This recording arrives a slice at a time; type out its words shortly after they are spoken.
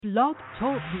Blog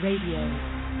Talk Radio.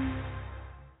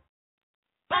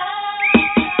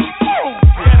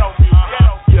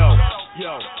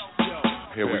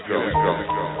 Here we go.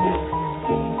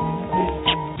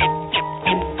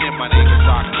 And my name is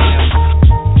Rakim.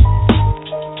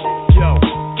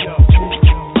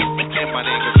 And my name is Rakim. And my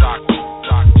name is Rakim.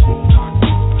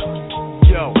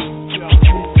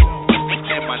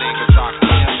 And my name is Rakim.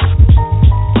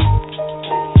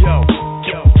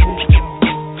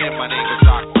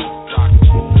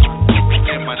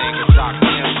 And my name is Rakim.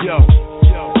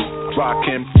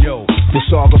 Rakim, the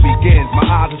saga begins. My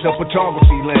eyes is a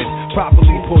photography lens.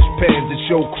 Properly push pens and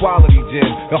show quality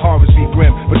gems. The harvest be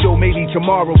grim, but maybe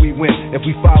tomorrow we win. If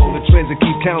we follow the trends and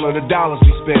keep count of the dollars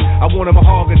we spend. I want a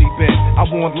mahogany bin, I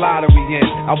want lottery in,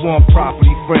 I want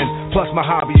property friends. Plus my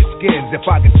hobby is skins. If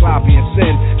I get sloppy and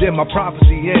sin, then my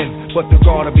prophecy ends. But the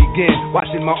gotta begin,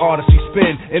 watching my odyssey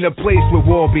spin in a place where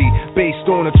war be based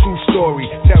on a true story.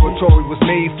 Territory was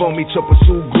made for me to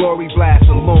pursue glory. Blast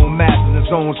alone, masters and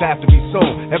zones have to be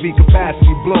sown. Every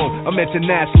capacity blown, I'm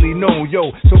internationally known.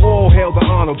 So all hail the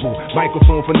honorable.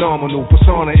 Microphone phenomenal,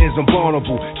 persona is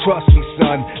unvulnerable. Trust me,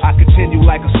 son, I continue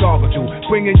like a saga do,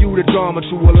 bringing you the drama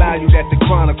to allow you that the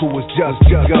chronicle was just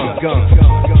begun.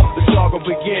 The saga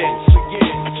begins.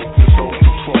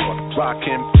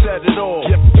 Rakim said it all.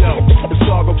 The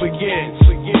saga begins.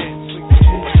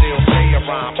 Still say a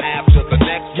rhyme after the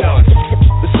next one.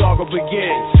 The saga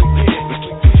begins.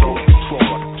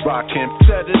 Rakim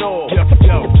said it all.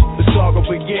 The saga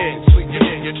begins.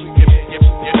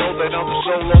 You know that I'm the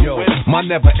solo winner. My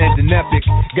never-ending epic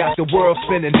got the world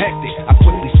spinning hectic. I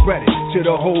quickly spread it to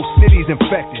the whole city's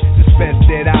infected. Suspense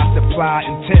that I supply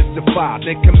intensify.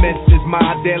 Then commences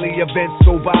my daily events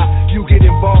so by you get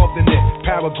involved in it.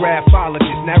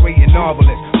 Paragraphologist, narrating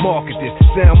novelist, market this,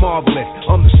 sound marvelous.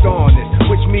 I'm the star in this,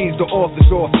 which means the author's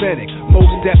authentic.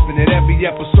 Most definite, every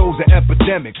episode's an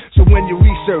epidemic. So when you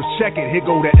research, check it, here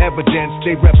go the evidence.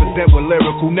 They represent with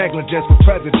lyrical negligence for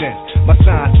presidents. My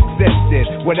science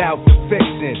existed without the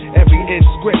fixing. Every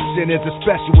inscription is a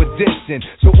special edition.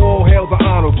 So all hail the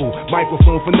honorable.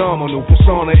 Microphone phenomenal,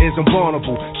 persona is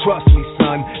unvulnerable. Trust me,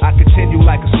 son, I continue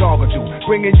like a saga do,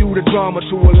 bringing you the drama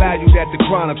to allow you that the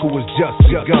chronicle was just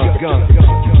begun.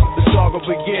 The saga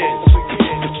begins.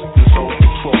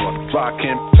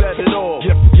 Rakim said it all.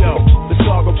 The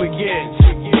saga begins.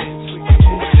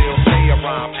 Still say a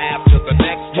rhyme after the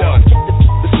next one.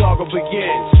 The saga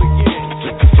begins.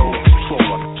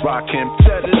 Rakim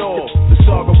said it all. The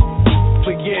saga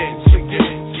begins.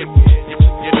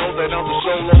 You know that I'm the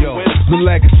solo winner. The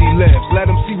legacy lives,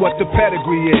 let them see what the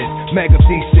pedigree is. Mega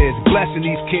thesis, blessing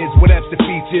these kids with F's the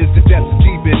features. The depths are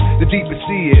deepest, the deepest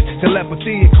sea is.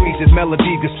 Telepathy increases,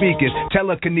 melody good speakers.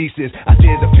 Telekinesis,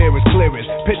 ideas appear as clearest.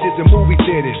 Pictures in movie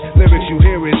theaters, lyrics you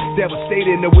hear is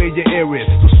devastating the way your ear is.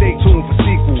 So stay tuned for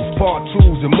sequels, part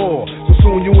 2s and more. So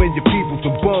soon you and your people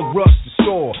from bum rush to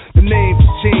soar. The names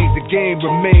have changed, the game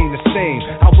remain the same.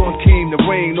 How one came to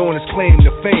reign on his claim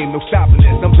to fame. No stopping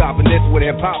this, I'm dropping this with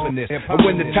hip-hopping this. And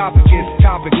when the topic is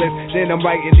topicless, then I'm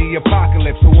writing the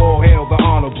apocalypse. So all hail the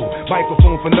honorable.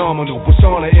 Microphone phenomenal,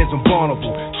 persona is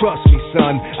invulnerable. Trust me,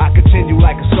 son, I continue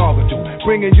like a saga do,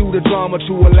 bringing you the drama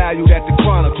to allow you that the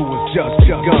chronicle is just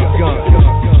begun.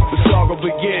 The saga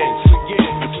begins.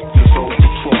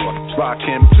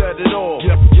 Rakim said it all.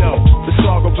 The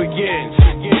saga begins.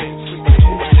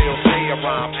 Still say a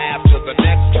rhyme after the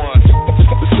next one.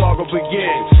 The saga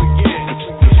begins.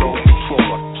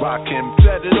 Rakim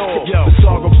said it all. The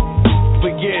saga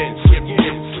begins.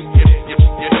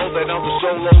 You know that I'm the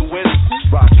solo winner.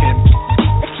 Rakim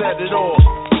said it all.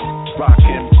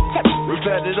 Rakim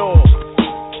said it all.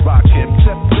 Rakim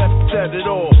said it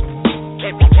all.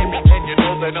 And you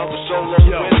know that I'm the solo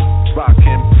winner.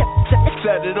 Rakim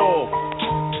said it all.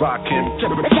 Rakim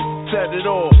said it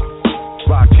all.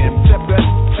 Rakim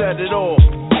said it all.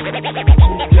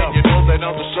 And you know that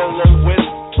I'm the solo winner.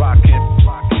 Rakim.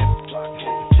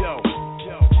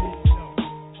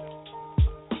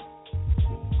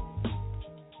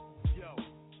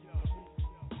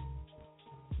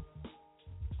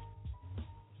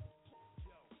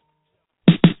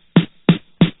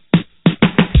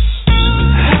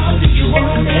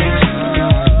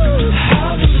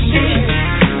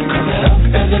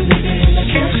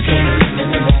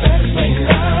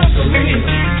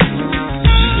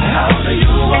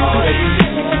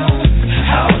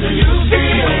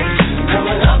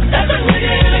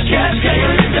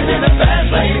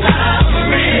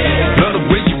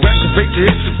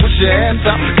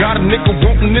 Got a nigga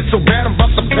wanting it so bad I'm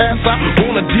about to pass out.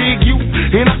 Wanna dig you,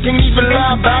 and I can't even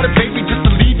lie about it. Baby, just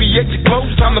alleviate your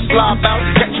clothes, time to fly about.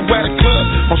 Catch you at a club,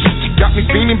 I'll shoot you got me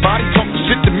feeling, body talking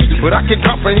shit to me, but I can't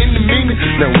comprehend the meaning.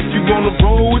 Now if you wanna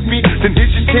roll with me, then here's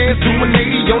your chance. Do an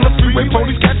 80 on the freeway,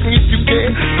 police catch me if you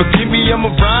can. Forgive me, I'm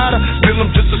a rider, still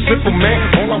I'm just a simple man.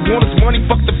 All I want is money,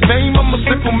 fuck the fame, I'm a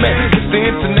simple man. It's the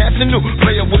international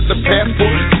player with the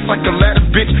passport. It's like a ladder,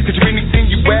 bitch, cause you anything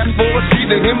you ask for, it's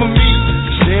either him or me.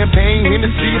 Champagne,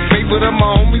 Hennessy, a favorite of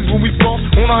my homies when we fall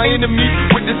on our enemies.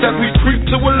 Witness as we creep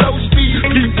to a low speed,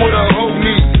 keep what a hoe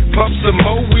need. Pump some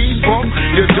more weed, bump,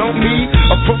 you don't need.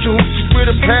 Approach a hoochie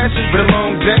with a passion, been a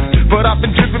long day, but I've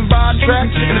been driven by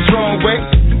attraction in a strong way.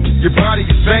 Your body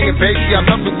is banging, baby, I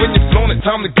love it when you're flown. It's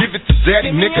time to give it to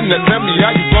daddy, nigga. Now tell me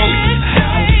how you want it.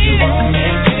 How do you want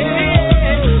it?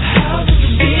 How do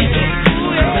you feel?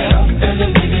 Coming up as a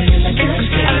nigga in the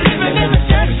casket. I'm living in the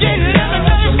casket. How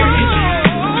do you want it?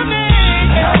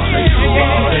 How do you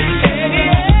want it?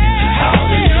 How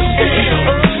do you feel?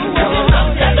 Coming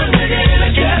up as a nigga in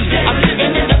the casket. I'm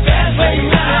living in the fast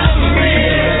lane now.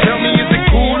 Tell me, is it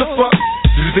cool or fuck?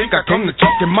 Do you think I come to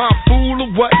talk in my fool or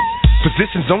what?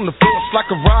 Positions on the floor, it's like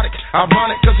erotic.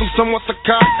 Ironic, cause I'm somewhat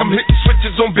psychotic. I'm hitting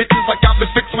switches on bitches like I've been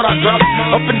fixed when I drop it.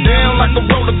 Up and down like a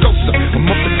roller coaster. I'm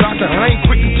up the doctor, I ain't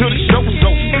quitting till the show's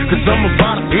over. Cause I'm a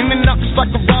rider, in and out just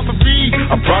like a robbery.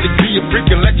 I'll probably be a freak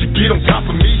and let you get on top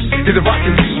of me. Either I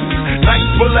can be night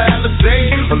full of Alizé,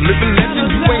 a living legend.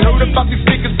 You ain't heard about these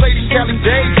niggas, Lady Cali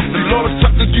days. The Lord is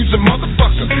trying to use a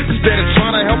motherfucker. Instead of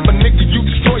trying to help a nigga, you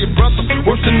destroy your brother.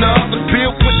 Worse than the other,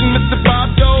 Bill Clinton, Mr.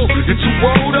 Bado. You're too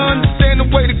old to understand the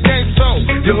way the game's so.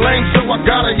 You're lame, so I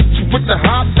gotta hit you with the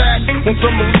hot back. Want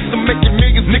some release to make your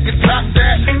niggas, niggas top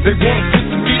that. They wanna sit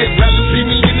to me, they'd rather see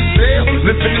me in the cell.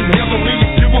 Living in hell, only a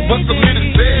few of us are lit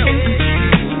as hell.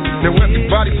 Now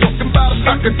everybody talking about us,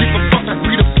 I could give a fuck. I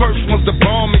be the first ones to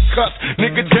bomb and cuss.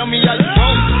 Nigga, tell me how you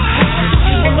want it.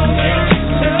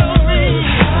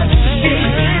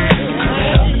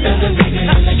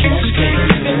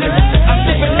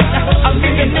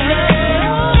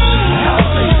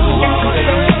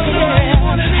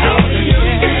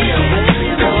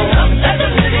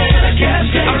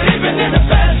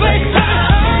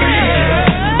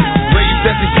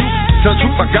 Tell the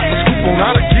truth, I got the scoop on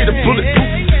how to get a bulletproof.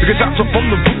 Because I took from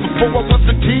the roof before I was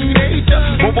a teenager.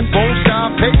 Mobile phone,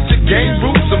 style, pager, game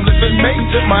rules. I'm living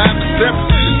major, my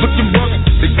adversary is looking rugged.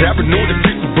 They paranoid and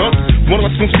getting rugged. One of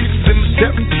my spoon pieces in the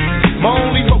step. My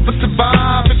only hope is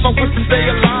survive. If I wish to stay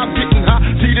alive, getting high,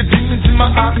 see the demons in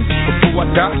my eyes. Before I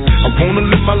die, I wanna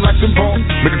live my life in ball,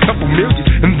 make a couple million,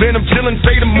 and then I'm chillin',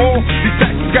 say them more. These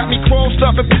taxes got me crossed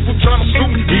up and people tryna sue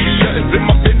me. Media is in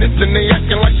my business and they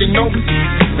acting like they know me.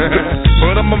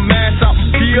 But I'm a mass out and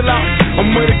feel out.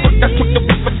 I'm ready for that quick to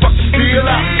put the fucking steel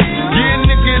out. Yeah,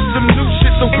 nigga, it's some new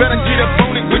shit, so better get up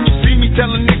on it. When you see me,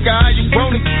 tell a nigga how you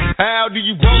want it. How do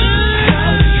you want it?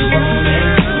 How do you want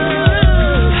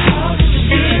it? How do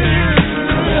you feel?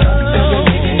 Coming up as a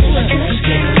nigga in the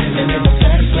casket. Living in the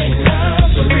fast lane now,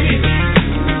 for real.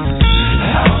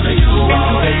 How do you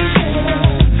want it?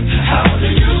 How do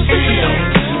you feel?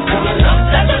 Coming up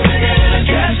as a nigga in the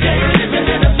casket. Living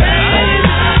in the fast lane now.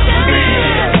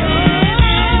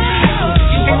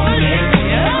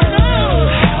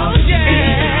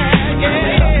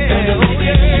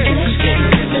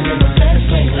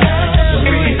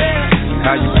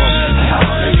 How you want it? How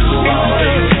do you want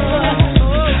it?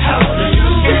 How do you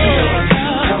feel?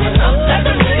 Coming up as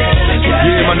a nigga in the casket.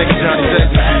 Yeah, my nigga Johnny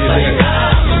Jackson.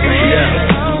 Yeah.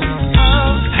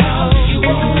 How do you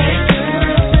want it?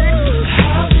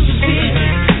 How do you feel?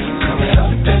 Coming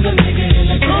up as a nigga in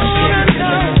the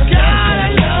casket. Gotta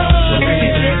know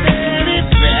it.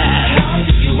 How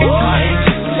do you want it?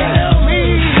 Tell me.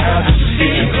 How do you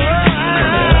feel? Coming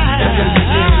up as a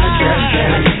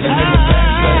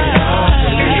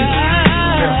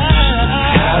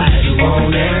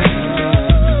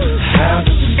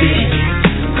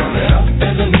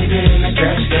nigga in the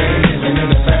casket.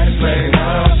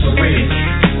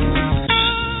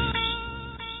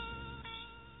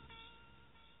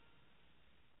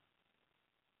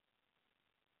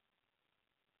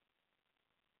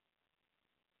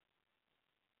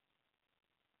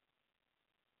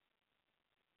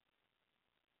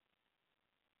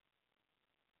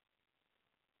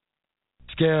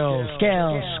 Skills.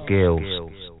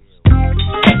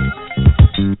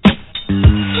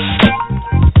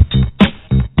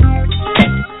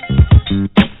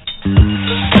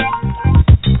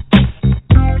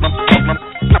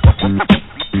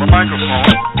 My microphone.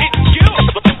 It's you.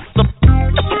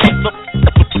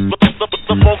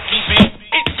 The funky beat.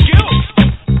 It's you.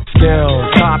 Skills,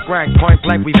 top rank, point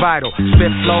blank, we vital.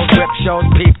 Spit flows, whip shows,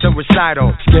 peep the recital.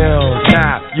 Skills,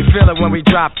 now you feel it when we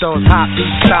drop those hot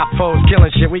beats, stop foes, killing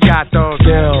shit. We got those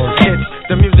skills. It's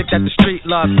the music that the street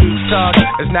loves. Each thug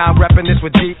is now repping this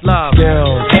with deep love.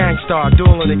 Skills, gangstar,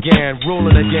 dueling again,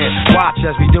 ruling again. Watch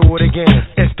as we do it again.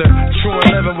 It's the true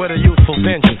and living with a youthful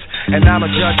vengeance. And I'm a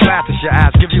judge, master your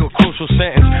ass, give you a crucial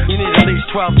sentence. You need at least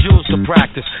 12 joules to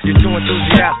practice. You're too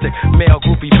enthusiastic, male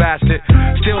groupie bastard.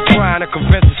 Still trying to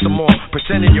convince us some more.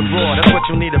 Pretending you're raw, that's what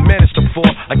you need a minister for.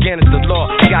 Again, it's the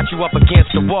law, we got you up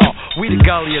against the wall. We the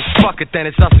gulliest, fuck it then,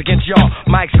 it's us against y'all.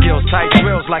 Mic skills, tight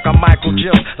drills like I'm Michael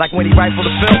Jill. Like when he rifle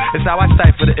the bill, it's how I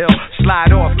stifle the ill.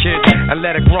 Slide off, kids, and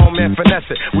let a grown man finesse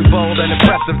it. We bold and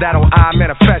impressive, that'll I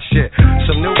manifest shit.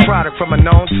 Some new product from a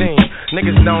known team.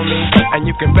 Niggas know me, and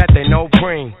you can bet they know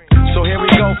Green. So here we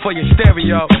go for your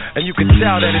stereo, and you can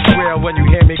tell that it's real when you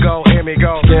hear me go, hear me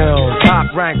go. Skills,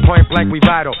 top rank, point blank, we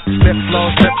vital. Spit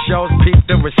flows, rip shows, peep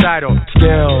the recital.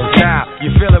 Skills, now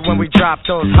you feel it when we drop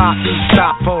those hot beats,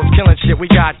 stop foes, killing shit. We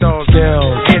got those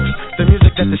skills. It's the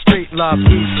music that the street loves.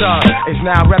 Each sub is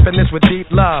now repping this with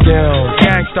deep love. Skills,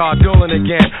 gangstar, dueling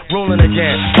again, ruling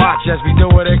again. Watch as we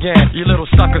do it again. You little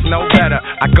suckers know better.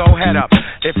 I go head up.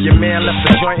 If your man left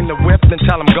the joint in the whip, then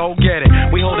tell him go get it.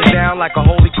 We hold it down like a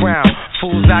holy crown.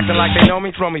 Fools acting like they know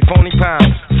me, throw me phony pounds.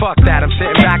 Fuck that, I'm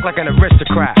sitting back like an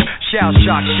aristocrat. Shell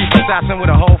shock, chief assassin with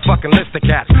a whole fucking list of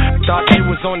cats. Thought you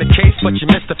was on the case, but you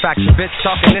missed the fact. Your bitch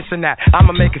talking this and that.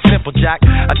 I'ma make it simple, Jack.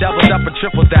 I doubled up and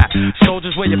tripled that.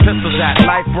 Soldiers, where your pistols at?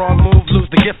 Life wrong move, lose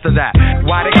the gift of that.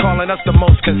 Why they calling us the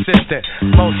most consistent,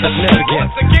 most significant,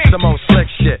 the most slick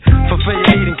shit? Fulfill your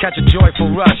need and catch a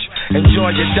joyful rush. Enjoy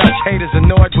your Dutch, haters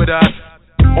annoyed with us.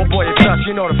 Oh boy, it's us,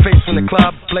 you know the face from the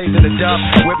club, blazing the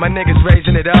dub, with my niggas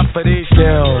raising it up for these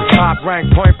skills. Top rank,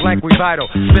 point blank, we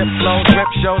vital. Spit flows, rip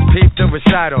shows, peep the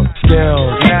recital.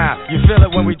 Skills, now you feel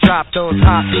it when we drop those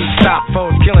hot beats, stop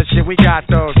foes, killing shit. We got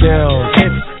those skills.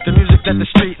 It's the music that the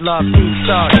street loves. Each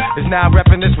thug is now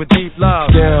repping this with deep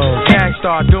love. Skills,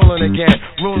 gangstar, dueling again,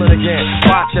 ruling again.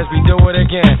 Watch as we do it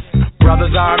again.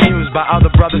 Brothers are amused by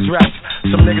other brothers' reps.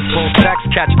 Some niggas pull checks,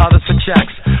 catch others for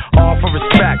checks. All for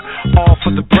respect, all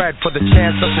for the bread. For the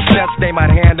chance of success, they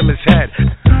might hand him his head.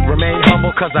 Remain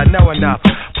humble cause I know enough.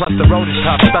 Plus the road is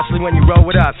tough, especially when you roll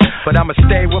with us. But I'ma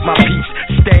stay with my peace,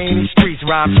 stay in these streets.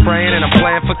 Rhyme spraying and I'm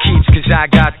playing for keeps, cause I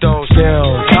got those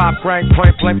skills. Top rank,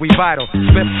 point blank, we vital.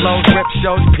 Spit flows, rip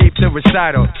shows, peep the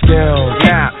recital. Skills,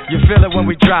 now you feel it when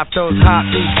we drop those hot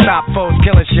beats, stop foes,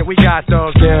 killing shit. We got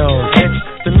those skills. It's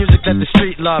the music that the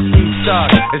street loves. Each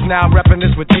thug is now repping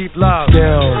this with deep love.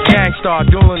 Skills, gangstar,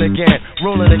 dueling again,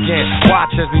 ruling again.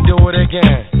 Watch as we do it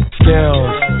again. Skills.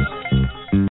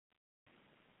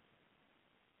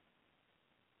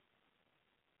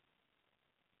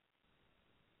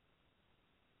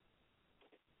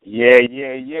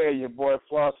 Yeah. Your boy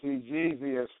Flossy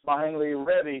Jeezy is finally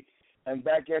ready and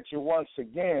back at you once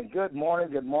again. Good morning.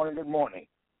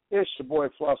 It's your boy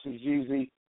Flossy Jeezy,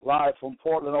 live from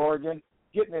Portland, Oregon.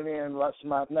 Getting it in last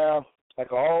month now,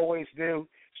 like I always do.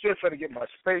 Still trying to get my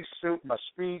space suit, my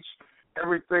speech,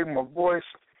 everything, my voice,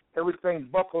 everything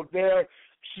buckled down.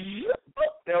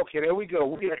 Okay, there we go.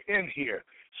 We are in here.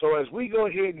 So as we go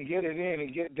ahead and get it in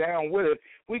and get down with it,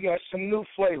 we got some new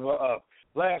flavor up.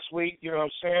 Last week, you know what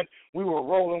I'm saying, we were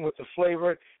rolling with the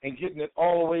flavor and getting it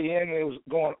all the way in. It was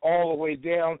going all the way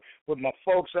down with my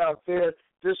folks out there.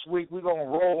 This week, we're going to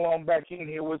roll on back in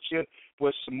here with you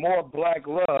with some more Black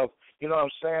Love. You know what I'm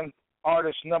saying?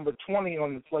 Artist number 20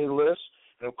 on the playlist.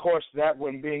 And, of course, that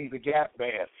one being the Gap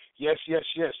Band. Yes.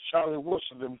 Charlie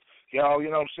Wilson, y'all, you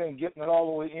know what I'm saying, getting it all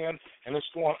the way in, and it's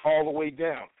going all the way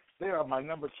down. They are my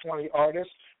number 20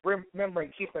 artists. Remember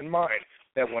and keep in mind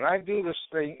that when I do this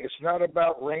thing, it's not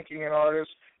about ranking an artist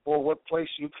or what place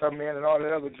you come in and all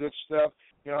that other good stuff.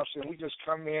 You know what I'm saying? We just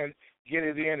come in, get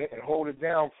it in, and hold it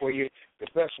down for you the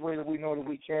best way that we know that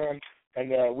we can.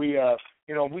 And we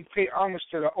pay homage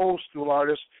to the old school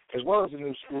artists as well as the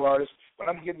new school artists, but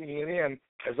I'm getting it in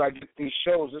as I get these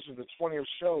shows. This is the 20th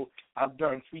show I've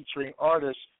done featuring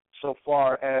artists so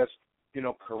far as, you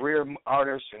know, career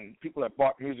artists and people that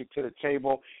brought music to the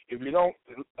table. If you don't,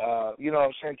 you know what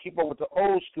I'm saying, keep up with the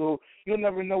old school, you'll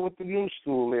never know what the new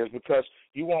school is because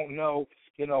you won't know,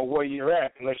 you know, where you're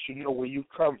at unless you know where you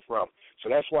come from. So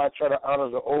that's why I try to honor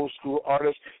the old school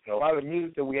artists. And a lot of the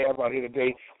music that we have out here today,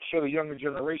 I'm sure the younger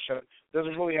generation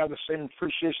doesn't really have the same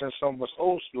appreciation as some of us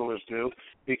old schoolers do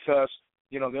because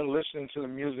they're listening to the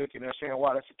music and they're saying,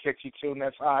 wow, that's a catchy tune,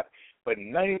 that's hot. But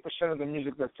 90% of the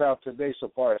music that's out today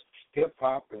so far as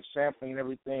hip-hop and sampling and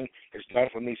everything is done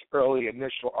from these early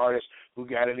initial artists who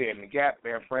got it in. The Gap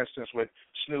Band, for instance, with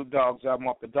Snoop Dogg's album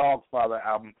off the Dogfather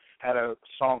album, had a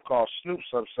song called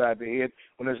Snoop's Upside the Head,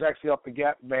 when there's actually off the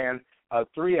Gap Band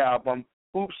 3 album,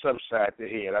 Oops Upside the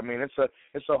Head. I mean, it's a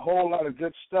whole lot of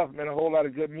good stuff, man, a whole lot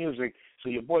of good music. So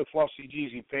your boy Flossy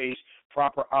Jeezy pays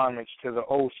proper homage to the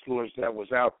old schoolers that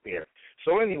was out there.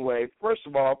 So anyway, first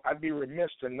of all, I'd be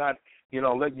remiss to not,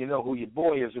 letting you know who your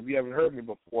boy is if you haven't heard me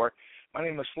before. My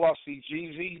name is Flossy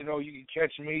Jeezy. You can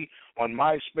catch me on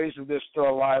MySpace if they're still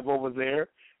alive over there.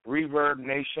 Reverb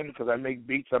Nation, because I make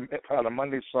beats. I put out a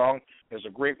Monday song. There's a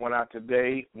great one out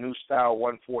today, New Style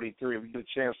 143. If you get a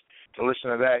chance to listen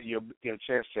to that, you'll get a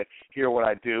chance to hear what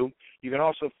I do. You can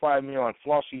also find me on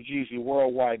Flossy Jeezy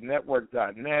Worldwide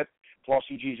Network.net,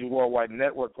 Flossy Jeezy Worldwide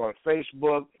Network on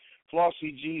Facebook,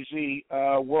 Flossy Jeezy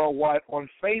Worldwide on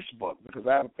Facebook, because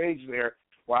I have a page there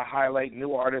where I highlight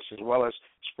new artists as well as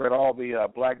spread all the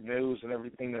black news and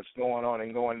everything that's going on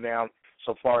and going down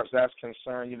so far as that's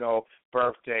concerned,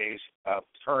 birthdays,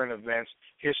 current events,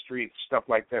 history, stuff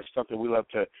like that, stuff that we love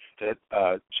to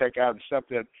check out and stuff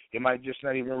that you might just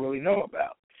not even really know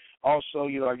about. Also,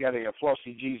 I got a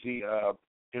Flossy Jeezy,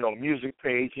 music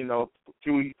page,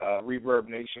 through Reverb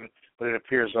Nation, but it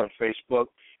appears on Facebook.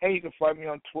 And you can find me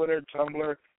on Twitter,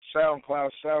 Tumblr,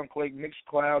 SoundCloud, SoundClick,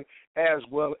 Mixcloud, as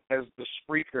well as the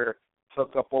Spreaker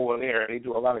hook up over there. They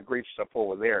do a lot of great stuff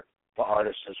over there for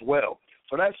artists as well.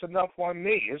 So that's enough on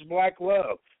me. It's Black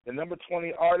Love. The number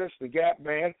 20 artist, the Gap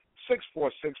Band,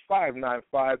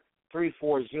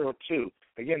 646-595-3402.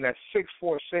 Again, that's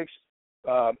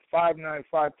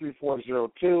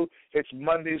 646-595-3402. It's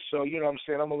Monday, so you know what I'm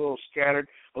saying, I'm a little scattered,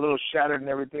 a little shattered and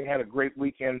everything. Had a great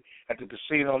weekend at the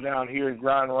casino down here in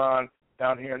Grand Ronde,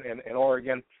 down here in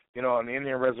Oregon. On the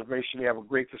Indian Reservation, they have a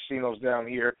great casinos down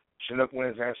here. Chinook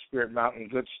Winds and Spirit Mountain,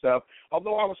 good stuff.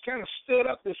 Although I was kind of stood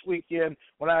up this weekend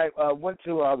when I went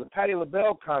to the Patti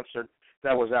LaBelle concert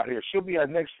that was out here. She'll be our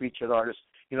next featured artist,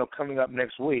 coming up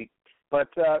next week.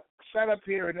 But sat up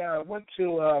here and I went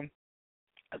to a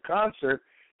concert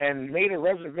and made a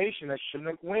reservation at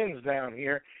Chinook Winds down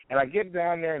here. And I get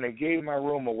down there and they gave my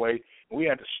room away. We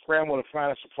had to scramble to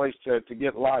find us a place to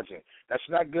get lodging. That's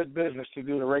not good business to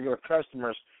do to regular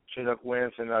customers, Chinook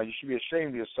Winds, and you should be ashamed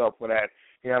of yourself for that.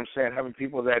 You know what I'm saying? Having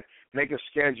people that make a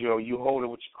schedule, you hold it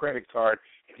with your credit card,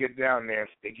 and get down there, and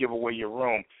they give away your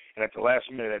room, and at the last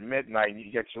minute at midnight,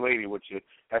 you get your lady with you.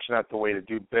 That's not the way to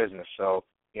do business. So,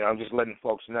 I'm just letting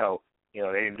folks know, they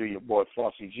didn't do your boy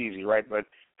Flossy Jeezy, right? But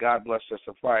God bless us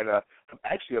to find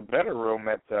actually a better room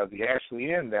at the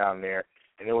Ashley Inn down there,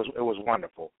 and it was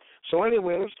wonderful. So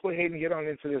anyway, let's go ahead and get on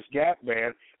into this Gap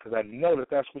Band, because I know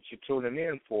that's what you're tuning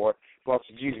in for.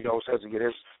 Flossy Jeezy always has to get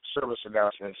his service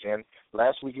announcements in.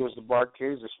 Last week it was the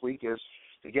Bar-Kays. This week is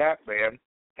the Gap Band.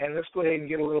 And let's go ahead and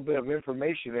get a little bit of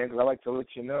information in, because I like to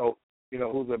let you know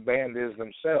who the band is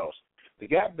themselves. The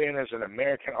Gap Band is an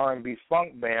American R&B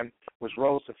funk band which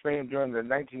rose to fame during the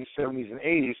 1970s and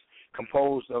 80s,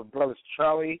 composed of brothers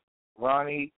Charlie,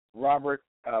 Ronnie, Robert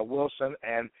Wilson,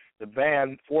 and the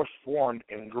band first formed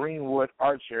in Greenwood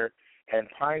Archer and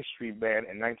Pine Street Band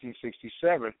in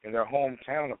 1967 in their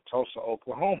hometown of Tulsa,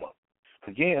 Oklahoma.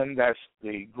 Again, that's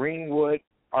the Greenwood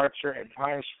Archer and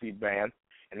Pine Street Band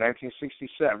in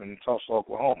 1967 in Tulsa,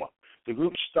 Oklahoma. The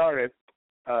group started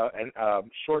and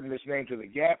shortened its name to the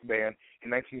Gap Band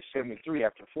in 1973.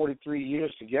 After 43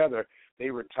 years together, they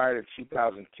retired in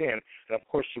 2010. And, of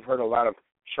course, you've heard a lot of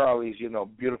Charlie's,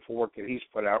 beautiful work that he's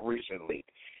put out recently.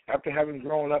 After having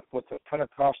grown up with a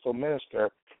Pentecostal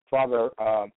minister, Father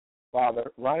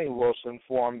Ronnie Wilson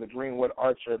formed the Greenwood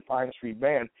Archer and Pine Street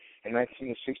Band in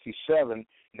 1967,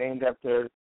 named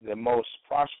after the most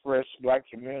prosperous black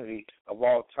community of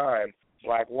all time,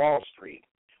 Black Wall Street,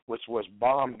 which was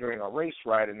bombed during a race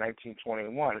riot in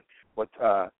 1921 with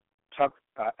Tuck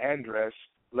Andress,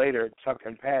 later Tuck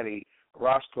and Patty,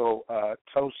 Roscoe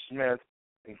Toast Smith,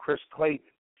 and Chris Clayton.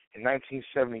 In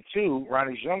 1972,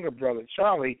 Ronnie's younger brother,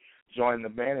 Charlie, joined the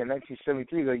band. In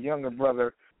 1973, their younger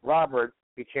brother, Robert,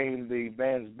 became the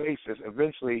band's bassist.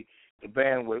 Eventually, the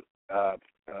band would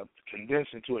condense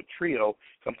into a trio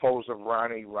composed of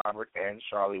Ronnie, Robert, and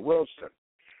Charlie Wilson.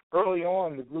 Early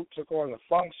on, the group took on a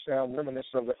funk sound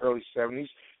reminiscent of the early 70s.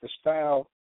 The style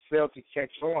failed to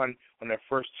catch on their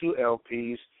first 2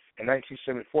 LPs. In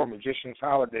 1974, Magician's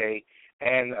Holiday,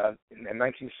 and in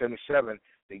 1977,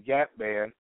 the Gap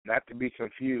Band, not to be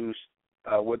confused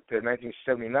with the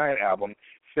 1979 album,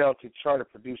 failed to chart or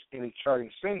produce any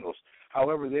charting singles.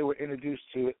 However, they were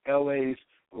introduced to L.A.'s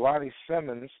Lonnie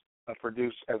Simmons a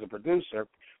producer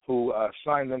who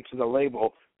signed them to the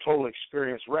label Total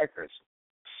Experience Records.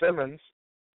 Simmons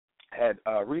had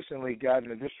recently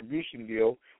gotten a distribution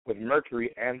deal with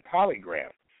Mercury and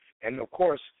Polygram. And, of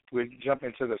course, we jump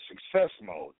into the success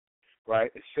mode,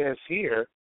 right? It says here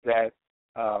that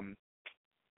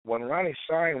when Ronnie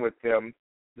signed with them,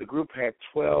 the group had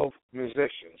 12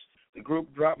 musicians. The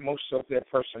group dropped most of their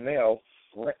personnel.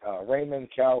 Raymond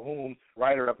Calhoun,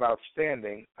 writer of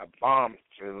Outstanding, a bomb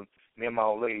tune, me and my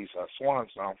old lady's swan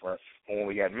song for when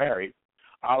we got married.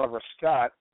 Oliver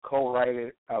Scott,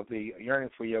 co-writer of the Yearning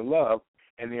for Your Love,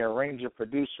 and the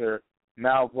arranger-producer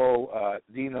Malvo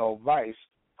Dino Weiss,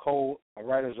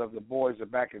 co-writers of The Boys Are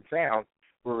Back in Town,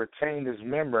 were retained as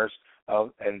members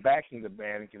of and backing the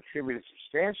band and contributed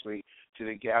substantially to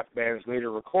the Gap Band's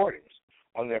later recordings.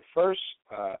 On their first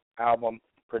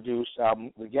produced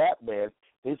album, The Gap Band,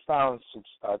 they found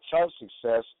chart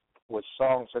success with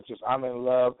songs such as I'm in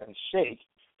Love and Shake,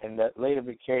 and that later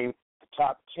became the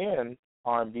top 10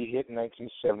 R&B hit in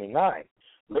 1979.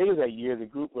 Later that year, the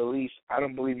group released I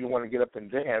Don't Believe You Want to Get Up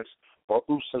and Dance, or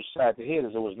Oops So Sad to Hit,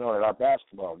 as it was known at our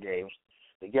basketball games.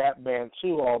 The Gap Band,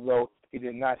 too, although it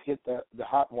did not hit the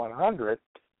Hot 100,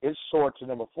 it soared to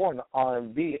number 4 on the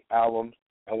R&B album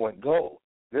and went gold.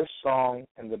 This song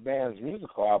and the band's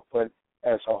musical output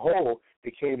as a whole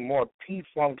became more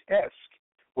P-Funk-esque,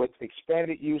 with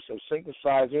expanded use of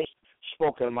synthesizers,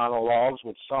 spoken monologues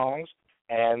with songs,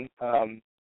 and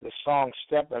the song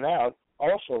Steppin' Out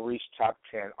also reached top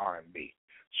 10 R&B.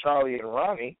 Charlie and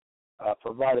Ronnie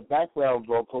provided background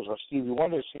vocals on Stevie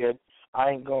Wonder's hit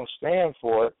I Ain't Gonna Stand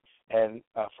For It, and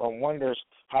from Wonder's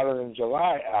Hotter Than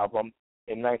July album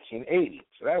in 1980.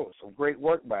 So that was some great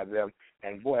work by them.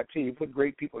 And boy, I tell you put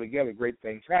great people together, great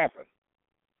things happen.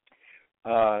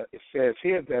 It says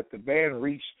here that the band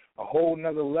reached a whole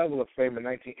nother level of fame in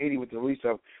 1980 with the release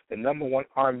of the number 1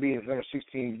 R&B and number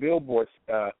 16 Billboard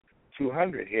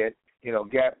 200 hit,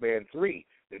 Gap Band 3.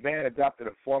 The band adopted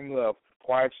a formula of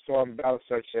Quiet Storm ballads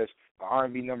such as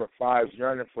R&B number 5's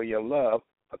Yearning for Your Love,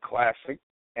 a classic,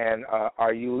 and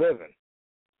Are You Living?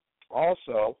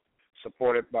 Also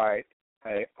supported by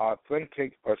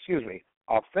authentic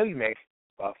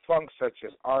funk such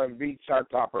as R&B chart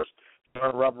toppers,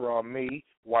 Burn Rubber on Me,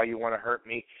 Why You Want to Hurt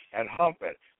Me, and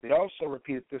Humpin'. They also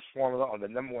repeated this formula on the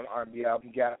number 1 R&B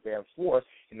album, Gap Band 4,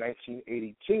 in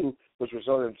 1982, which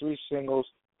resulted in 3 singles,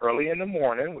 Early in the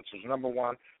Morning, which was number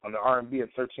 1 on the R&B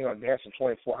and 13 on Dance and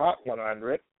 24 Hot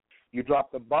 100. You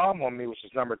Dropped the Bomb on Me, which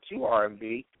is number 2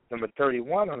 R&B, number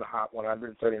 31 on the Hot 100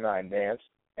 and 39 Dance,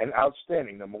 and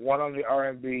Outstanding, number 1 on the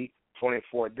R&B,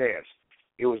 24 Dance.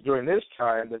 It was during this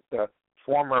time that the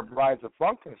former Brides of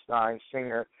Frankenstein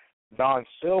singer Don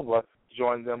Silva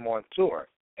joined them on tour,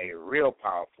 a real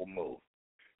powerful move.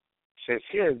 It says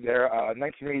here their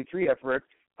 1983 effort,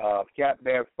 Gap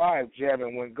Band 5, Jam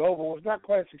and Went Global, was not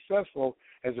quite as successful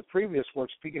as the previous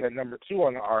works, peaking at number 2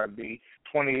 on the R&B,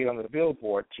 28 on the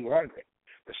Billboard 200.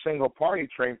 The single Party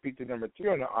Train peaked at number 3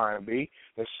 on the R&B.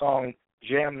 The song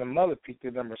Jam the Mother peaked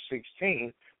at number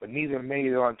 16, but neither made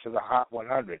it onto the Hot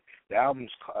 100. The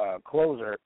album's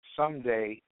closer,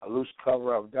 Someday, a loose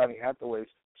cover of Donny Hathaway's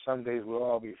Some Days We'll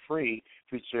All Be Free,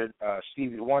 featured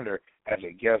Stevie Wonder as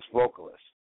a guest vocalist.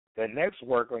 Their next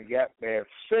work on Gap Band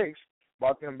 6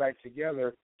 brought them back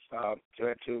together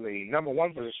to the number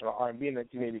 1 position on R&B in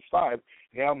 1985.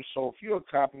 The album sold fewer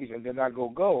copies and did not go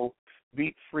gold.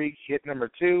 Beat Freak hit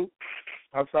number 2.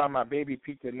 Outside My Baby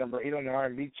peaked at number 8 on the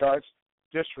R&B charts.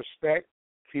 Disrespect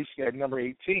peaked at number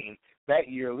 18. That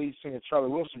year, lead singer Charlie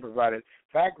Wilson provided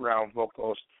background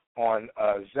vocals on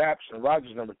Zapp's and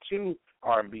Rogers' number 2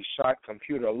 R&B shot,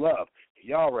 Computer Love.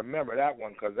 Y'all remember that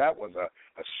one because that was a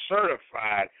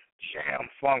certified jam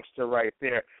funkster right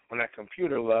there on that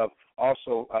Computer Love,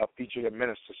 also featured in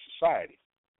Minister Society.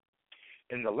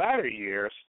 In the latter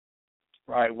years,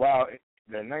 right, while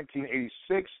the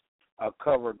 1986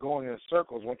 cover Going in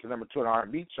Circles went to number 2 on the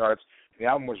R&B charts, the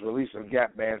album was released on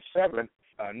Gap Band 7.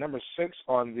 Number 6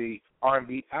 on the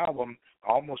R&B album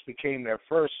almost became their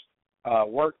first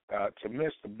work to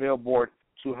miss the Billboard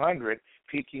 200,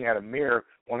 peaking at a mere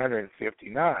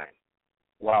 159.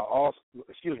 While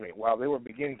they were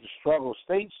beginning to struggle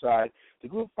stateside, the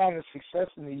group found a success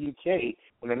in the UK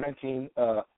when the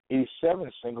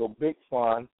 1987 single Big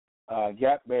Fun,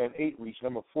 Gap Band 8, reached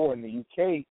number 4 in the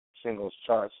UK singles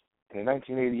charts. And in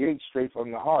 1988, Straight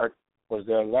from the Heart was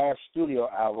their last studio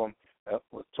album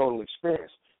with Total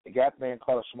Experience. The Gap Band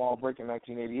caught a small break in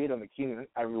 1988 on the Keenan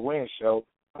Ivory Wayans show,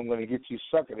 I'm Gonna Get You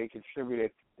Sucker. They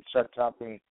contributed the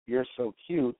chart-topping You're So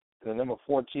Cute to the number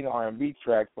 14 R&B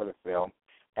track for the film.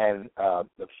 And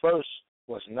the first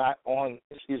was not on.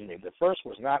 The first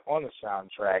was not on the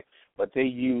soundtrack, but they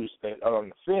used it on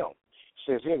the film. It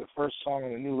says here the first song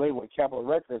on the new label, Capitol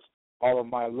Records, "All of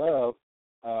My Love,"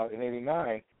 in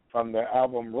 '89 from their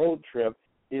album Road Trip,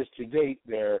 is to date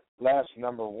their last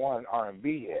 #1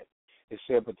 R&B hit. It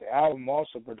said, but the album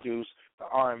also produced the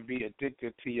R&B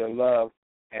 "Addicted to Your Love"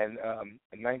 and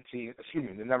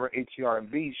the number 80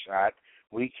 R&B shot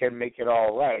 "We Can Make It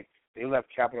All Right." They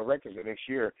left Capitol Records the next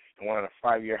year and went on a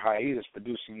 5-year hiatus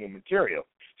producing new material.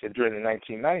 So during the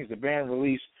 1990s, the band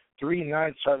released 3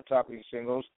 non-chart-topping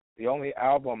singles. The only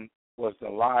album was the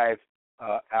live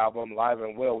album, Live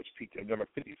and Well, which peaked at number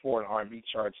 54 in R&B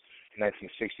charts in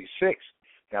 1966.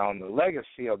 Now, on the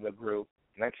legacy of the group,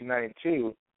 in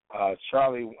 1992,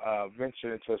 Charlie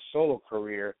ventured into a solo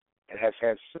career and has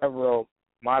had several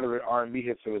moderate R&B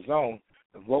hits of his own.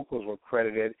 The vocals were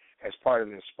credited as part of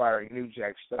the inspiring New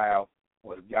Jack style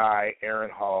with Guy, Aaron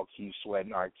Hall, Keith Sweat,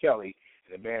 and R. Kelly.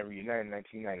 And the band reunited in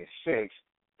 1996,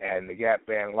 and the Gap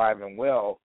Band Live and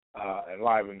Well and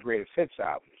Live and Greatest Hits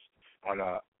albums.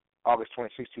 On August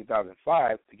 26,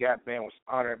 2005, the Gap Band was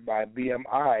honored by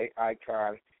BMI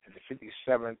Icon at the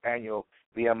 57th Annual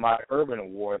BMI Urban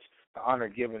Awards, the honor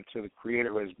given to the creator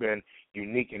who has been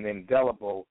unique and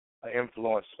indelible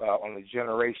influence on the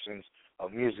generations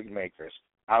of music makers.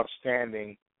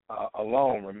 Outstanding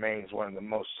alone remains one of the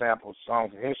most sampled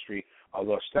songs in history,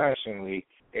 although astonishingly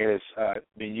it has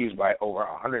been used by over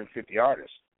 150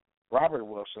 artists. Robert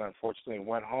Wilson unfortunately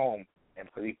went home, and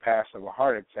because he passed of a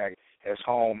heart attack at his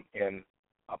home in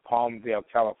Palmdale,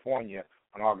 California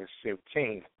on August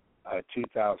 15th,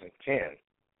 2010.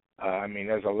 I mean,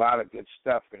 there's a lot of good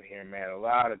stuff in here, man, a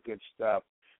lot of good stuff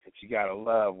that you got to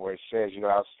love, where it says,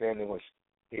 Outstanding was,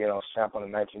 sampled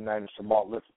in the 1990s for Malt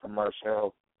Liquor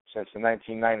commercial. Since the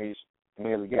 1990s,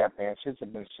 many of the Gap Band's hits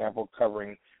have been sampled,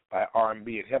 covering by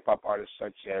R&B and hip-hop artists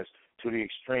such as To the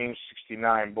Extreme,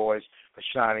 69 Boys,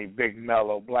 Ashani, Big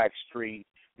Mello, Blackstreet,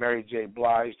 Mary J.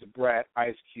 Blige, The Brat,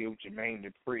 Ice Cube, Jermaine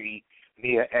Dupri,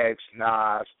 Nia X,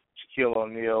 Nas, Shaquille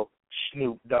O'Neal,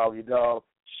 Snoop Doggy Dogg,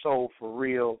 Soul For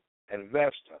Real, and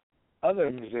Vesta.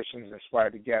 Other musicians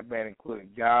inspired the Gap Band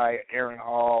included Guy, Aaron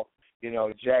Hall,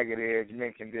 Jagged Edge,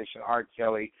 Mint Condition, R.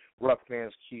 Kelly, Rough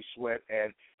Bands, Keith Sweat,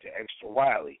 and The Extra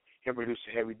Wiley. He produced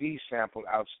a Heavy D sample,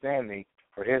 Outstanding,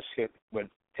 for his hit with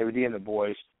Heavy D and the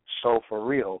Boys, Soul For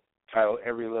Real, titled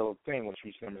Every Little Thing, which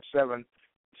reached number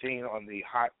 17 on the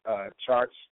hot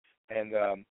charts and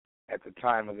at the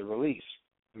time of the release.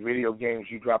 The video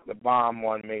games You Dropped the Bomb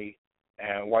on Me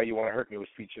and Why You Want to Hurt Me was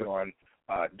featured on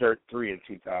Dirt 3 in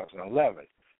 2011.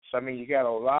 So, I mean, you got a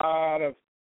lot of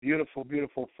beautiful,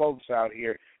 beautiful folks out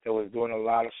here that was doing a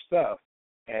lot of stuff.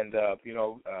 And,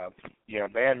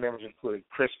 band members included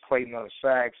Chris Clayton on the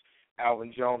sax,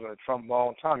 Alvin Jones on the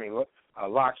trombone, Tommy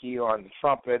Lockheed on the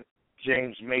trumpet,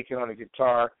 James Macon on the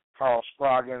guitar, Carl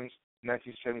Scroggins,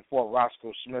 1974,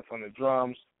 Roscoe Smith on the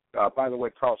drums. By the way,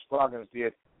 Carl Scroggins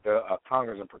did the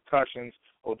congas and percussions,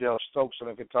 Odell Stokes on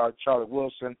the guitar, Charlie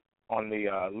Wilson on the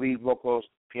lead vocals,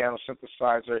 piano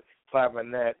synthesizer,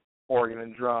 clavinet, organ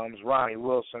and drums, Ronnie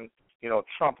Wilson,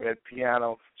 trumpet,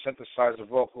 piano, synthesizer,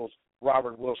 vocals,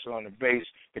 Robert Wilson on the bass,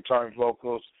 guitar and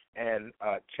vocals, and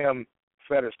Tim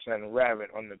Feddersen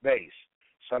Rabbit on the bass.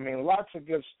 So, I mean, lots of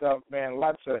good stuff, man,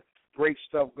 lots of great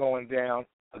stuff going down.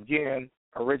 Again,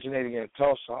 originating in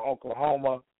Tulsa,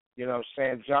 Oklahoma,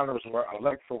 genres were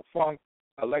electro funk,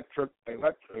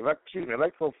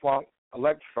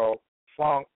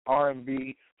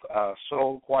 R&B,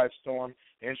 soul, quiet storm.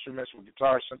 The instruments were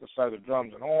guitar, synthesizer,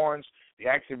 drums, and horns. The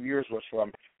active years was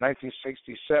from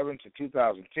 1967 to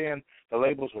 2010. The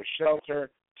labels were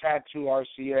Shelter, Tattoo,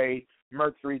 RCA,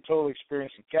 Mercury, Total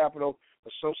Experience, and Capitol.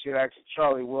 Associate acts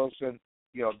Charlie Wilson,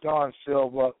 Don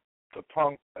Silva, the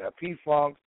Punk,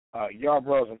 P-Funk,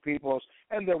 Yarbrough and Peoples,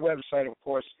 and their website, of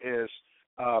course, is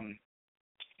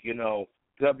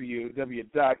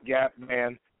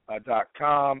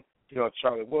www.gapman.com.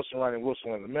 Charlie Wilson, Ronnie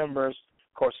Wilson, one of the members.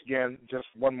 Of course, again, just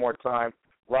one more time,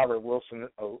 Robert Wilson,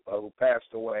 who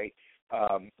passed away,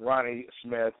 Ronnie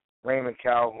Smith, Raymond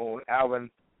Calhoun,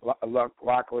 Alvin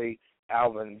Lockley,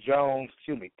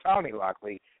 Tommy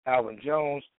Lockley, Alvin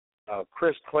Jones,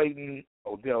 Chris Clayton,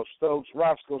 Odell Stokes,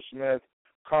 Roscoe Smith,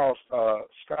 Carl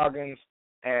Scoggins,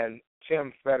 and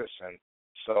Tim Feddersen.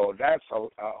 So that's a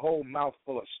whole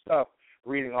mouthful of stuff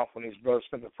reading off on these brothers.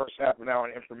 Spent the first half an hour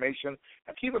on information.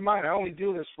 Now keep in mind, I only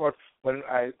do this for when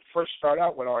I first start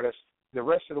out with artists. The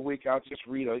rest of the week, I'll just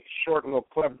read a short little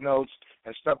club notes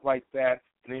and stuff like that.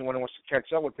 And anyone who wants to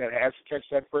catch up with that has to catch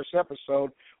that first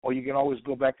episode, or you can always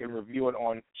go back and review it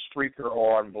on Spreaker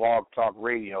or on Blog Talk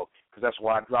Radio, because that's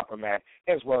where I drop them at,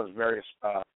 as well as various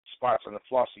spots on the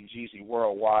Flossy Jeezy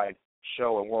Worldwide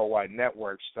show and Worldwide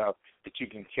Network stuff that you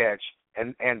can catch,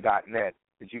 and .net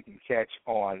that you can catch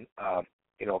on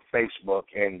Facebook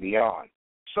and beyond.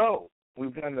 So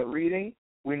we've done the reading.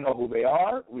 We know who they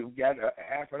are. We've got a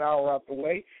half an hour out the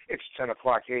way. It's 10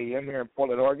 o'clock a.m. here in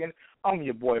Portland, Oregon. I'm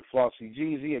your boy, Flossy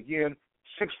Jeezy. Again,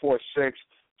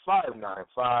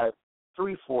 646-595-3402.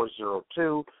 You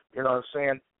know what I'm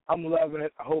saying? I'm loving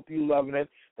it. I hope you're loving it.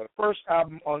 The first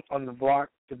album on the block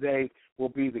today will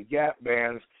be the Gap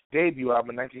Band's debut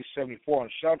album in 1974 on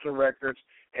Shelter Records,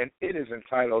 and it is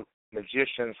entitled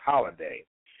Magician's Holiday.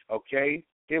 Okay?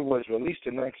 It was released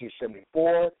in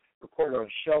 1974, recorded on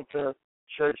Shelter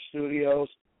Church Studios.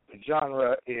 The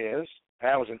genre is,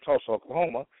 I was in Tulsa,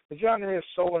 Oklahoma. The genre is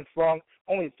soul and funk.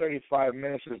 Only 35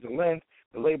 minutes is the length.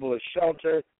 The label is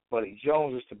Shelter. Buddy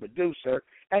Jones is the producer.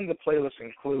 And the playlist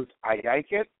includes I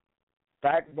Like It,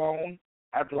 Backbone,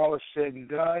 After All Is Said and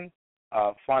Done,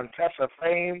 Fontessa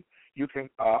Fame, You Can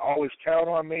Always Count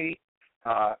on Me,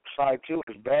 Side 2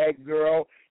 is Bad Girl,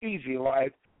 Easy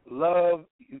Life,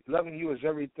 Loving You Is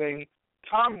Everything,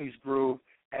 Tommy's Groove,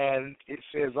 and it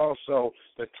says also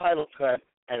the title cut,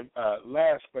 and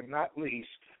last but not least,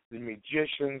 The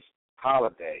Magician's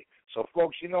Holiday. So,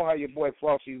 folks, you know how your boy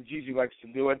Flossy Jeezy likes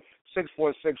to do it.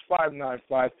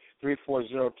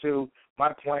 646-595-3402.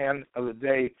 My plan of the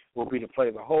day will be to play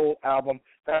the whole album.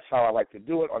 That's how I like to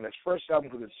do it on this first album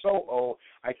because it's so old.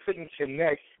 I couldn't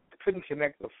connect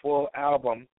the full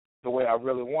album the way I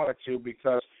really wanted to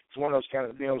because it's one of those kind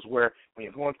of deals where when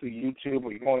you're going through YouTube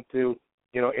or you're going through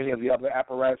any of the other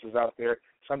apparatuses out there,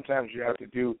 sometimes you have to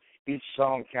do each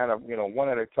song kind of one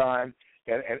at a time.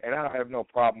 And I don't have no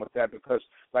problem with that because,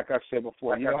 like I said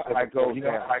before, how I go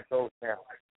down.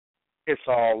 It's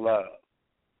all love.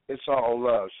 It's all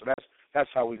love. So that's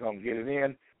how we're going to get it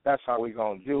in. That's how we're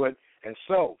going to do it. And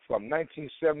so, from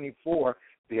 1974,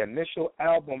 the initial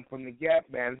album from the Gap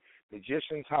Band,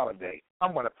 Magician's Holiday.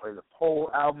 I'm going to play the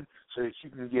whole album so that you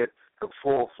can get the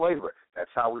full flavor.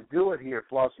 That's how we do it here at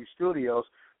Flossy Studios.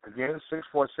 Again,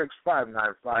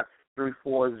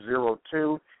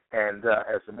 646-595-3402. And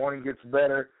as the morning gets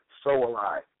better, so will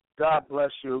I. God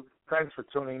bless you. Thanks for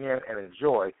tuning in and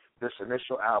enjoy this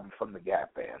initial album from the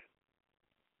Gap Band.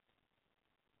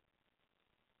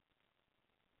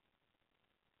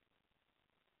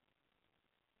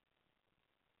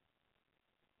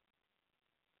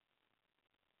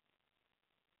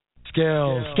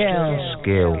 Skills.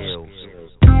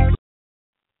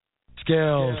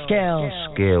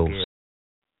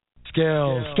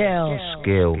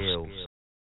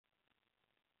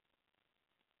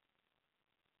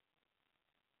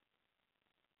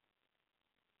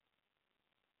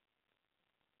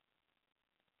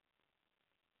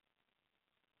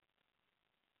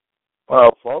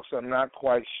 Well, folks, I'm not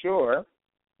quite sure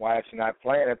why it's not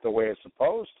playing it the way it's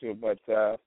supposed to, but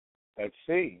let's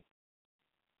see.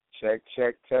 Check,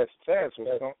 test. There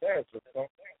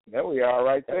we are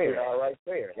right there.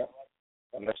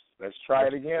 Let's try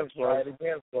it again,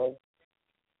 folks.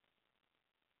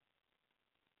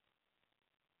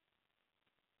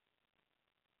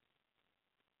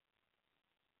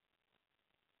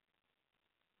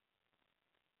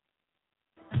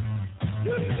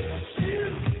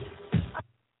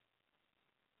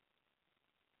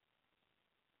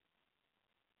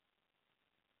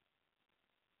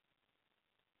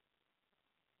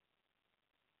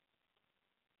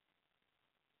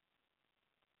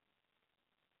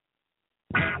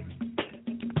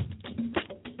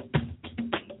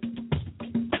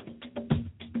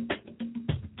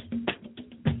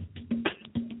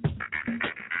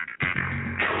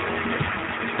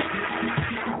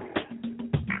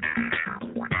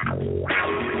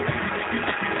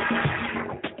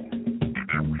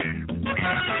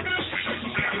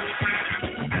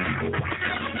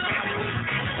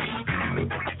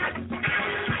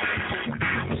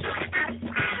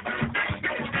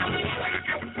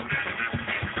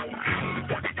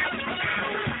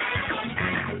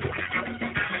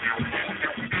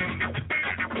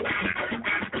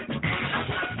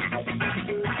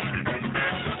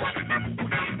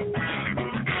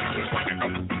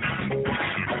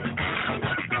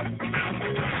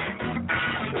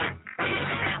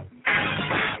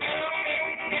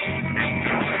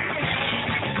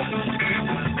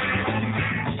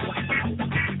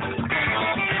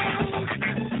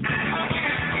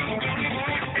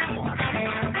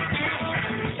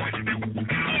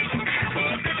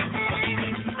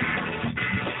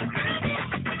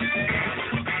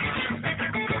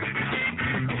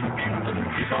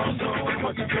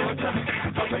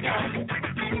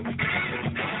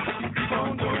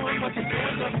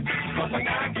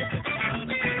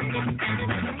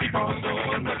 Keep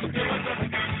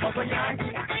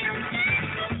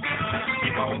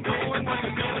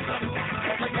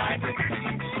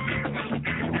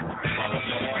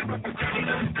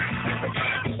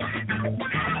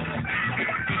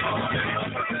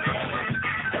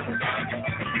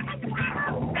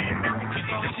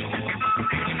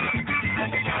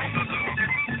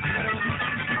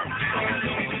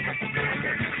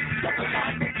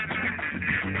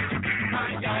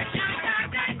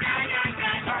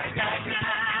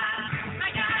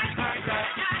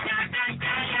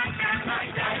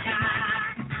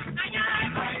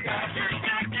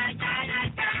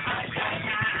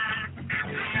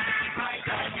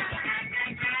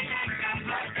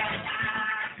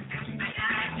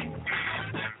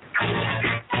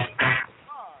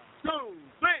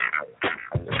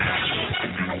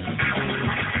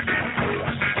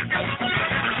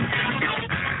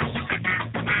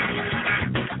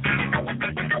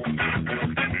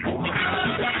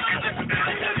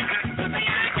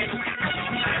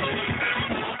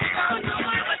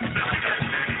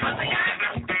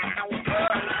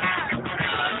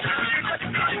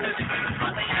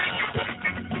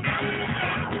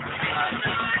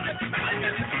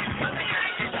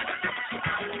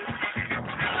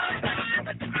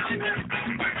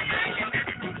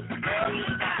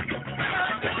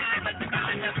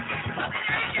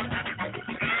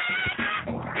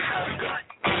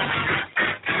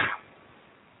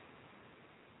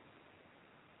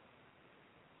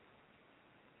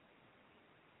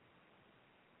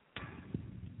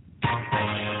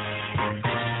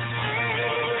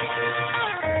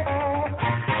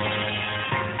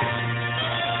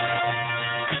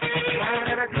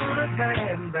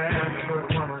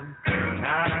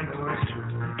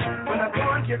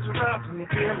love and you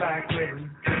feel like quitting,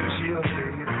 she'll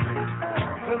see it.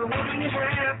 For the woman you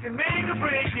have can make or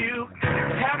break you.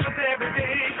 It happens every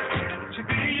day. She'll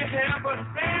be your helper and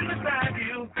stand beside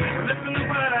you. Listen to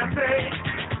what I say.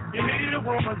 You need a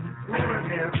woman who will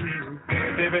help you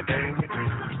with everything you do.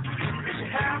 If you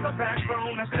have a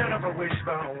backbone instead of a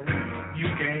wishbone, you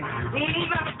can.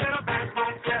 Instead of a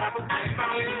backbone, instead of a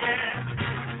wishbone, yeah.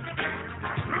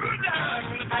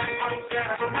 The backbone instead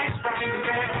of a wishbone,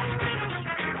 yeah.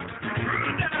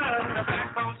 The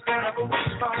backbone instead of a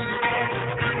wishbone, yeah.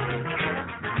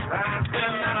 I'm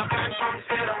still on a backbone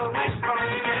instead of a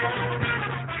wishbone, yeah.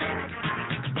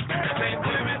 Say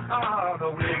women are the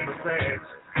weaker sex.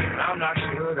 I'm not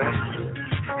sure that's true.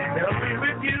 They'll be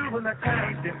with you when the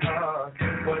times get hard.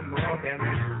 What more can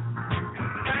they do?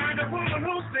 Find a woman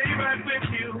who'll stay right with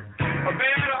you, for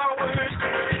better or worse.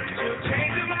 She'll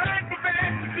change your life for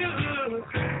bad to good.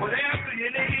 Whatever you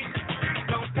need,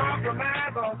 don't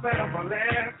compromise or settle for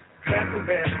less. That's the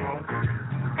best one.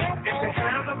 If you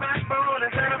have a backbone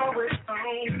instead of a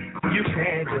wishbone, you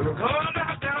can do it. Oh, no,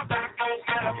 a backbone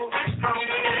instead of a wishbone,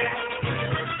 yeah.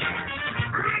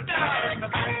 The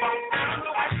backbone instead of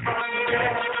a wishbone,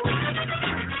 yeah.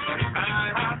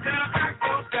 I'm the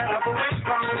backbone instead of a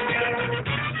wishbone, yeah.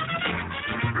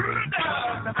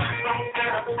 The backbone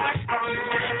instead of a wishbone,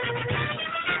 yeah.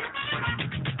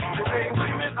 The way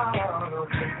women are the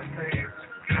different things.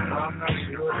 I'm not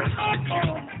sure that's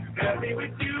true. They'll be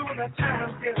with you when the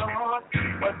times get hard.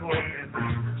 What more can they do?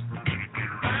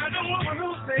 Find a woman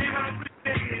who'll stay right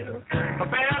with you, for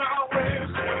better or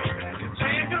worse.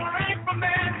 Change your life from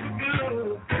bad to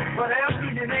good. What else do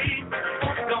you need?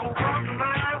 Don't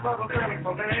compromise or settle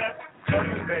for less. That's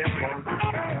the best one.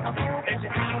 If you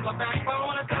have a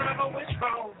backbone instead of a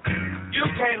wishbone, you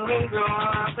can't lose your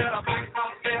life. Instead of a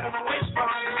backbone instead of a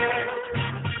wishbone, yeah.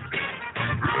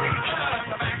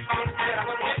 The backbone instead of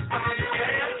a wishbone,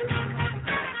 yeah.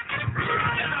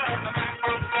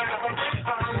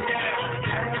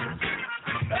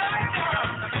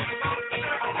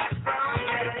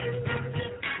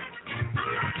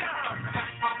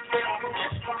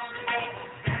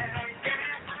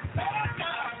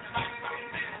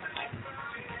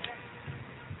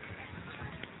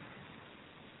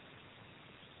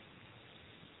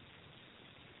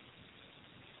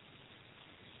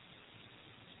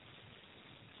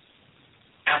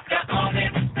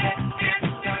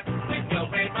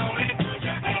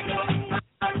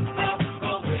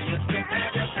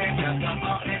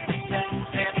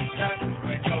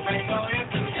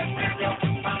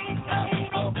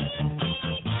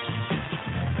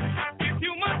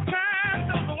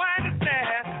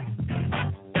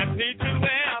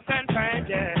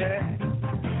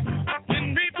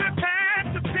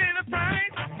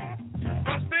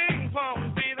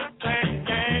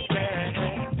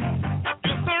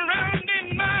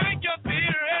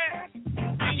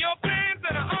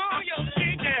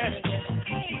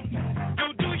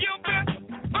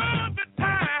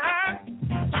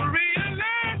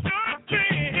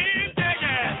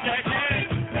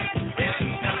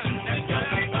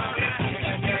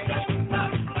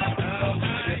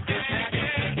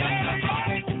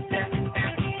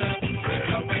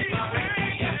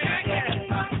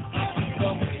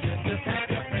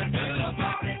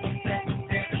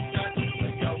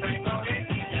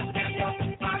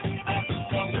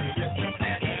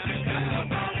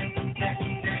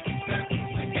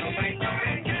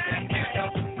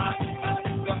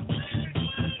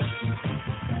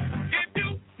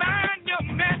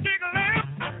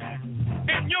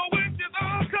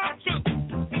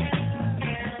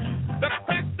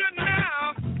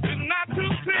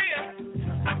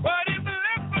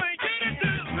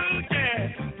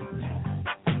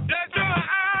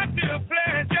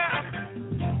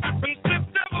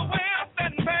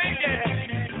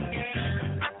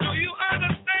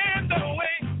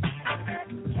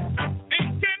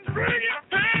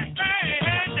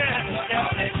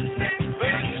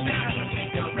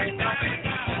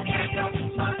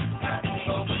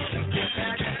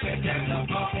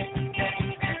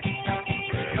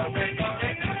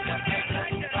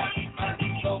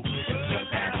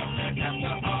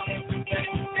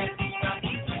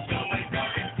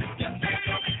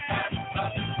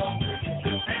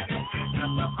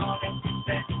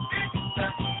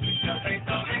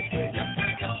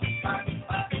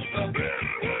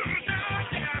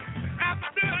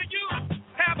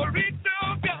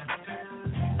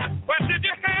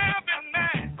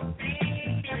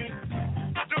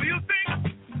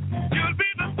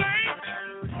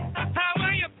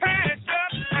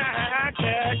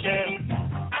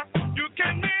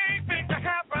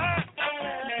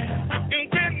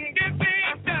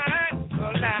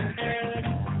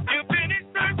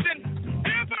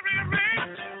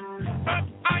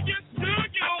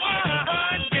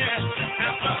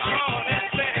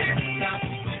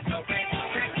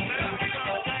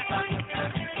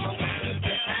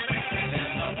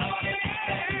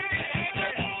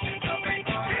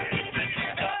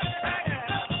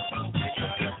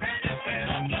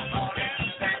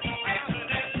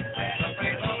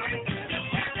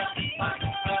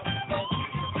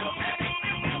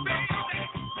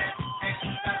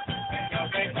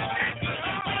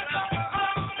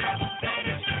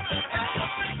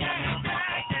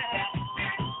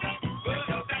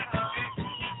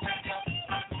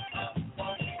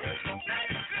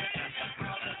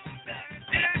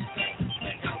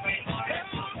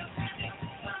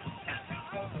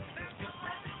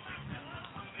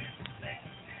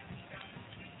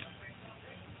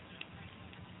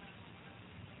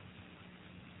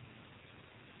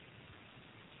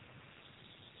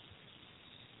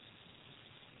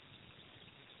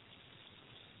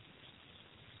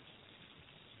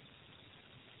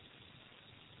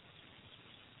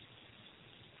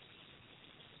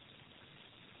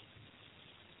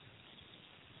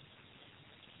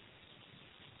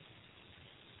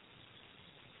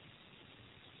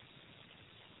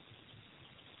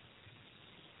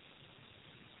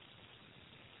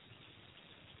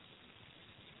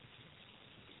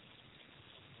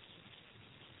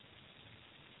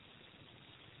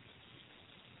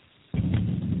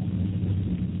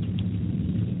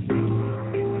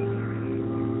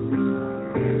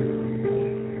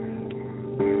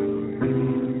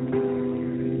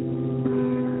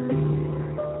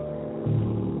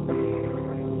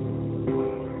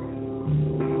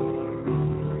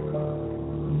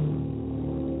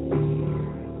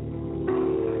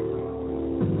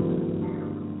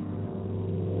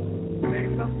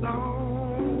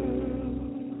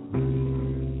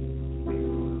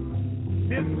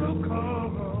 gets so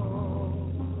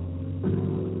cold,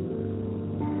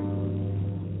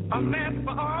 a mess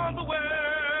for all the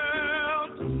world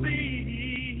to see.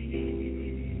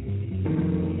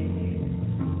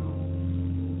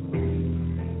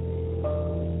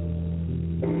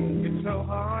 It's so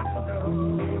hard to know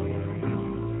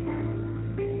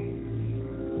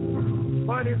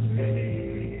what is me.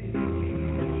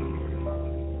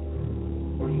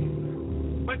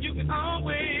 But you can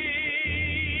always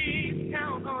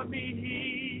count on me.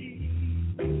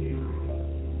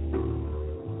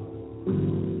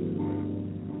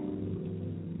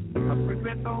 A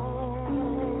prickly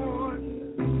thorn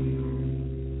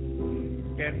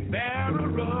can bear a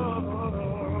rose,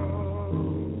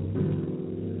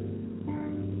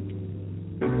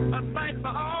 a sight for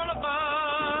all of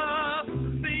us to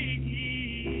see.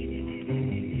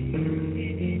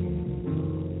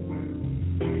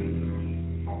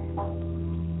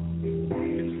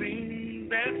 It seems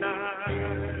that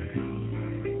night,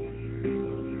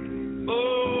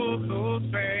 oh, so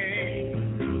strange.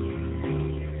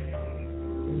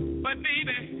 But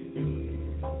baby,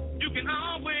 you can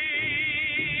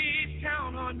always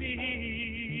count on me.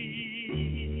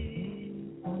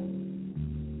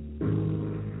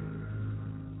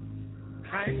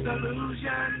 Life's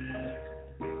illusion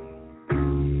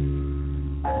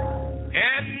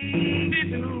and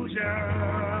delusion.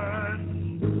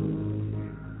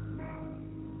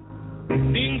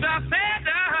 Things are said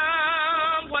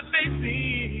what they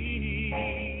seem.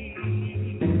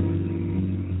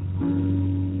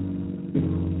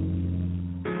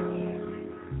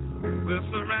 We're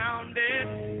surrounded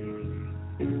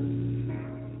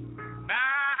by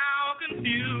our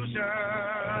confusion.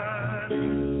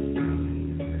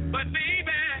 But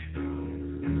baby,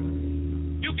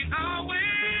 you can always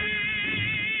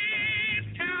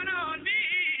count on me.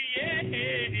 Yeah.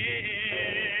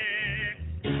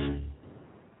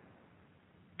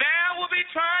 There will be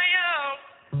triumph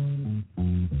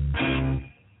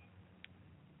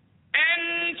and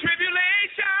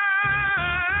tribulation.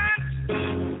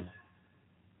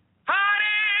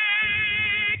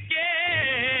 Heartache,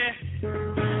 yeah,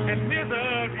 and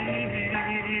misery.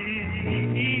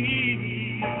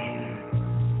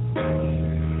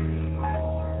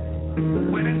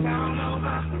 When it's all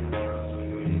over,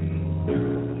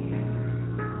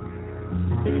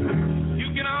 you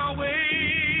can always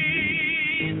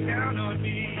count on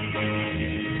me.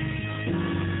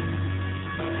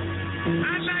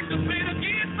 I'd like to play the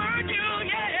kid for you,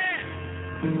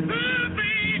 yeah. Ooh,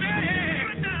 baby.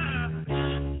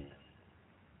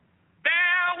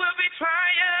 There will be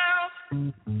triumph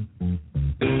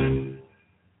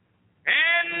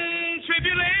and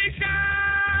tribulation,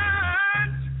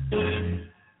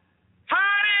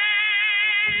 heartache,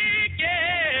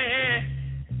 yeah,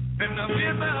 and the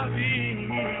misery.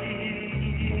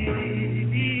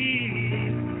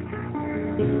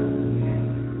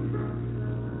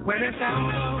 When it's all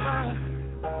over,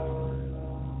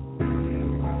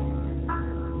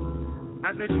 I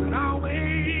said you can always,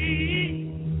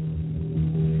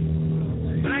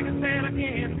 but I can say it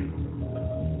again,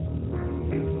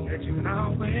 that you can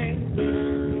always,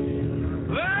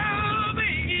 oh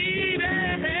baby,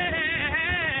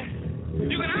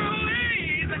 you can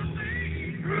always,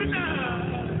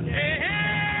 hey,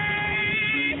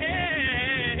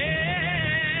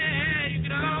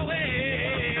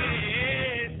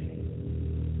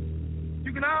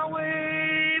 you can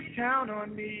always count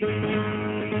on me.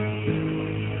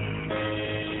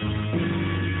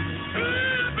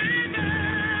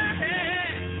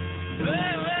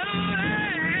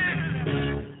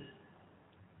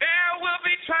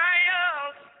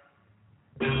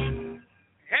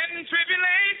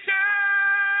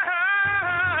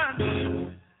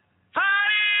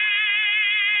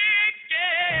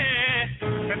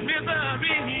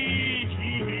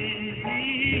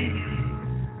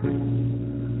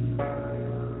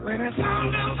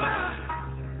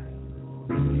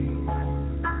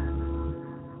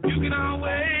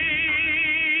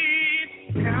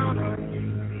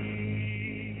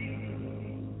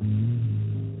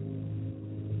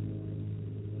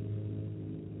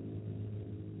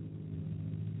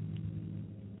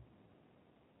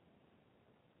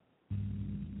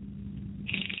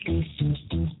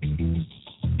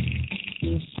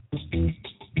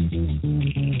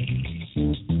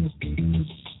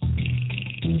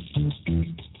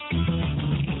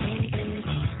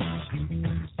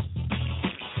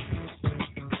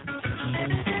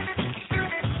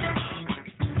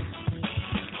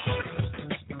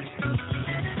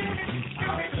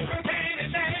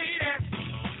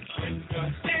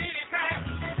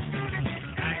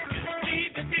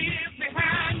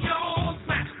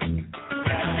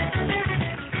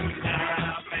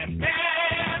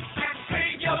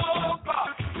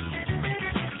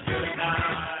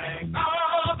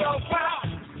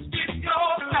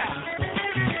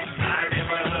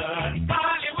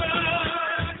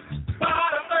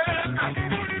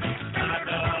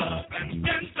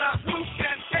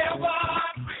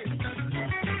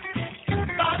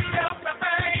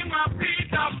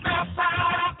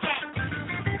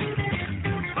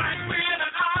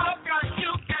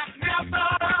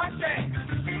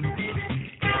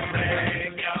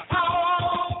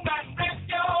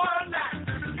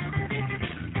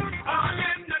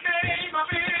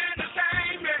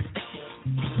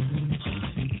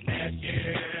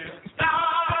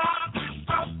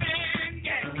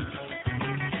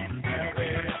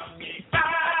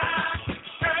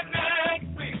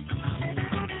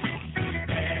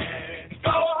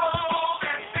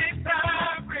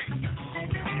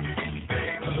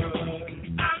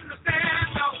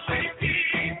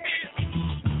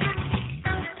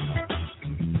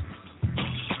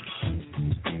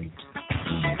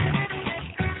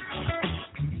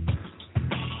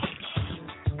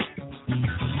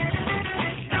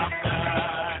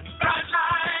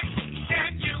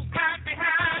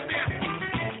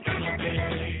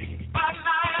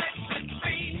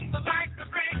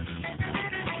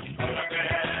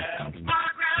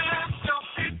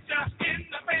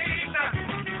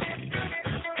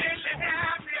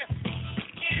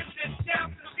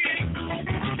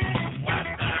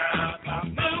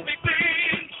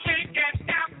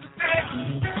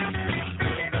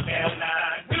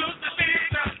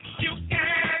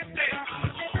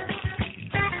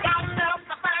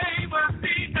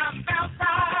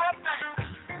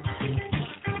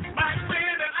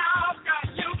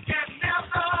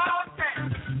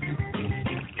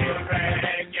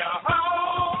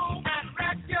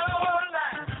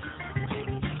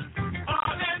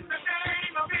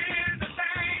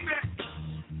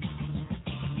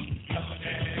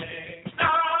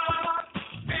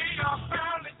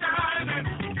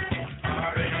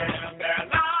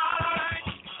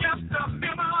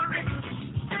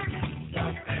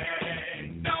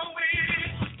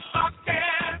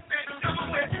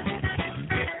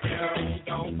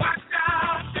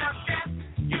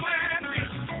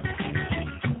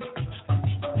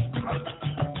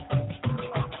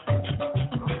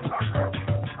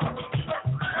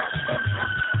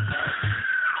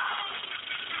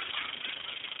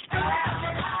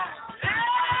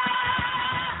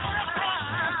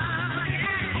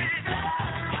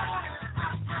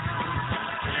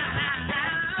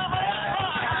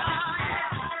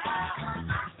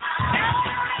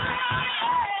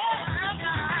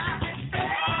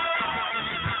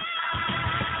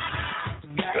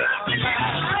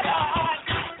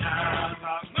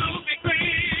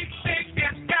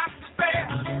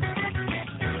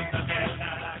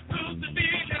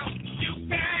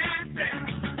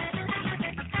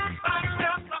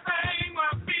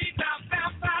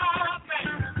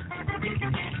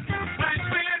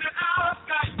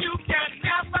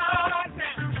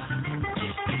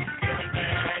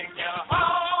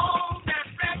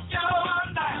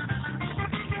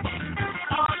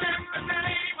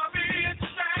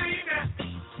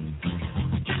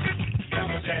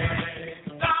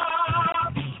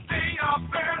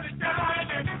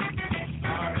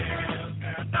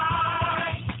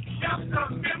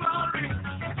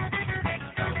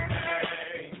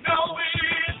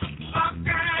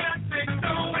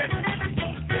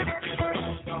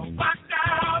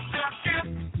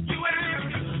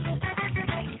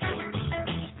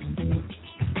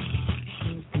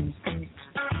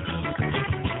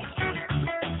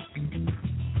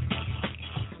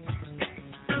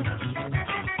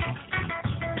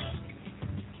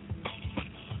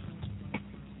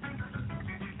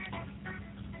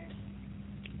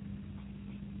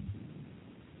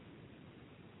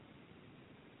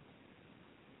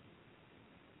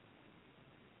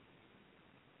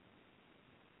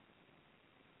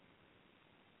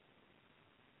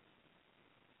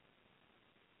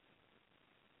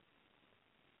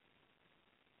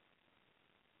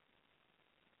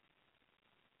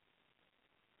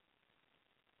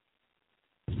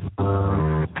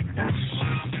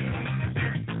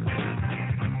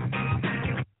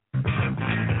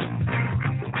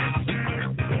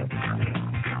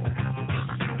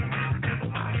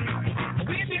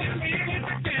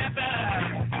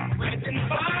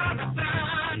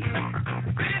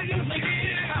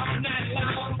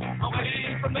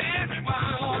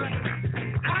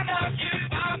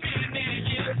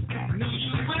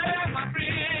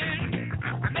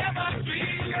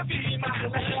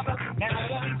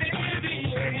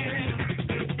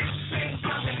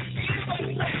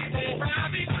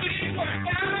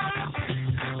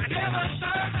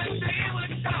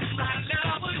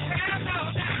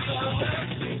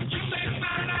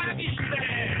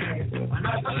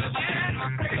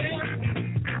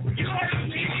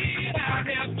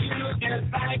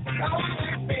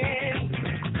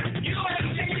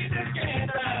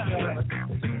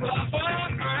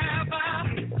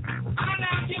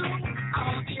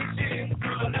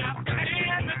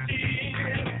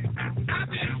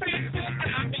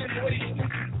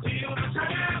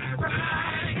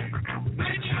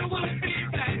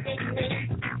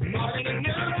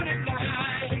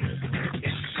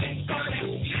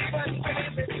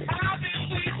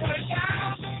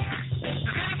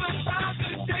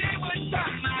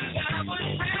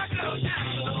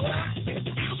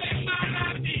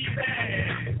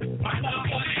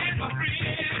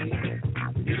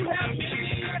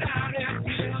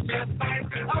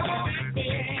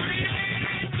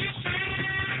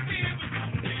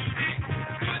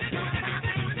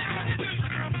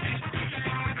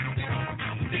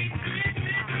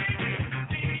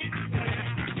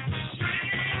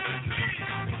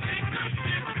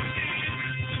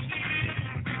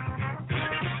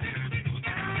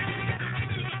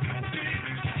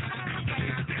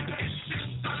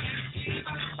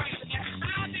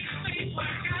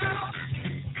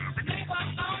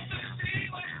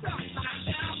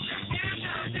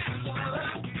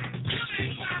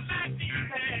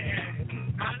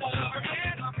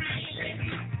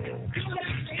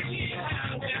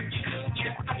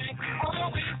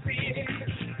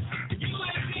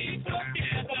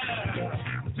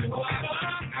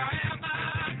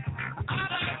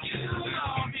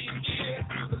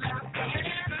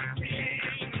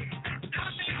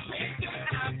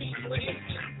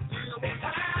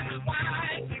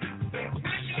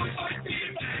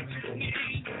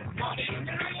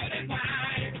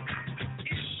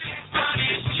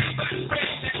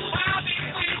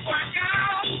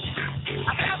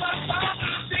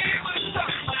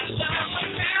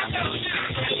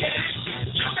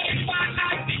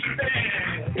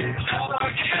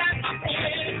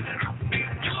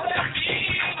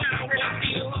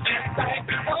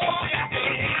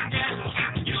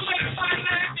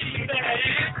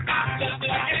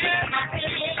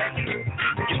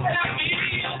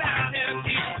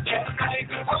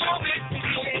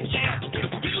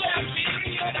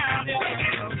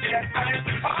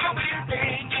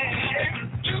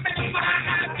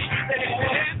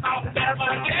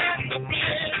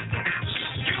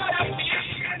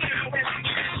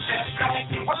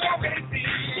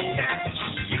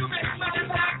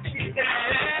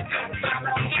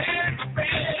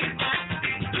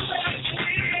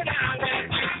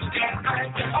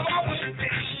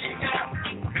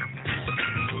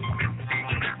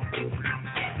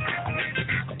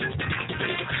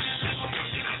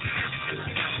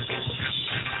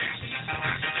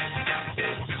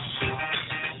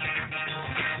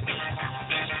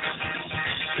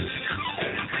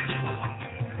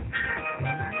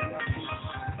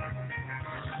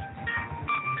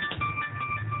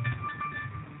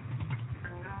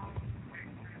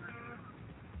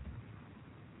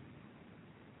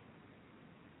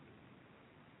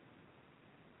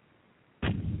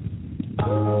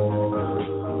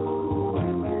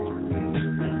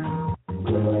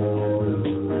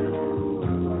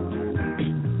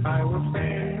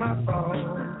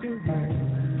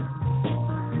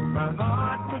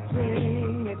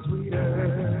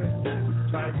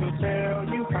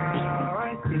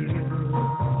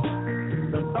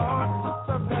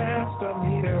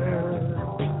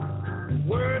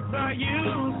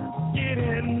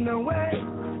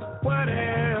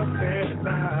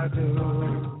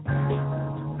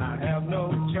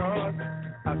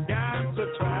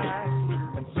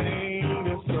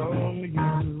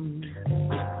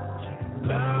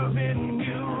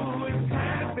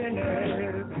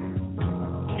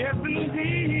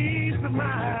 Peace of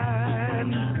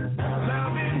mind.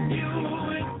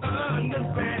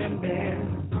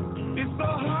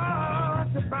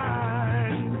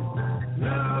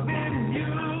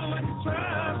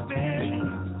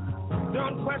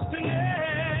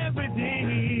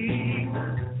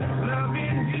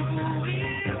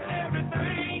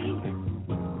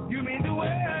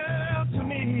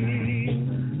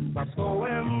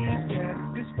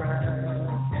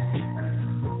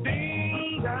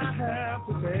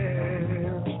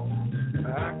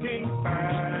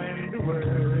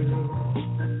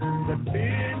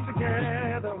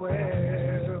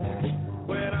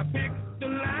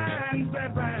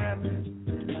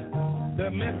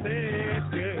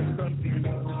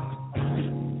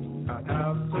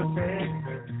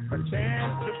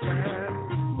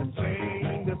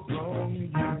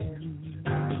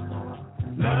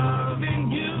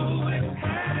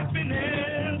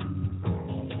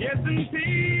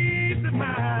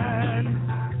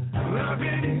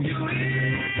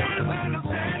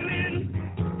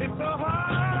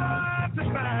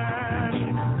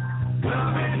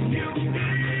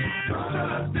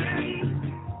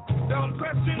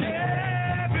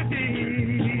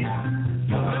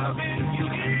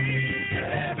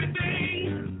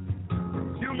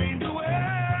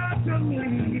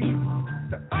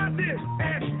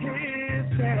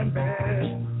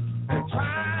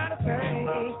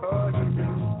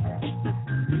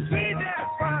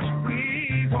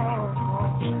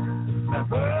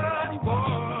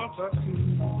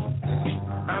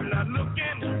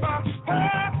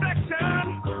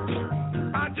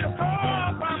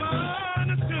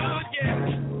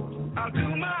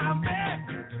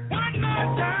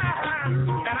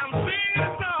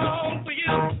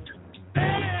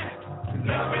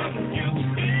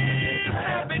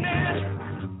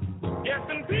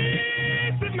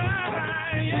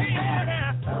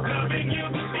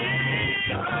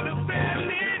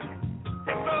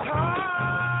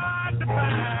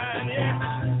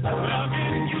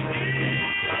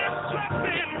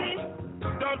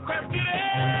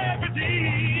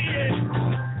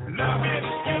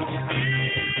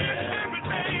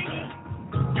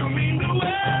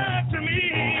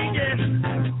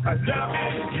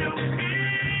 Loving you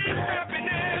is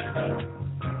happiness.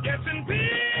 Getting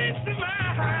peace of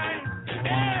mind.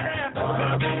 Yeah.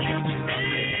 Loving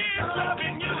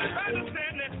you is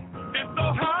understanding. It's so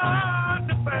hard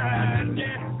to find.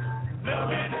 Yeah.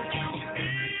 Loving you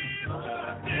is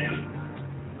something.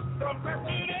 So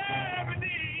precious every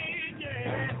day.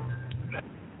 Yeah.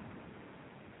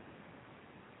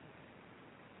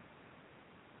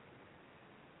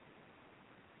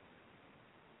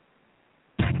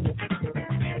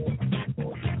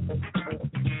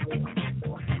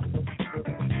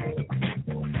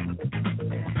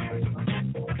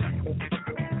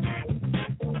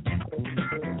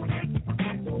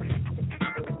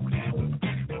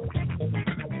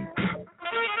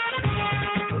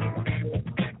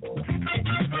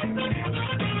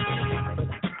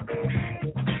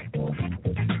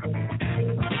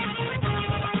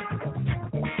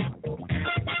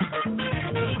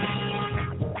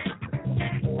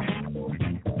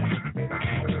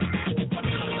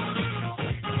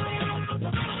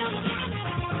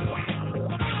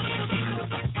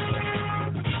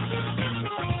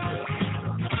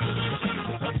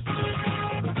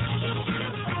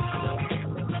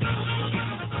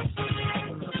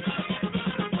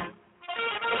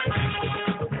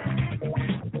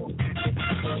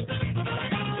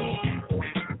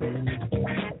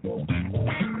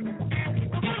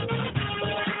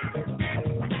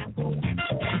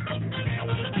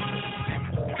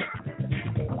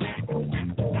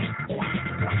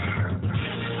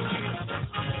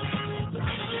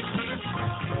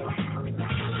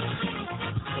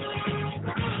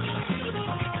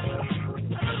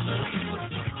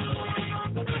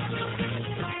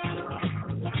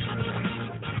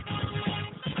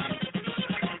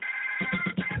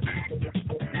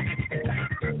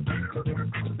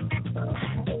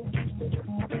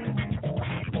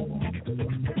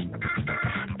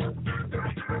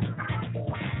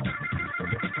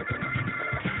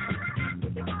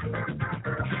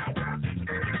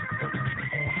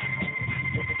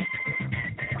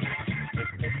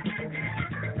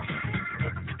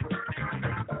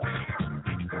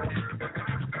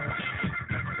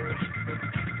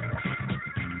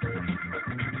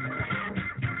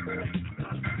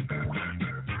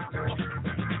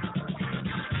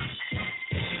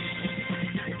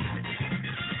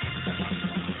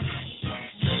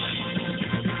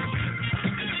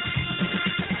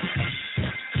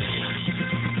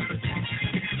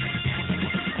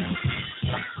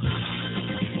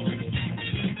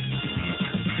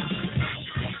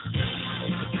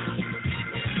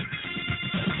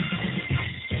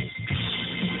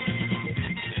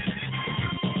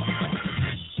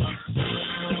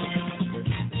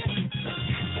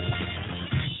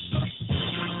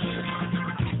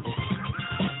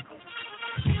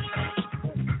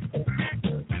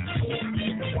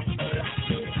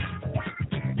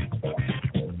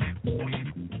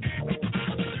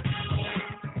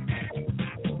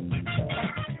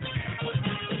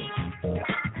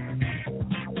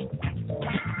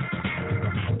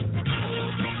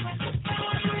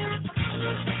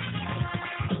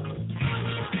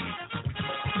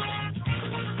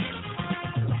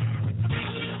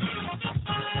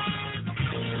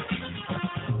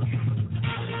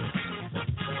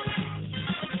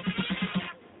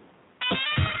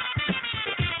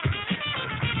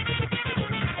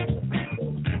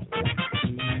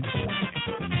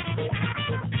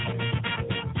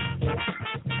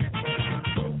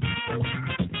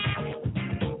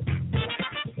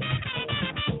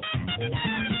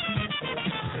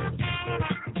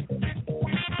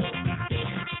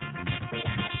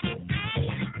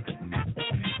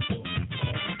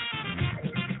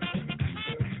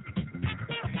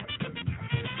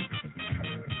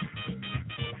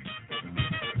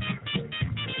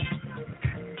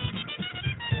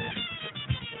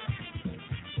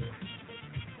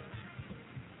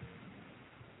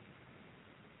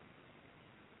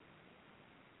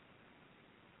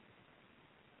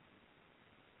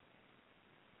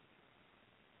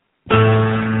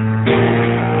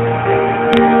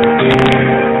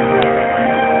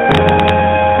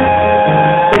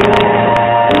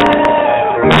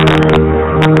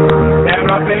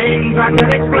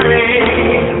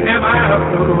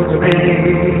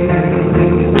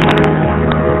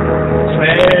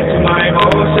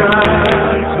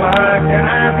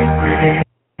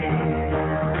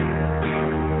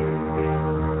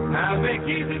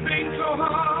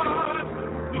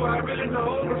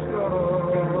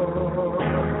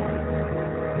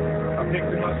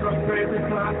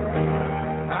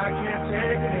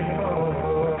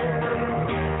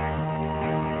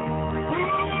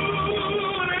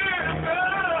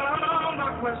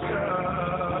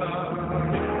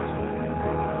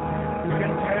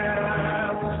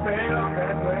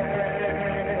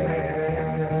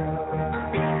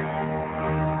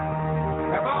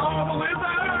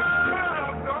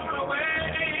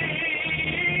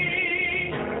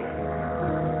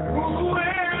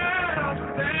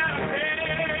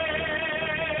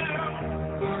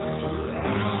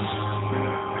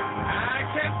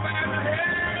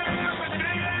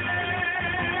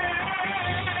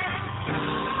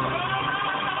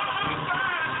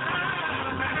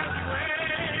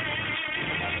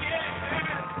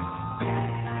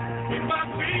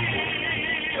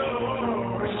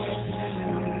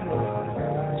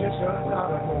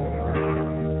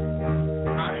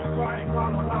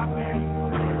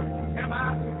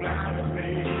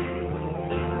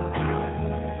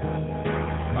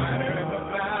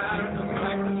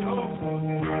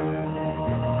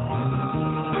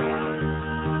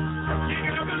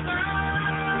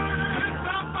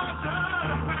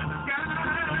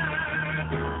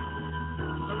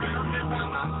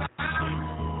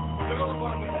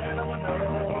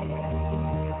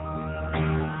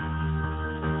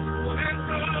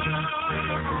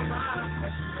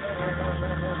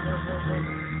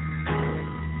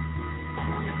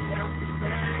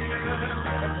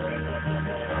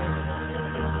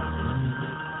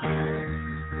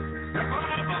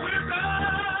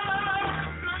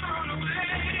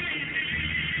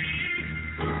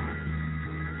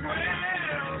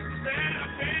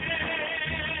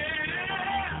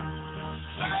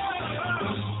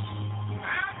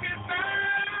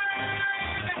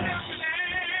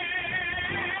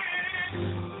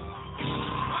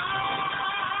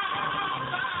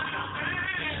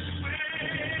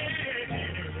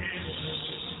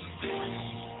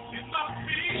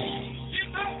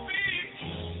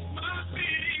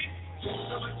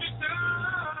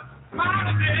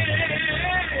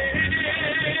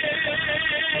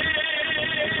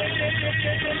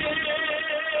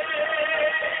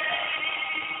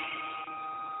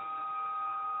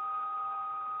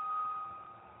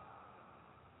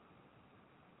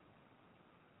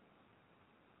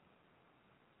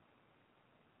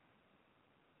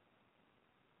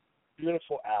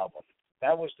 Beautiful album.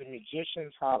 That was The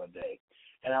Musician's Holiday.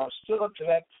 And I was still up to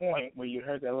that point where you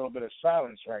heard that little bit of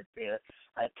silence right there.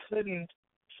 I couldn't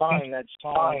find that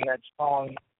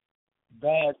song,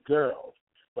 Bad Girl.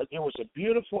 But it was a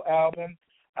beautiful album.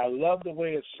 I loved the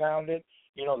way it sounded.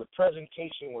 You know, the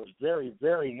presentation was very,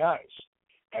 very nice.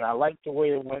 And I liked the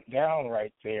way it went down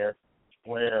right there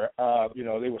where, you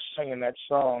know, they were singing that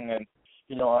song. And,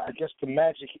 you know, I guess the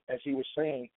magic, as he was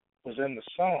saying, was in the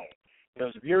song. It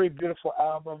was a very beautiful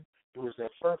album. It was their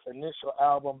first initial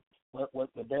album with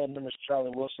the band members,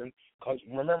 Charlie Wilson. Because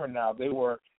remember now, they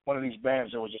were one of these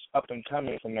bands that was just up and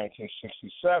coming from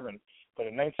 1967. But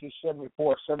in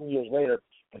 1974, 7 years later,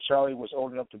 when Charlie was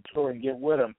old enough to tour and get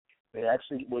with him, they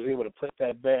actually was able to put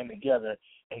that band together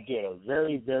and get a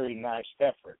very, very nice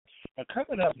effort. And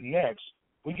coming up next,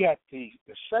 we got the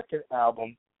second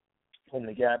album from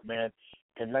the Gap Band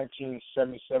in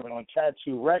 1977 on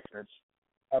Tattoo Records.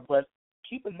 But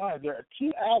keep in mind, there are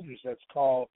two albums that's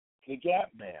called the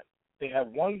Gap Band. They have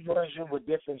one version with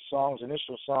different songs,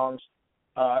 initial songs,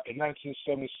 in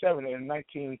 1977. And in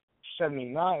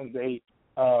 1979, they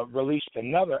released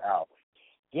another album.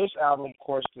 This album, of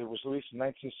course, it was released in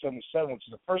 1977, which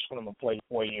is the first one I'm going to play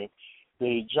for you.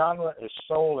 The genre is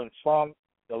soul and funk.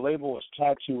 The label is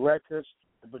Tattoo Records.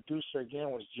 The producer, again,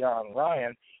 was John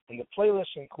Ryan. And the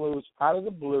playlist includes Out of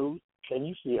the Blue, Can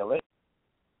You Feel It?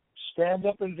 Stand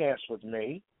Up and Dance With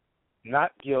Me,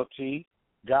 Not Guilty,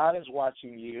 God Is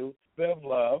Watching You, Bit of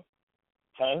Love,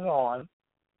 Hang On,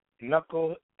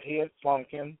 Knucklehead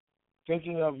Funkin',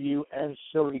 Thinking of You, and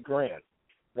Silly Grin.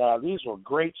 These were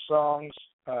great songs,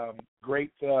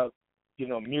 great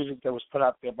music that was put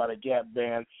out there by the Gap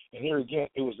Band. And here again,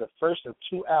 it was the first of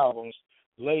two albums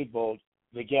labeled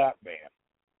the Gap Band.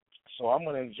 So I'm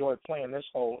going to enjoy playing this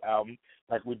whole album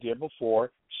like we did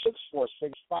before.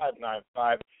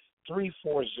 646-595-3402.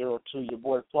 Your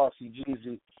boy Flossy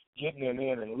Jeezy getting it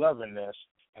in and loving this.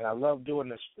 And I love doing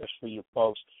this for you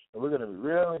folks. And we're going to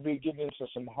really be getting into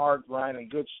some hard grind and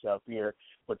good stuff here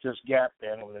with this Gap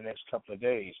Band over the next couple of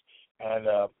days. And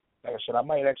like I said, I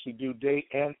might actually do day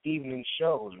and evening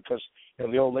shows because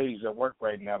the old lady's at work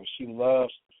right now, but she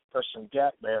loves her some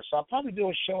Gap Band. So I'll probably do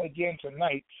a show again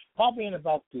tonight, probably in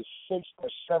about the 6 or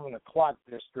 7 o'clock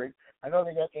district. I know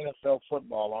they got NFL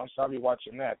football on, so I'll be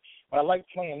watching that. But I like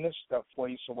playing this stuff for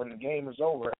you so when the game is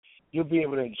over, you'll be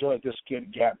able to enjoy this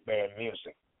good Gap Band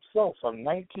music. So from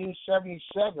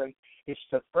 1977, it's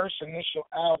the first initial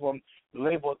album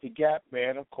labeled the Gap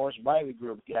Band, of course, by the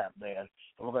group Gap Band.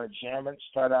 And we're going to jam it,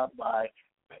 start out by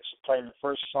playing the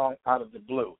first song, Out of the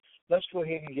Blue. Let's go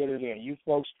ahead and get it in. You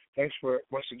folks, thanks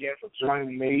once again for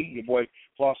joining me, your boy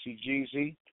Flossy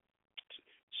Jeezy,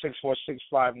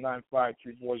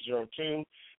 646-595-3402.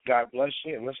 God bless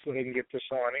you, and let's go ahead and get this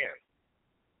on in.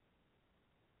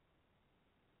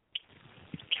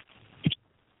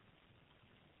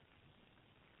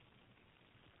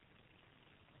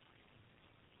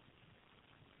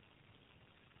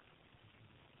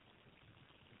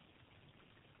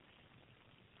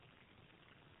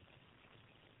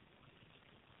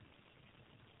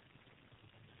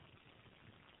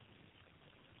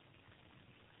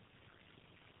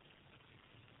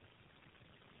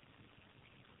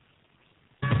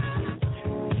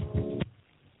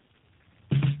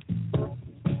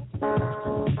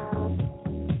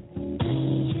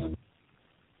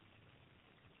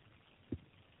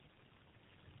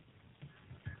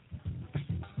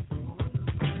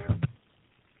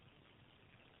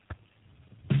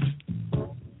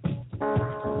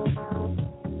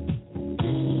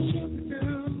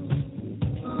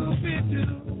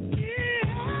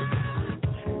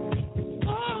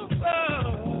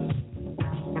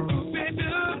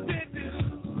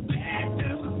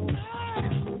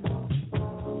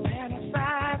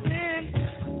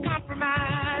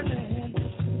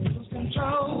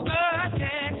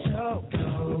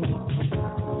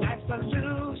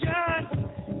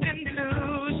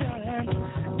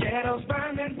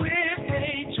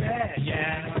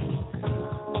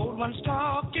 ones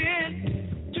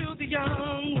talking to the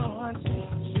young ones.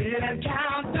 Sit and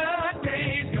count the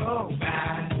days go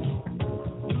by.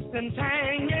 Loose and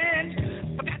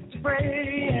hanging, forgot to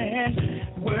pray,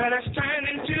 and world is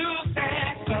turning to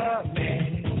fast for me.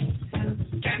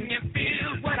 Can you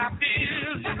feel what I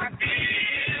feel? Like I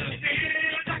feel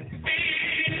like I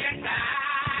feel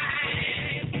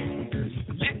inside.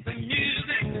 Let the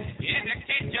music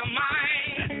educate your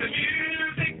mind. Let the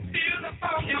music feel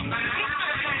upon your mind.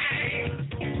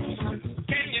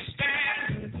 Can you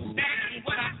stand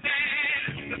what I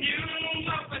stand? The music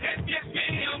will help you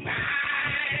feel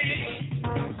nice.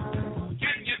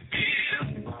 Can you feel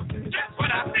just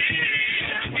what I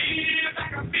feel?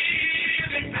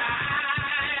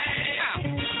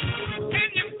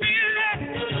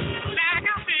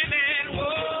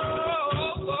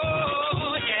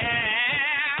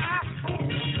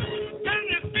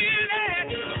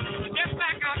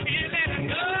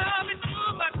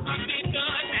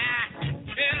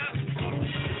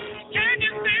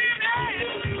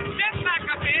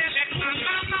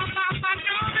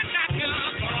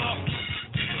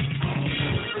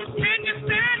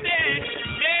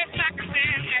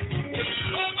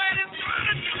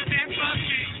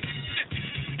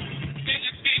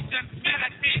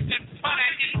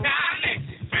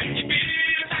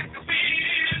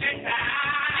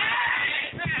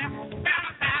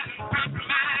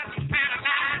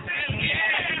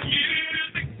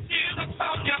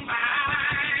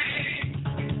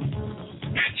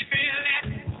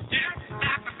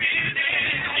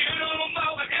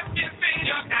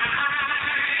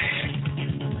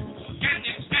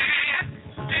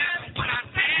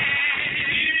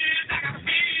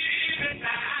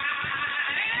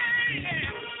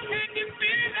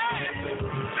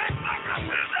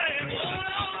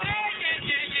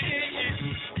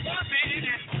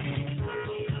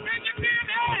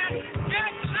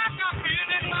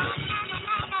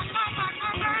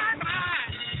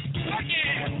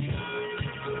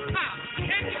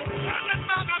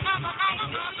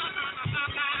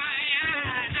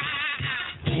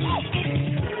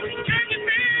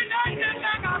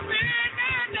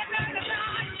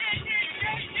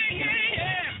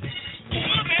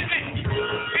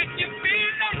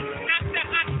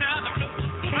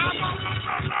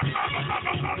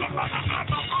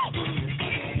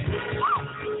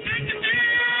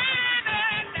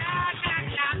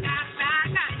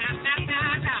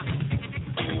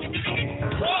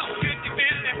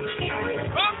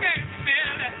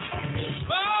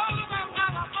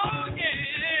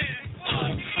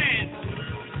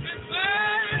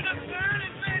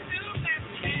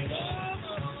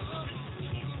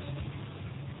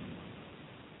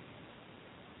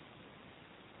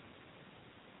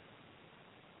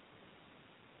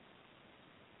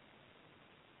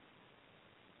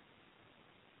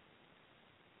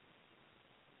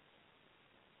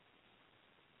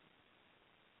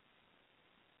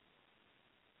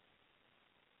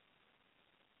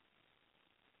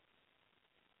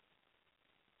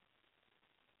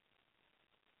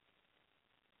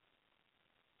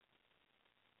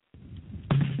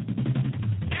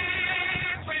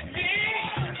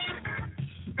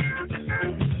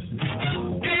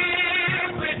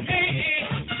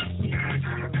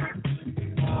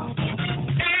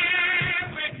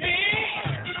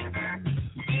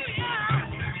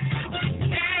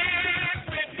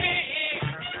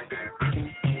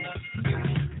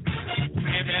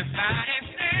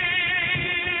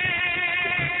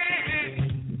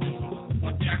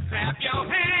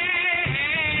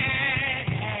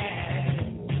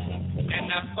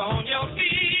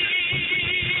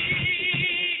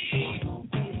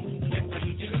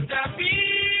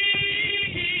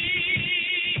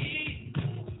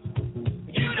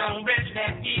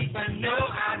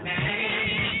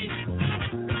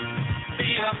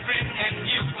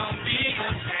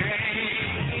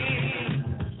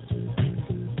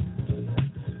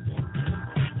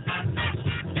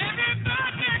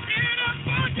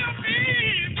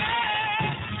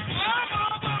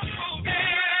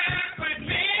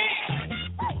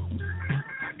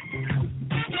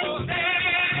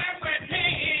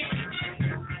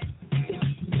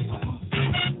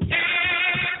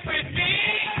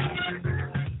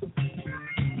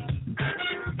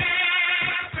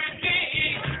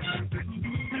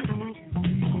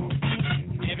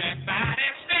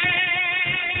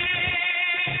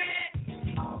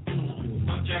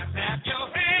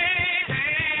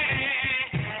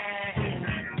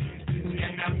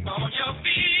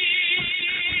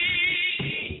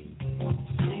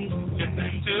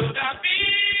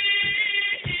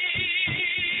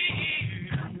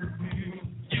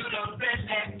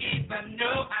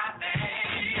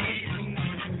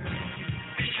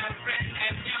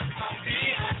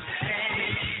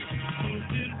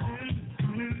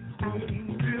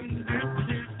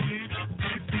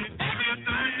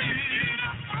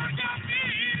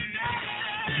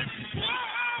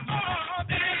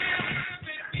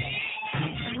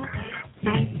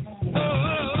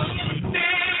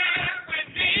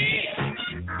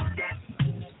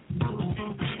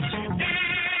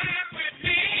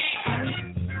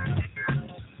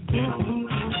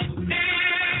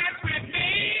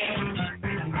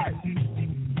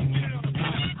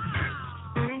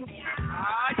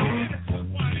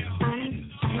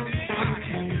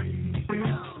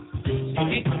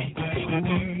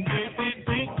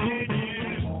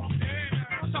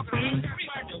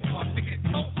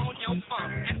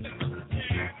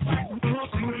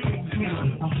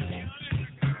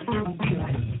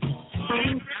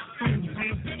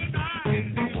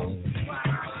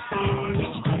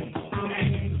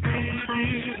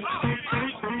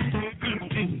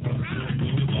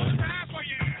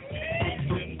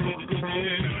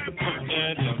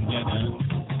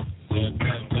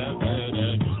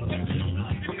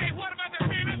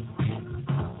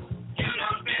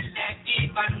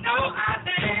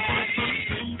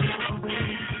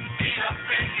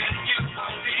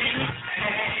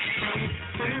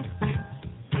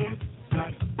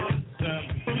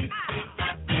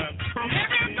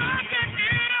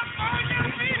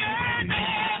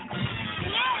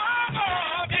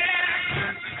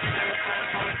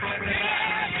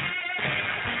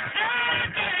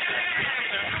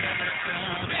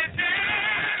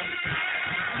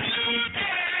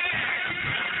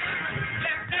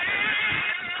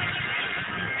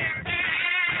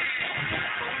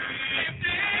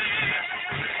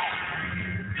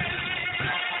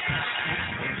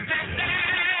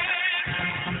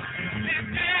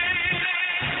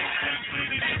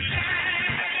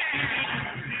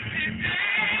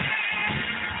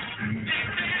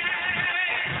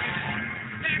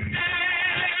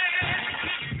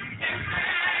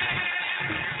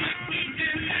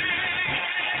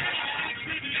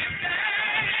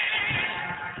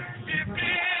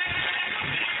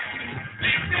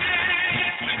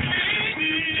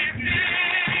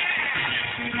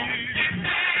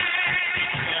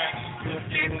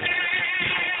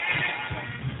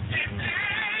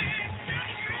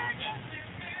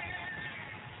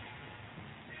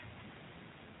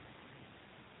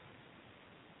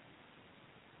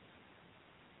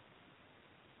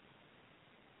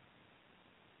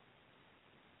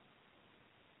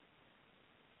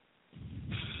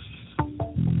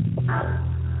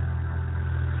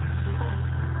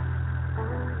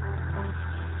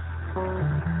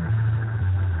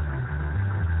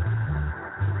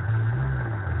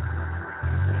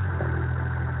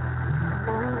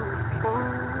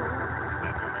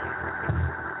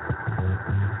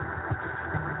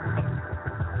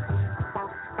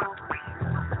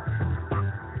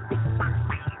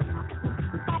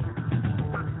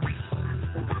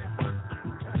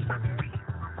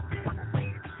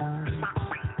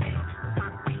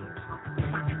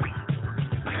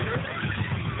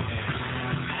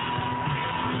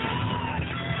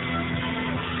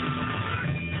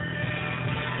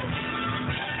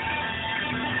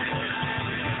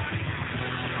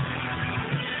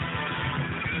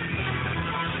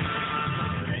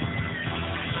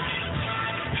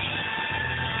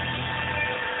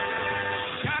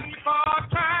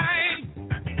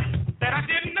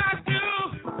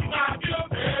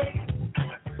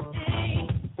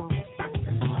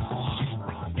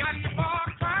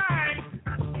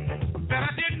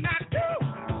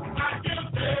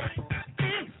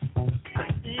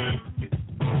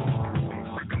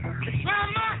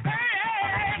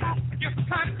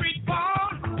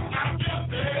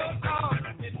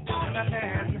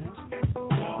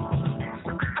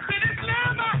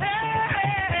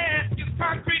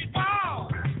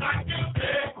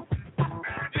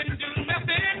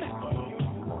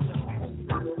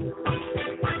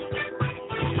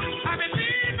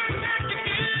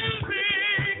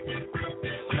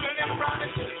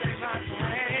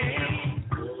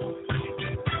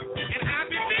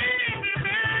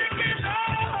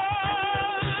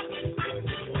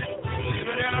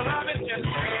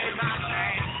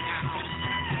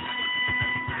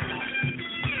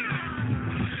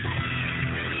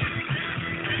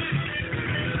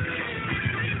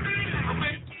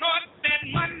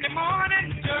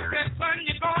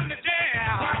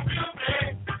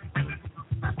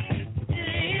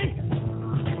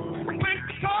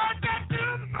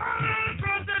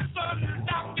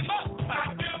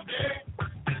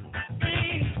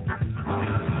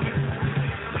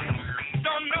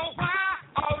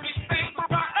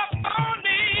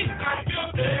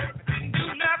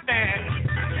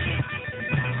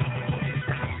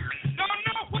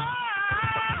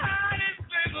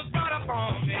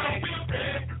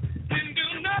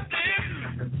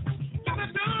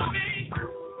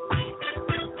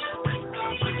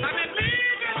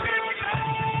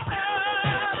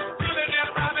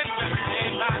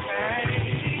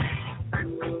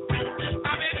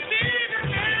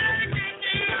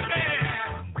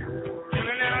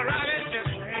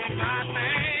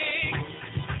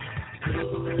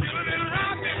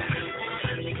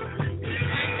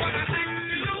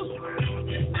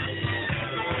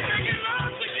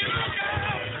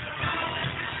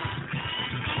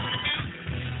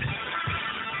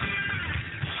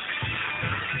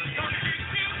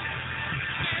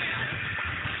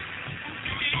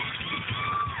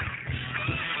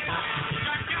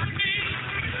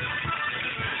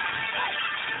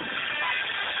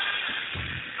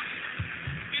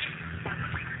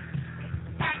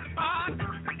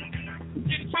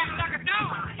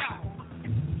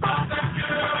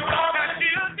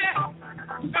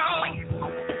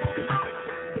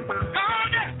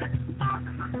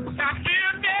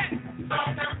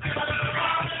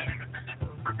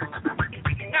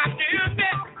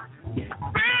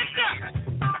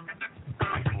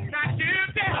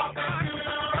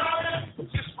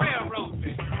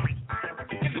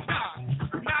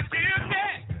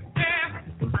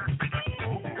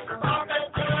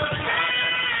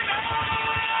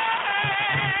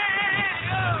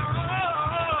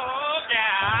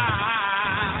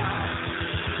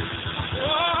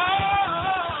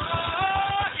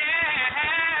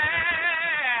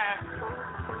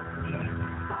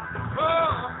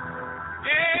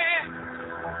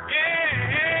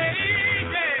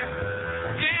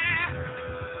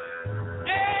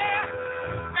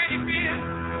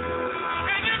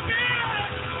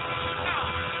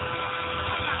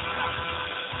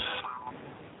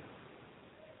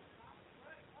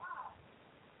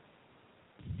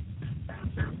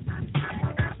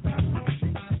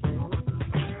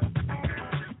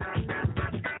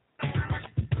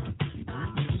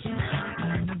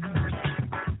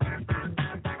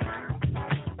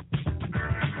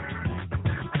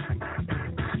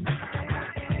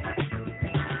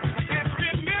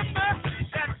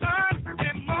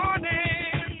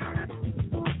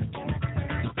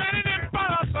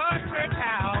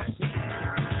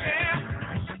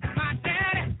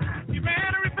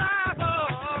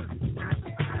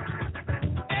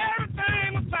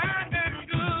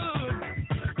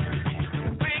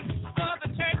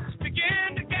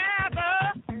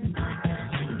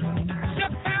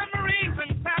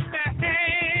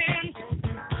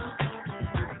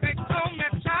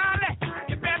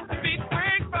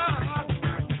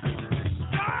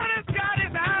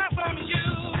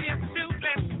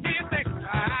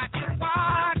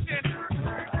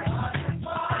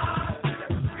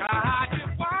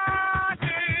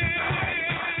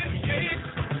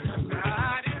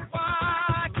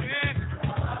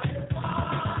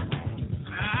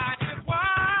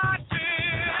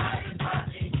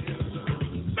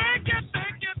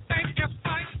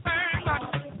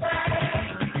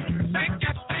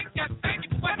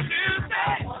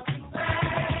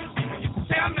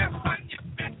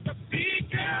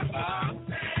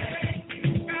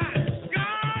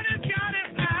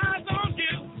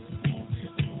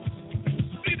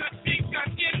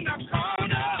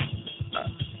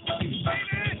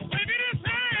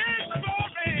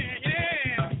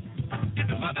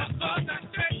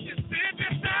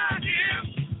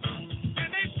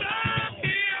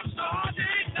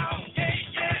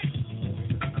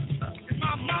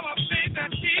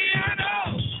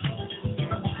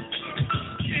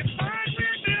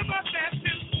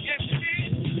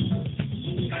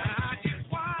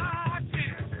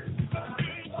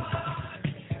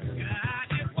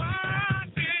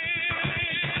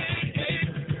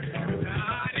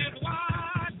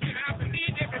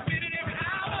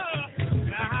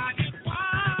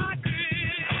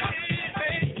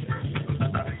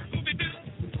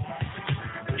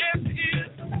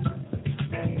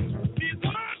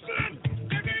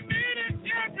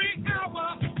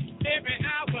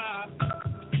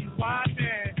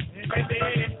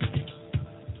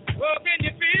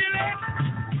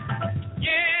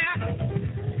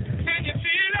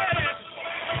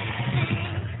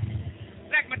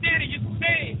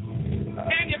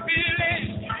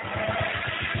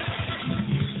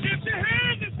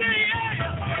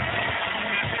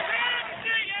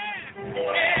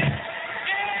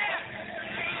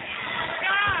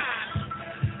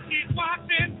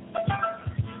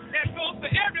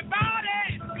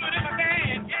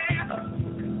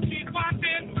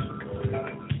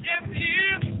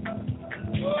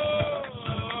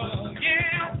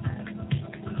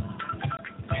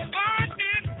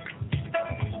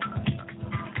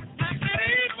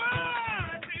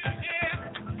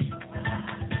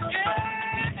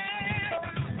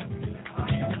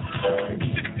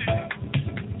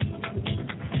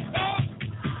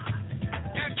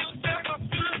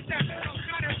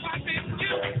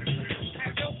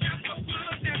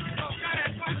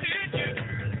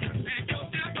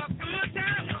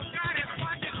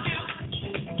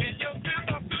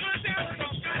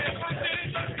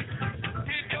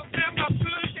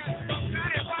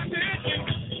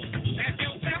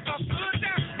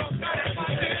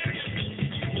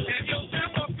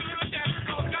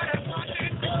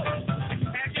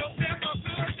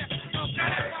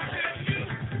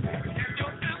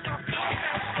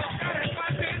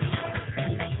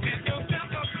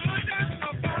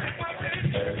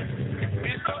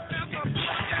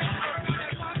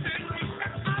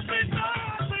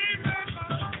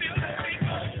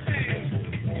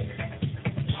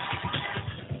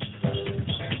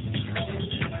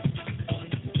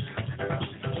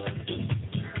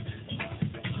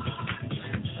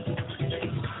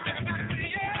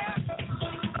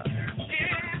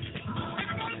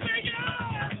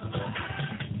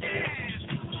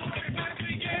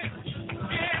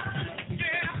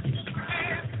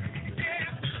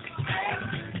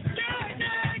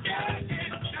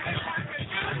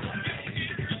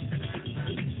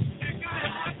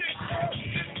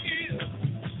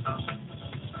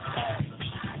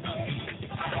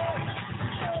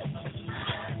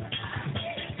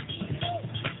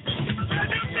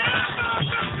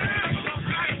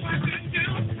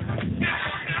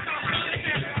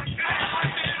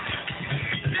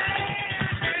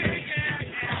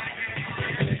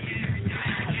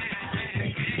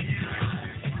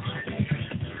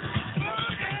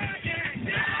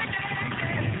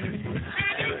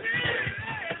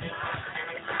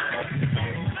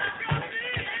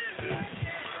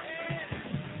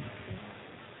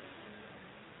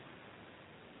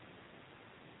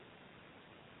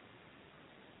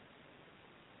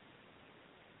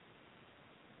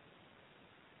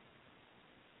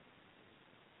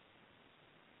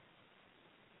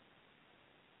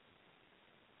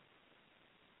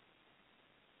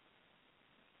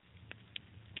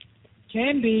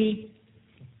 Candy.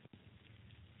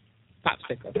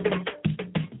 Popsicle.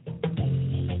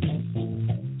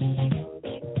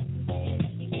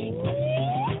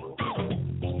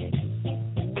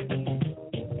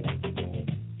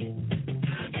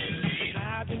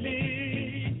 I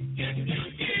believe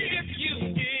if you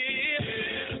give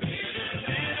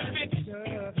a bit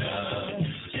of love,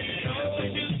 know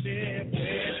you live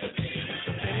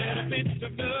a bit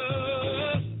of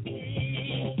love.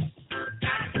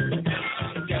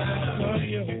 Gotta love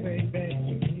your baby.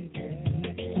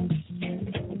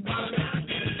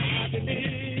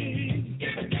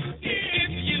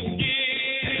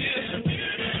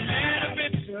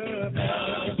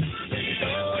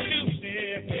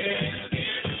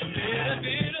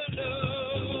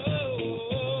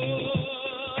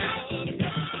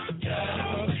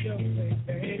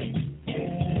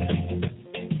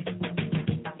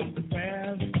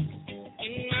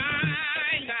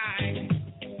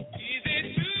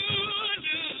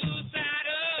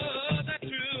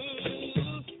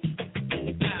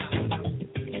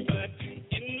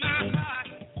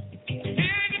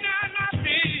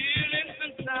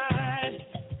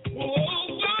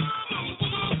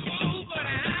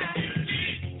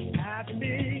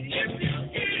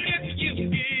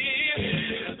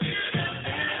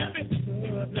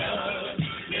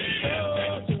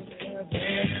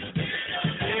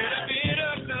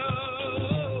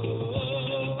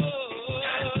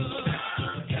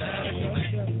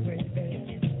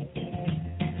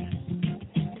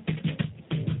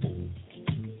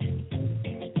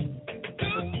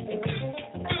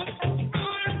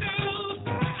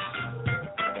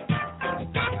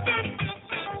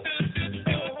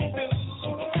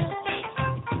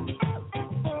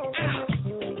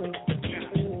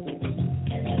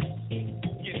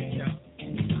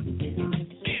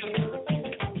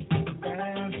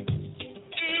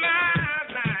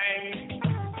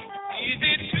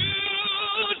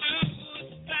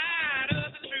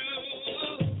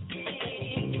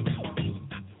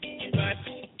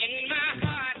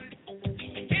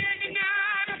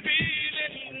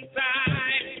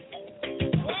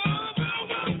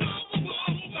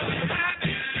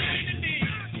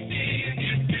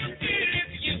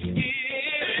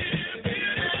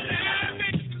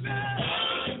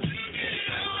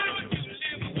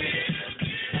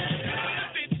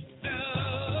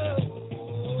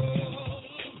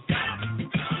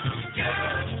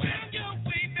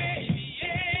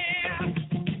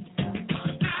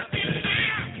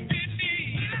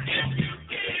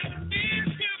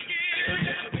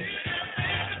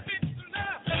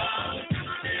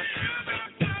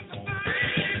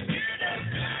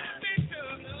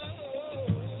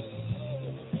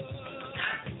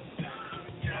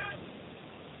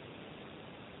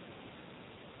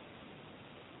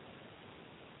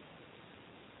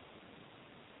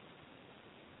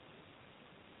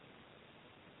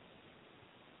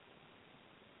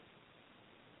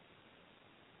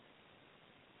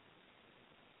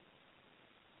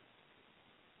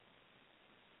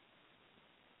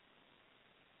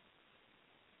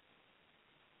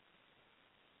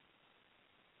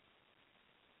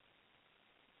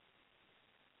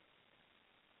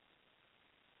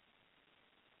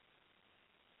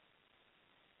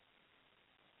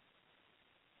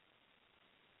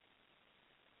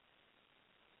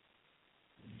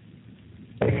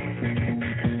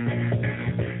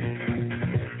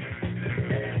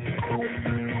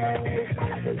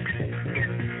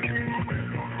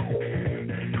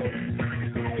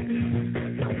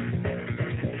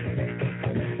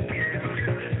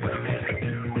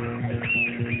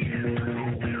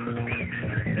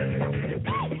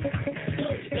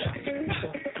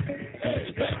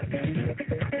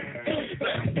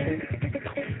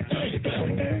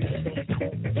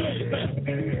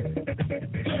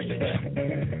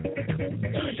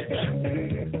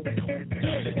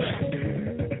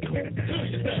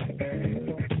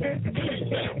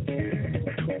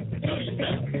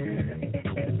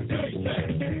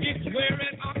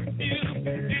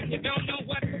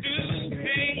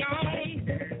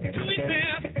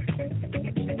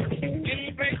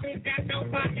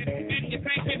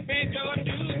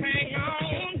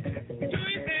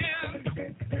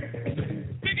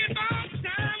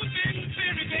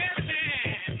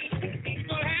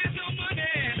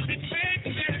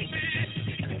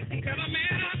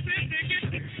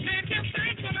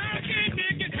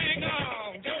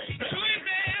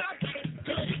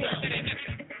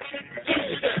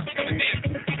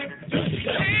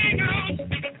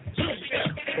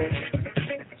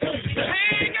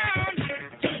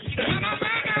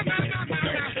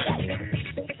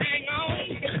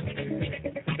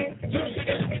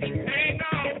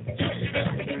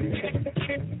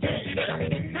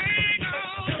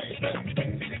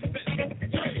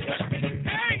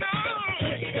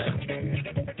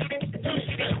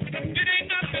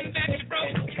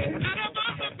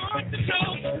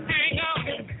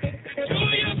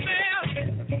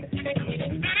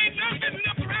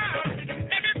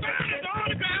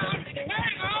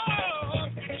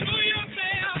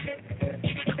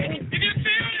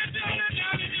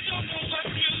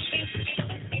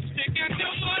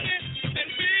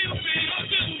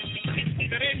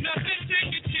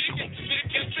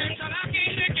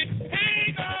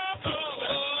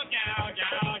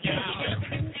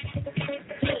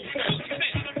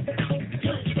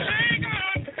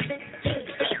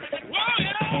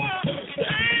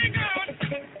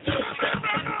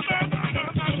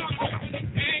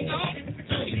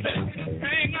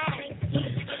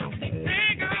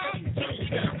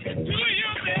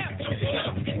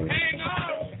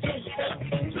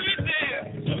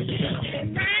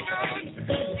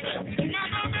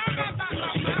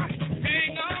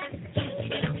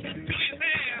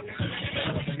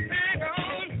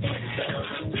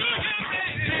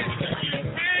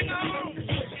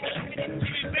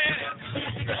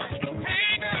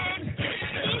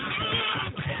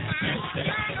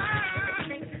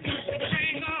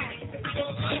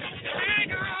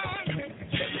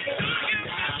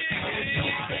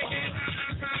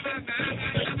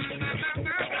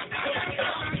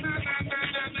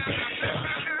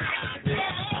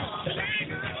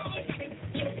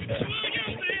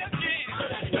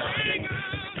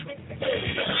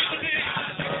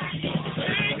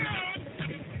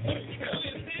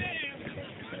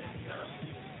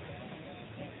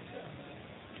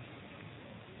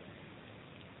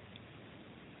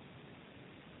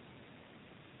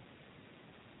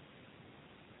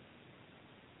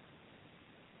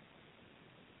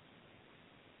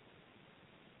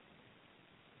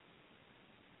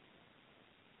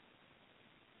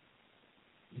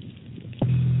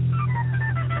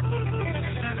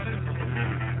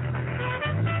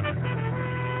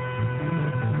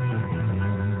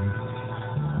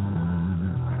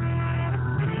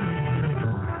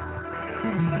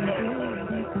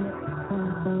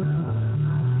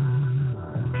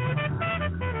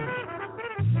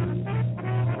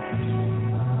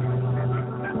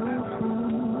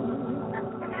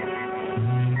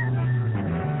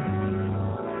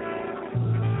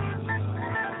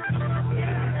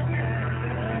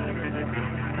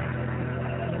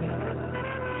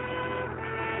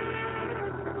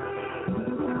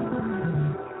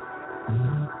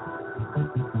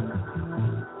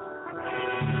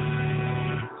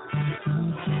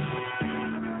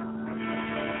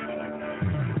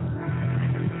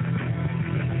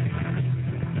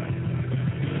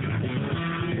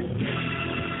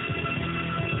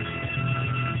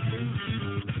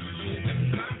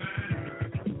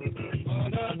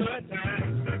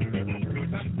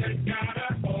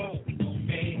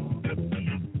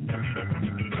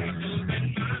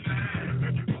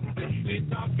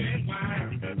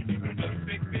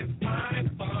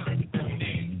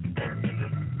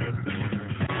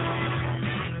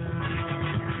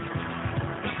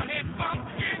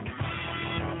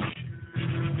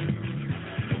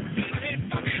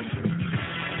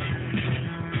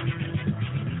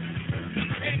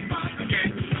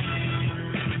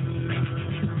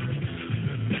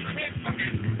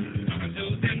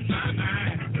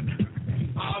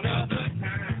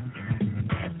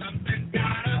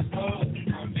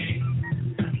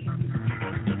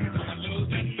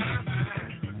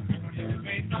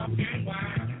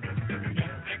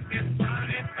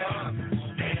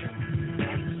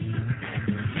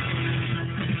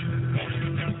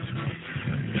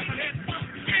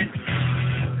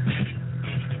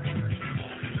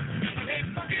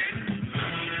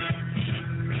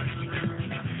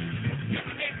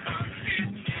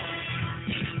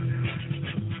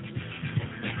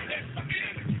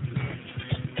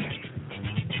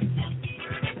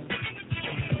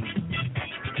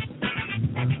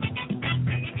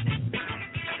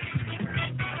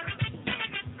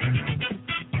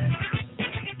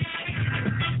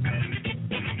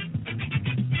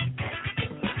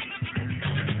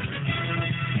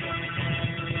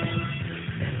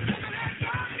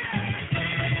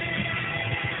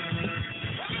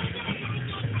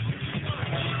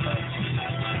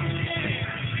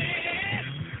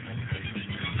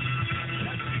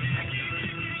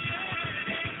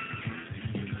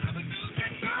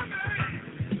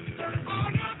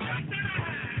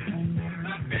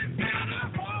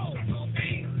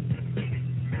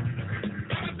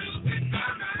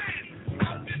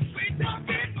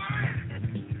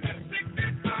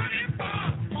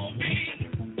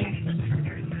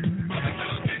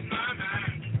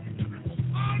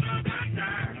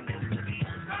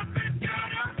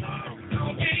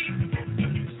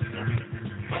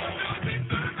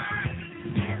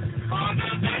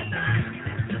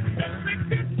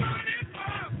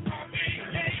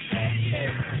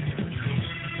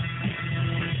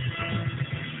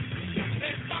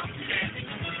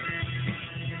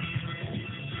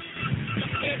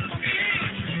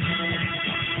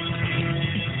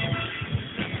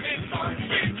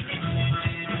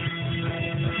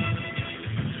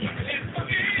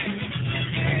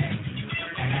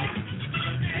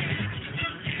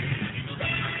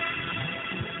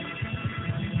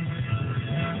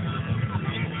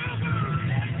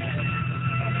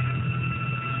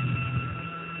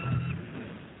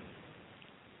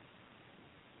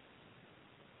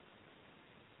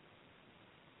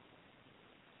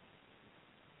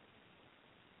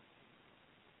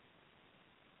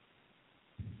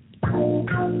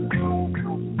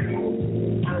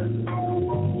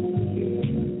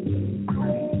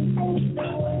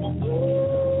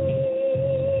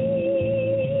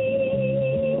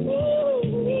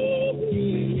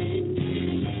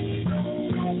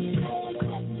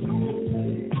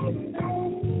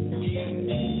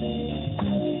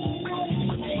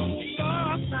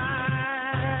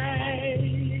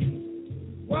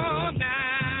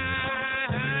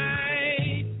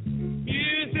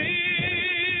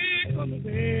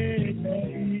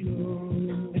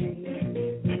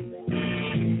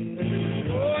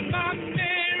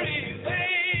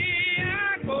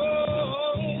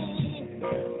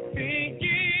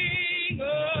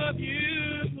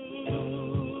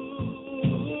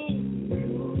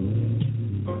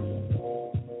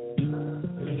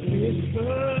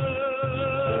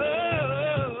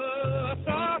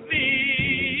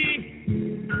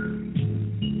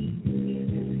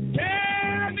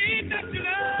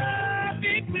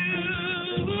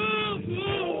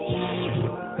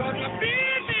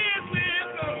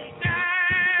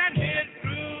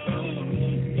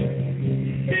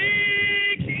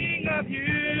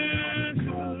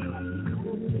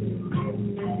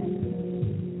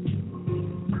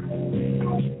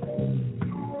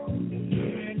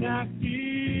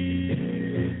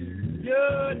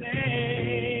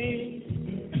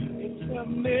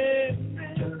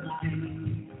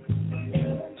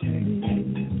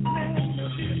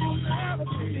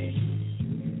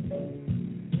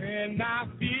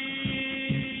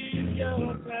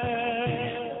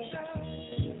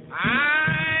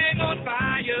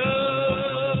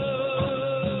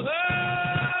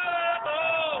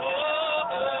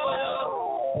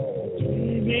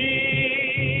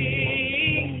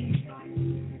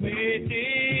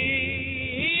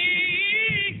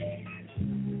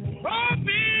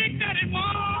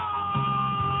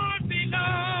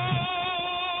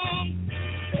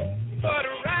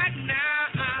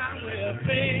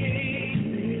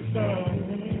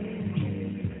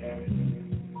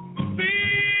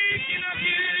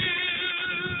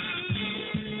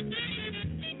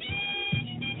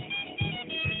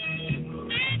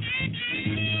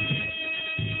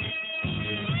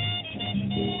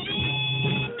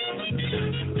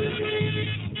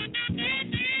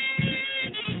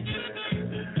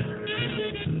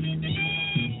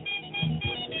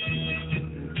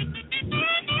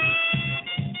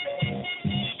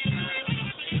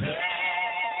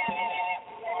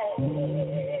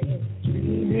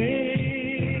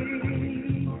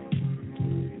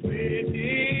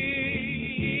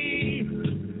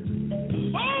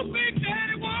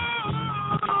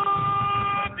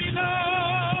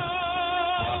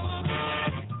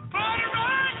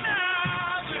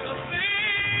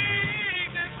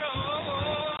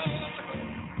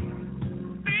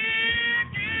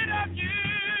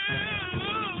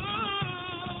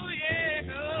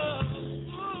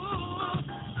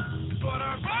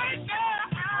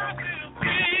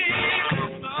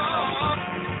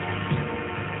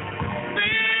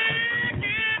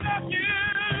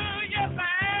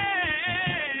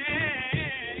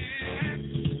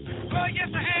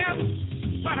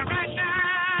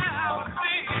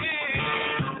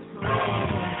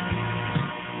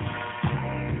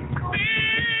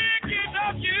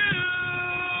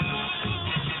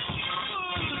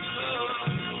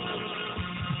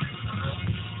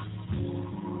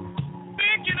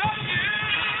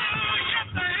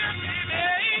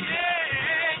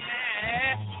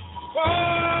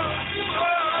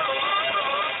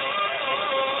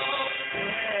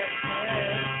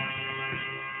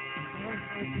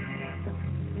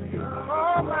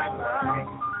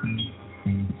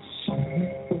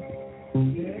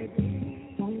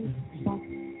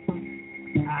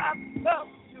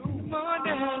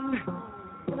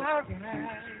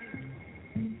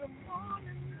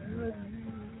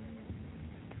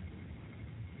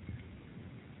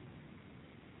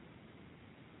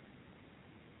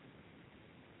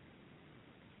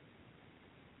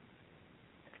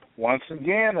 Once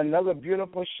again, another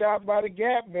beautiful shot by the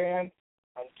Gap Band.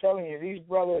 I'm telling you, these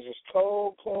brothers is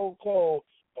cold, cold, cold.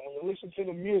 And when you listen to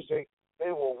the music, they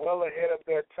were well ahead of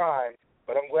their time.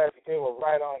 But I'm glad that they were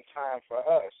right on time for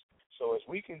us. So as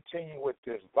we continue with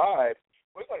this vibe,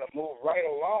 we're going to move right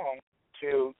along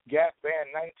to Gap Band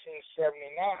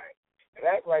 1979. And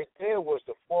that right there was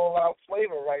the full-out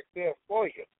flavor right there for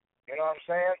you. You know what I'm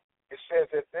saying? It says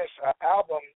that this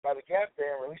album by the Gap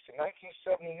Band released in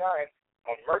 1979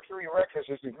 on Mercury Records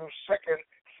is the group's second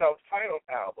self-titled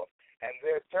album and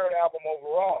their third album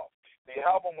overall. The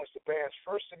album was the band's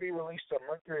first to be released on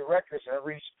Mercury Records and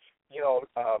reached,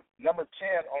 number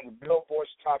 10 on the Billboard's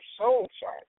Top Soul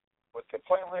chart with the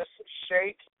playlist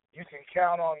Shake, You can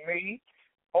count on me.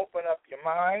 Open up your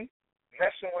mind.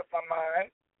 Messing with my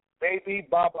mind. Baby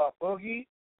Baba Boogie.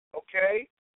 Okay?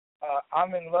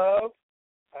 I'm in love.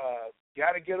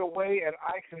 Gotta Get Away, and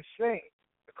I Can Sing.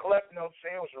 The Collect Notes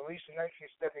say it was released in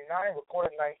 1979,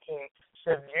 recorded in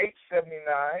 1978,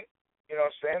 79. You know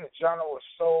what I'm saying? The genre was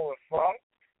soul and funk.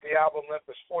 The album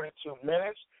length is 42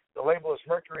 minutes. The label is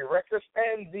Mercury Records,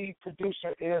 and the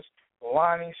producer is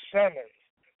Lonnie Simmons.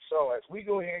 So as we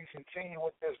go ahead and continue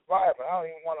with this vibe, and I don't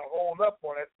even want to hold up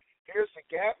on it, here's the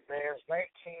Gap Band's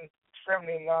 1979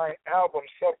 album,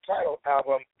 self-titled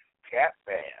album, Gap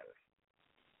Band.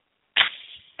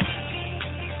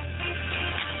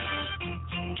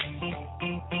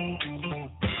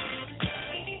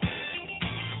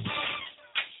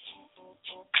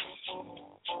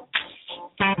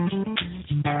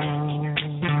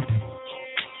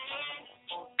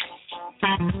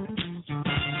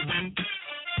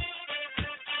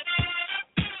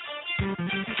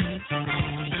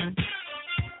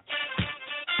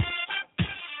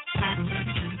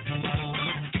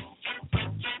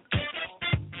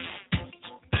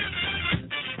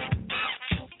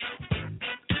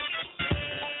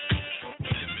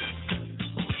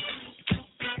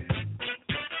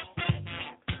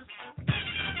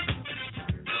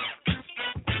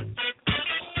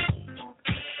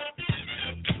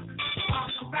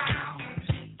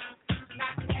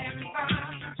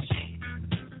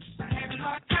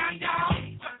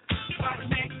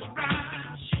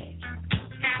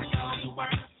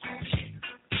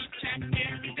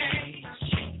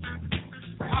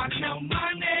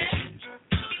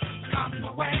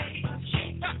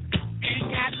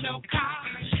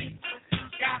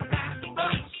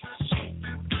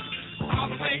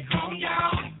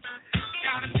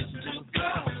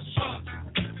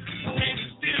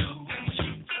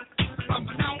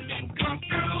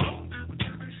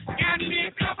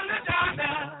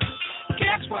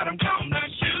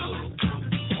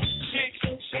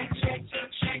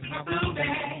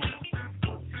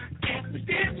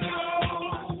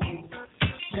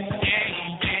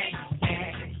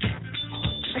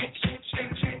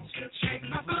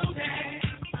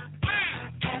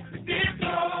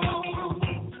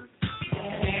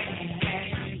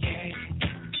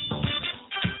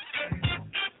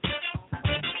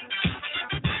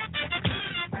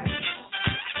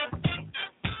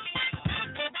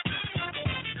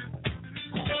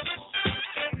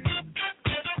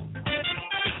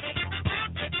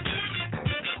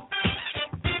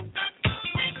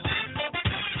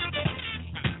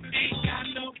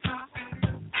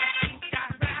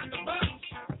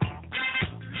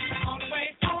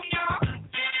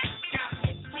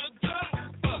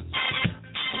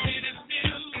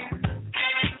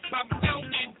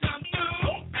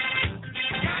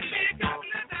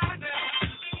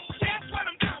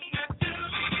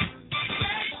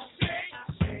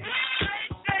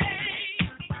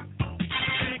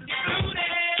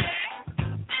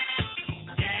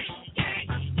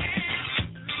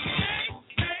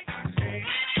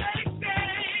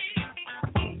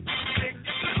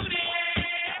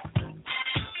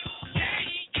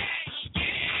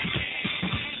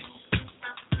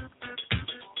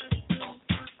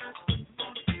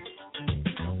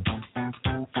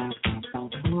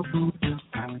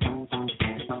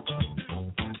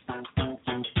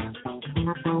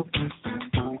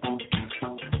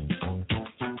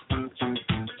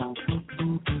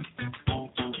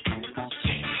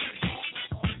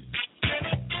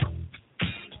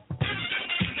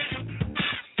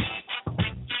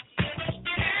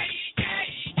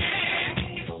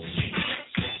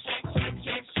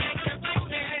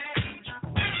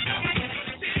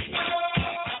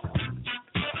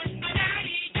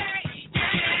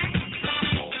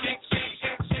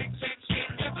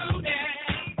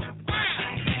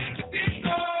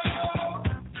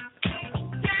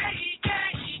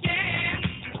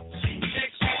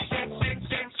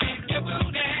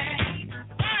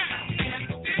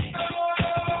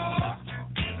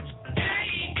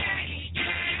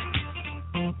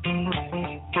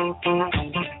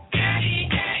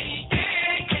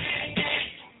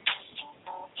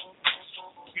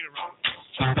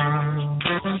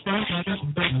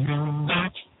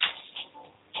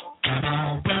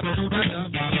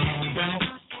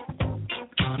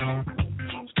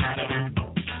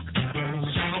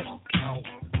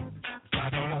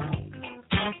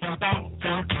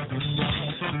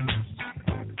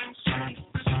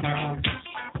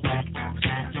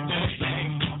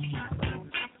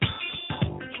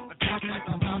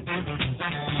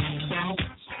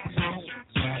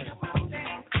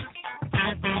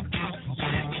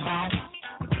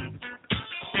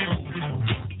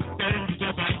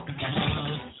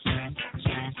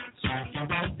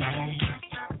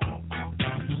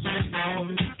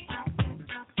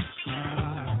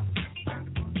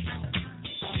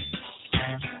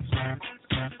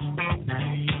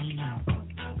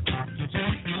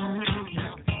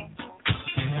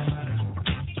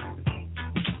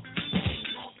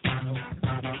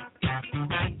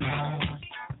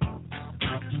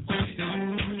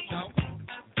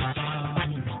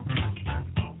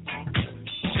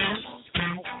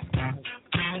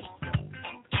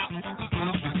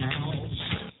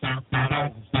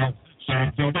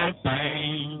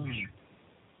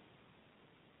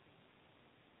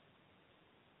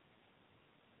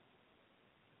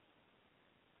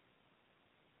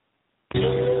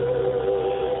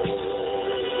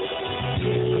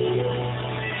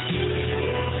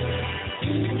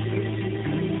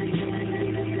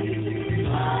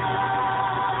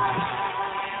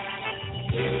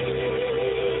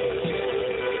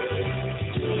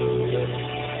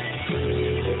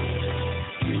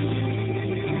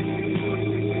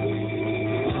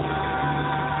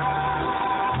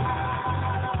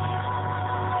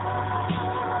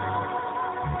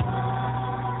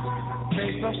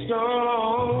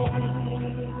 gone.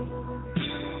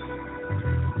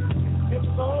 It's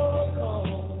all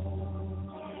gone.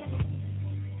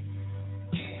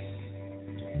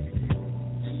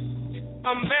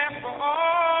 I'm there for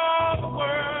all the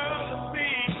world to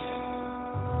see.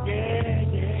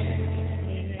 Yeah, yeah,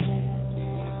 yeah.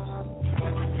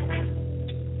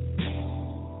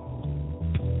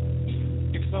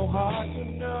 It's so hard to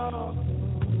know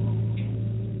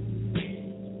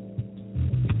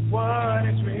what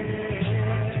is real.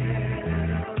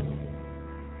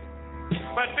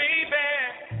 But baby,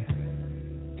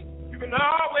 you can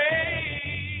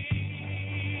always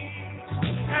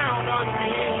count on me.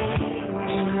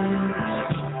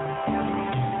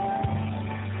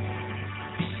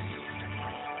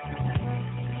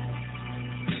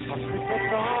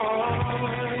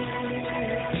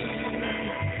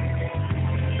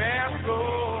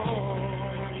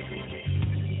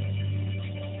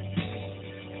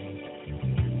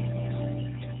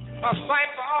 A sight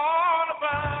for all of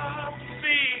us to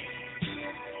see.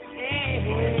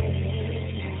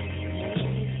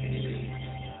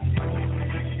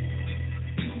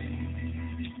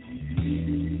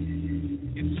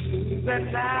 It seems that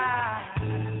life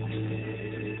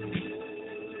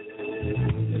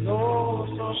is oh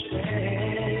so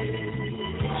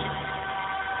strange.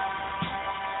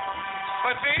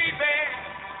 But baby,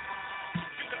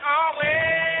 you can always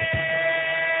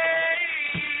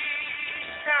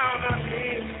count on me.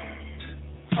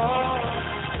 Oh.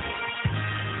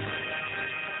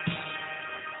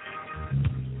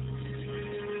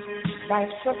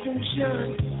 Life's of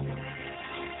insurance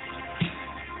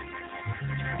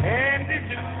and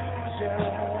illusion.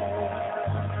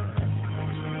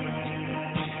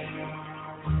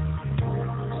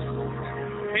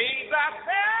 Things I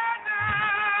said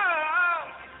now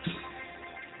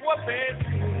were bad.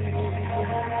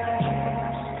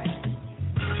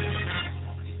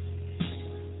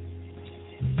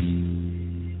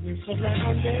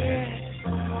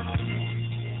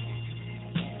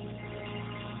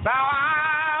 Thou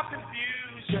art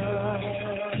confusion,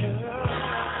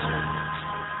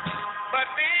 but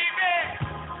baby,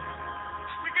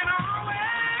 we can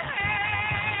always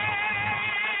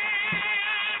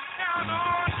count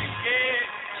on you. Yeah.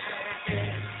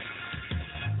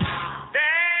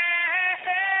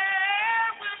 There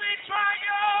will be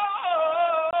trials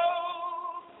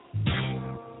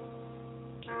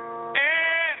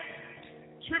and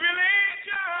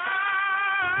tribulation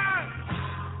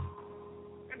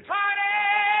and heartache,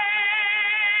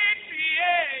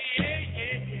 yeah,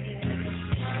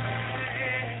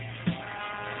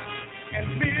 and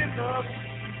misery.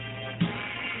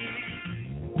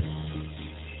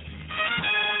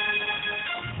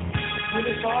 When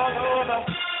it's all over,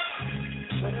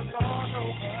 when it's all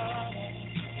over,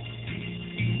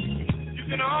 you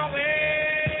can always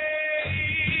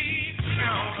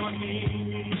count on me.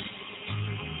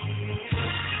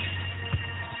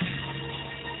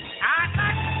 I'd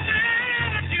like to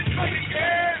stand you for the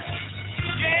girl.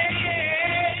 Yeah,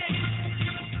 yeah.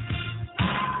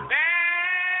 There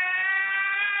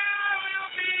will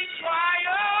be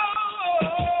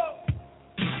trials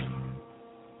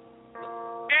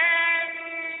and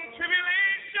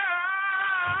tribulation,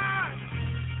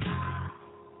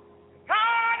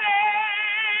 heartache,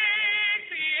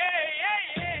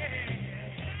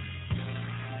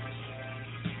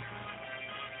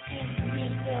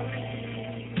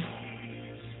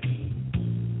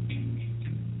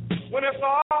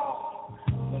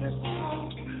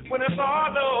 when it's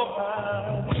all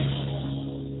over,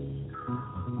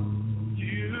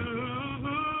 you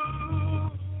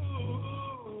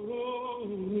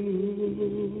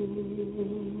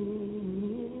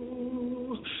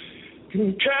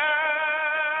can count.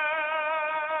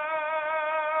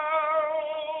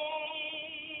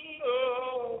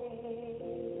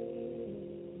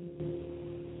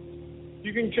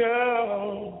 You can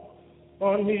count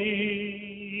on me.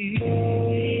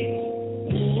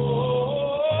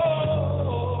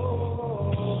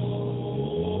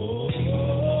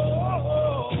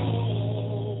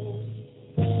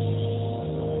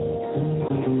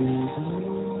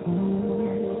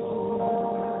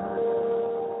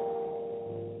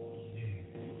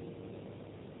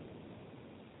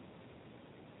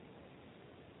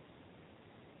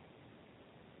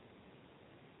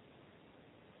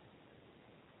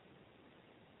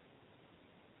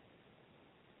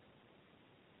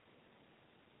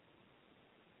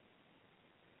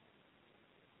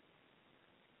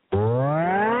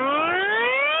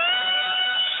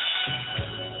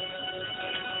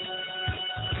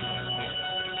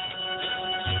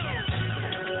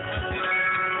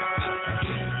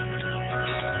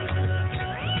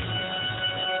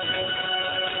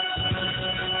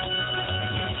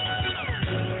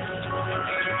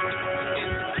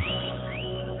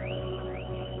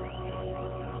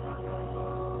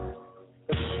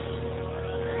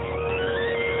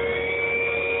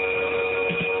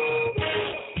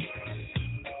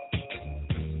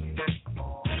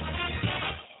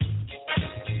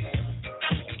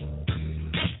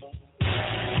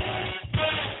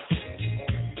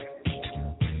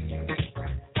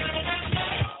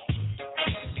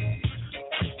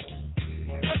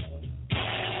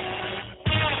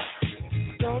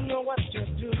 don't know what to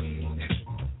do.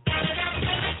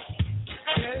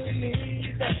 Tell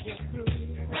me that you're through.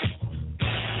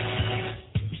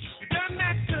 You done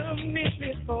that to me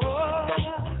before,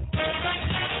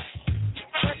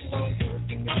 but you won't do it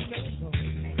to me no more.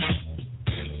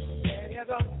 There you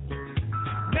go,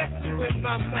 messing with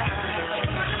my mind.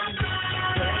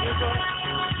 There you go,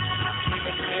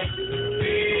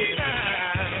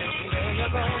 there you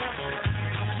go,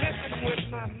 messing with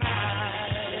my mind.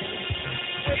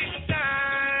 Waste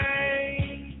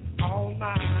time, all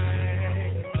mine.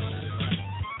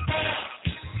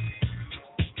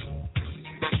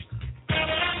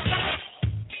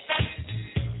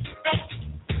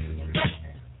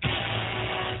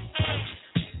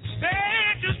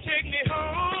 Said you take me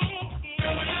home,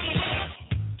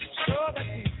 so that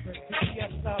you could be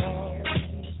alone.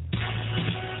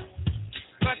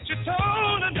 But you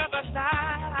told another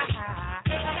lie.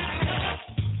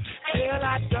 Well, I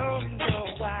don't know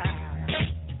why.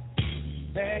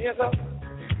 There you go,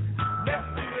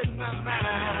 messing with my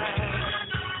mind.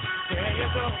 There you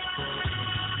go,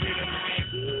 giving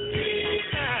me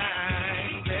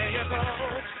time. There you go,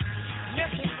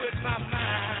 messing with my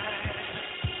mind.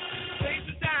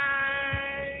 Wasting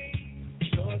time,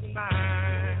 yours and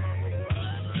mine.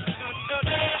 No, no,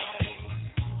 no.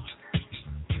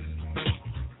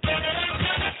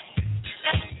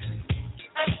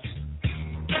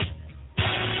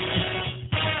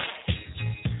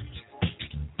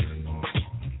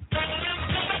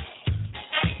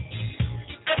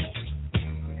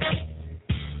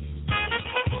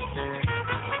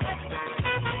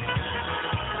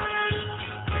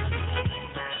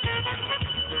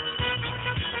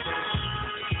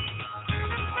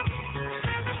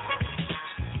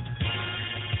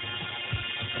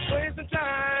 Wasting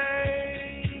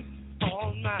time,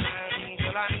 all mine.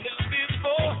 Well, I knew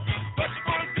before, but you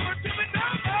won't do it to me no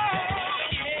more.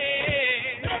 Yeah,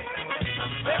 messing with my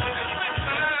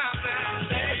mind.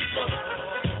 There you go,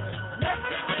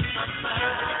 messing with my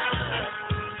mind.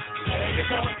 There you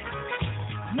go,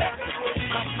 messing with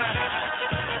my mind.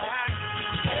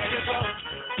 There you go,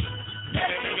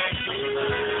 messing with my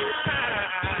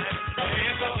mind. There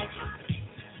you go,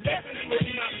 messing with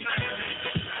my mind.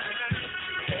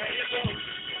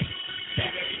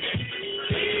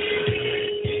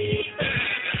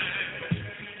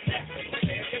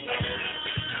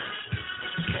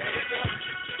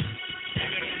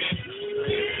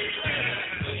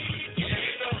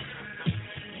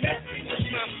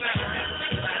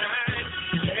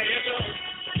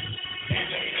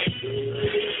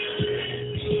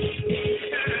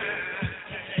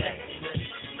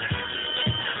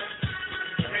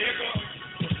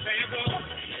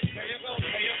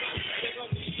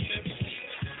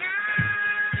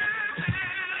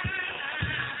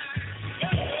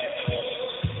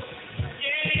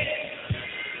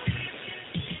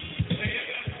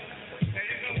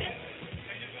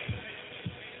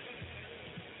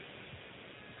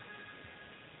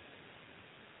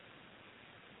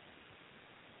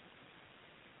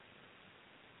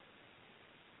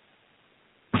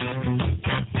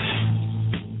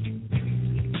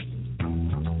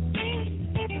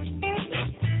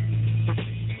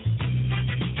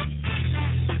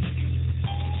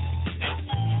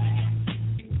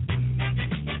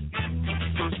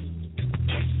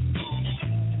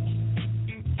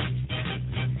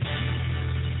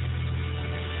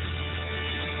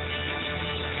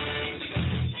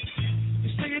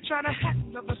 Trying to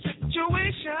handle the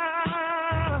situation,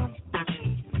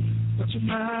 but your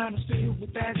mind is filled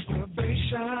with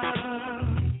aggravation.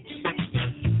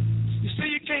 You say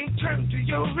you can't turn to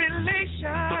your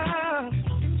relation.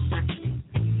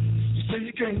 You say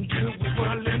you can't deal with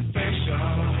world infection.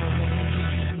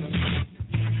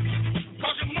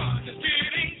 'Cause your mind is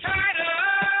getting tighter.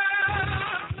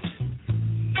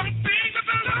 Don't think that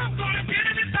the love's gonna get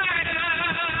any tighter.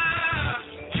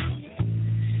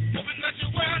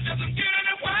 Doesn't get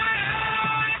any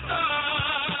wider.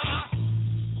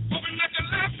 Hoping that your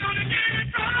life's gonna get it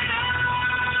brighter.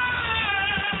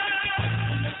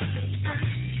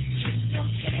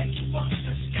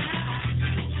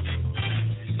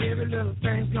 Every little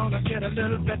thing's gonna get a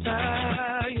little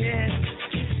better, yeah.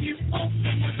 If you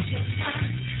open up your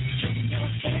mind, turn your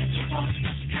head towards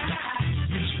the sky.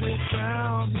 You swing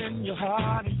down in your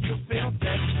heart and you'll feel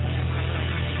better.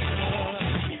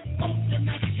 If you open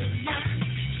up your mind,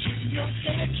 your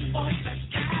head towards the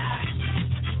sky.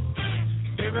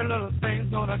 Every little thing's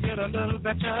gonna get a little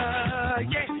better,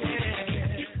 yeah.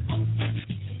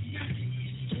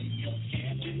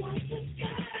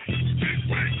 Just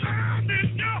wait down in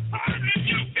your heart and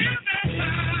you feel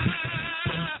better.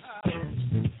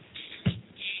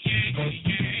 Yeah,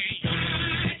 yeah.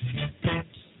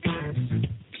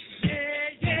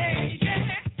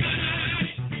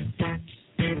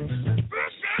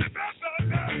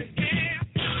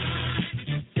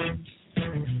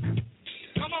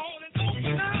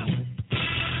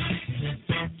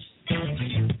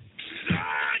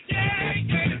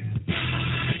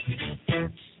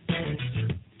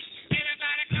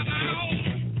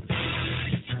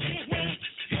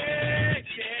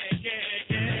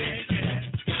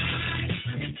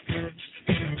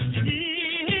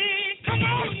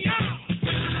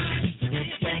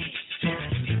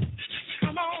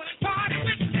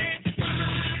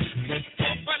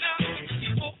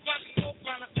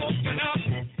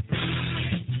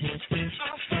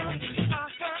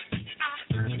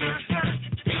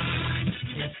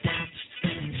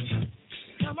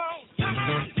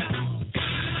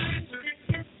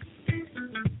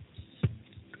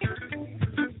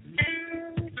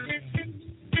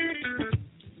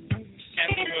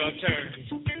 our turn.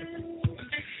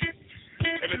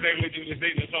 Everything we do this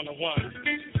evening is on the one.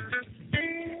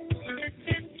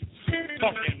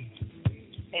 Fucking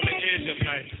on the edge of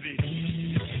night sleep.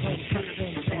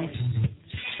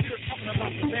 You're talking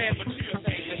about the bad material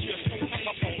things that you're so hung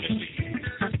up on this evening.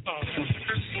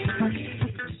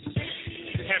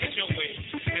 Have it your way,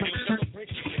 and you'll never break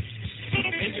your way.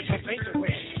 And you just ain't the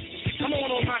way. Come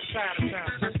on my side of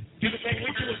town. Everything we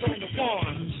do is on the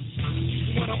one.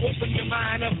 You want to open your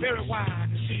mind up very wide.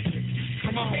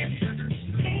 Come on.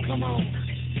 Come on.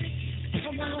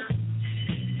 Come on. Come on.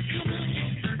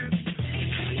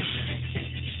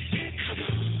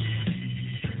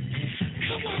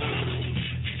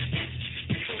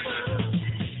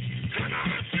 Come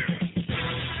on.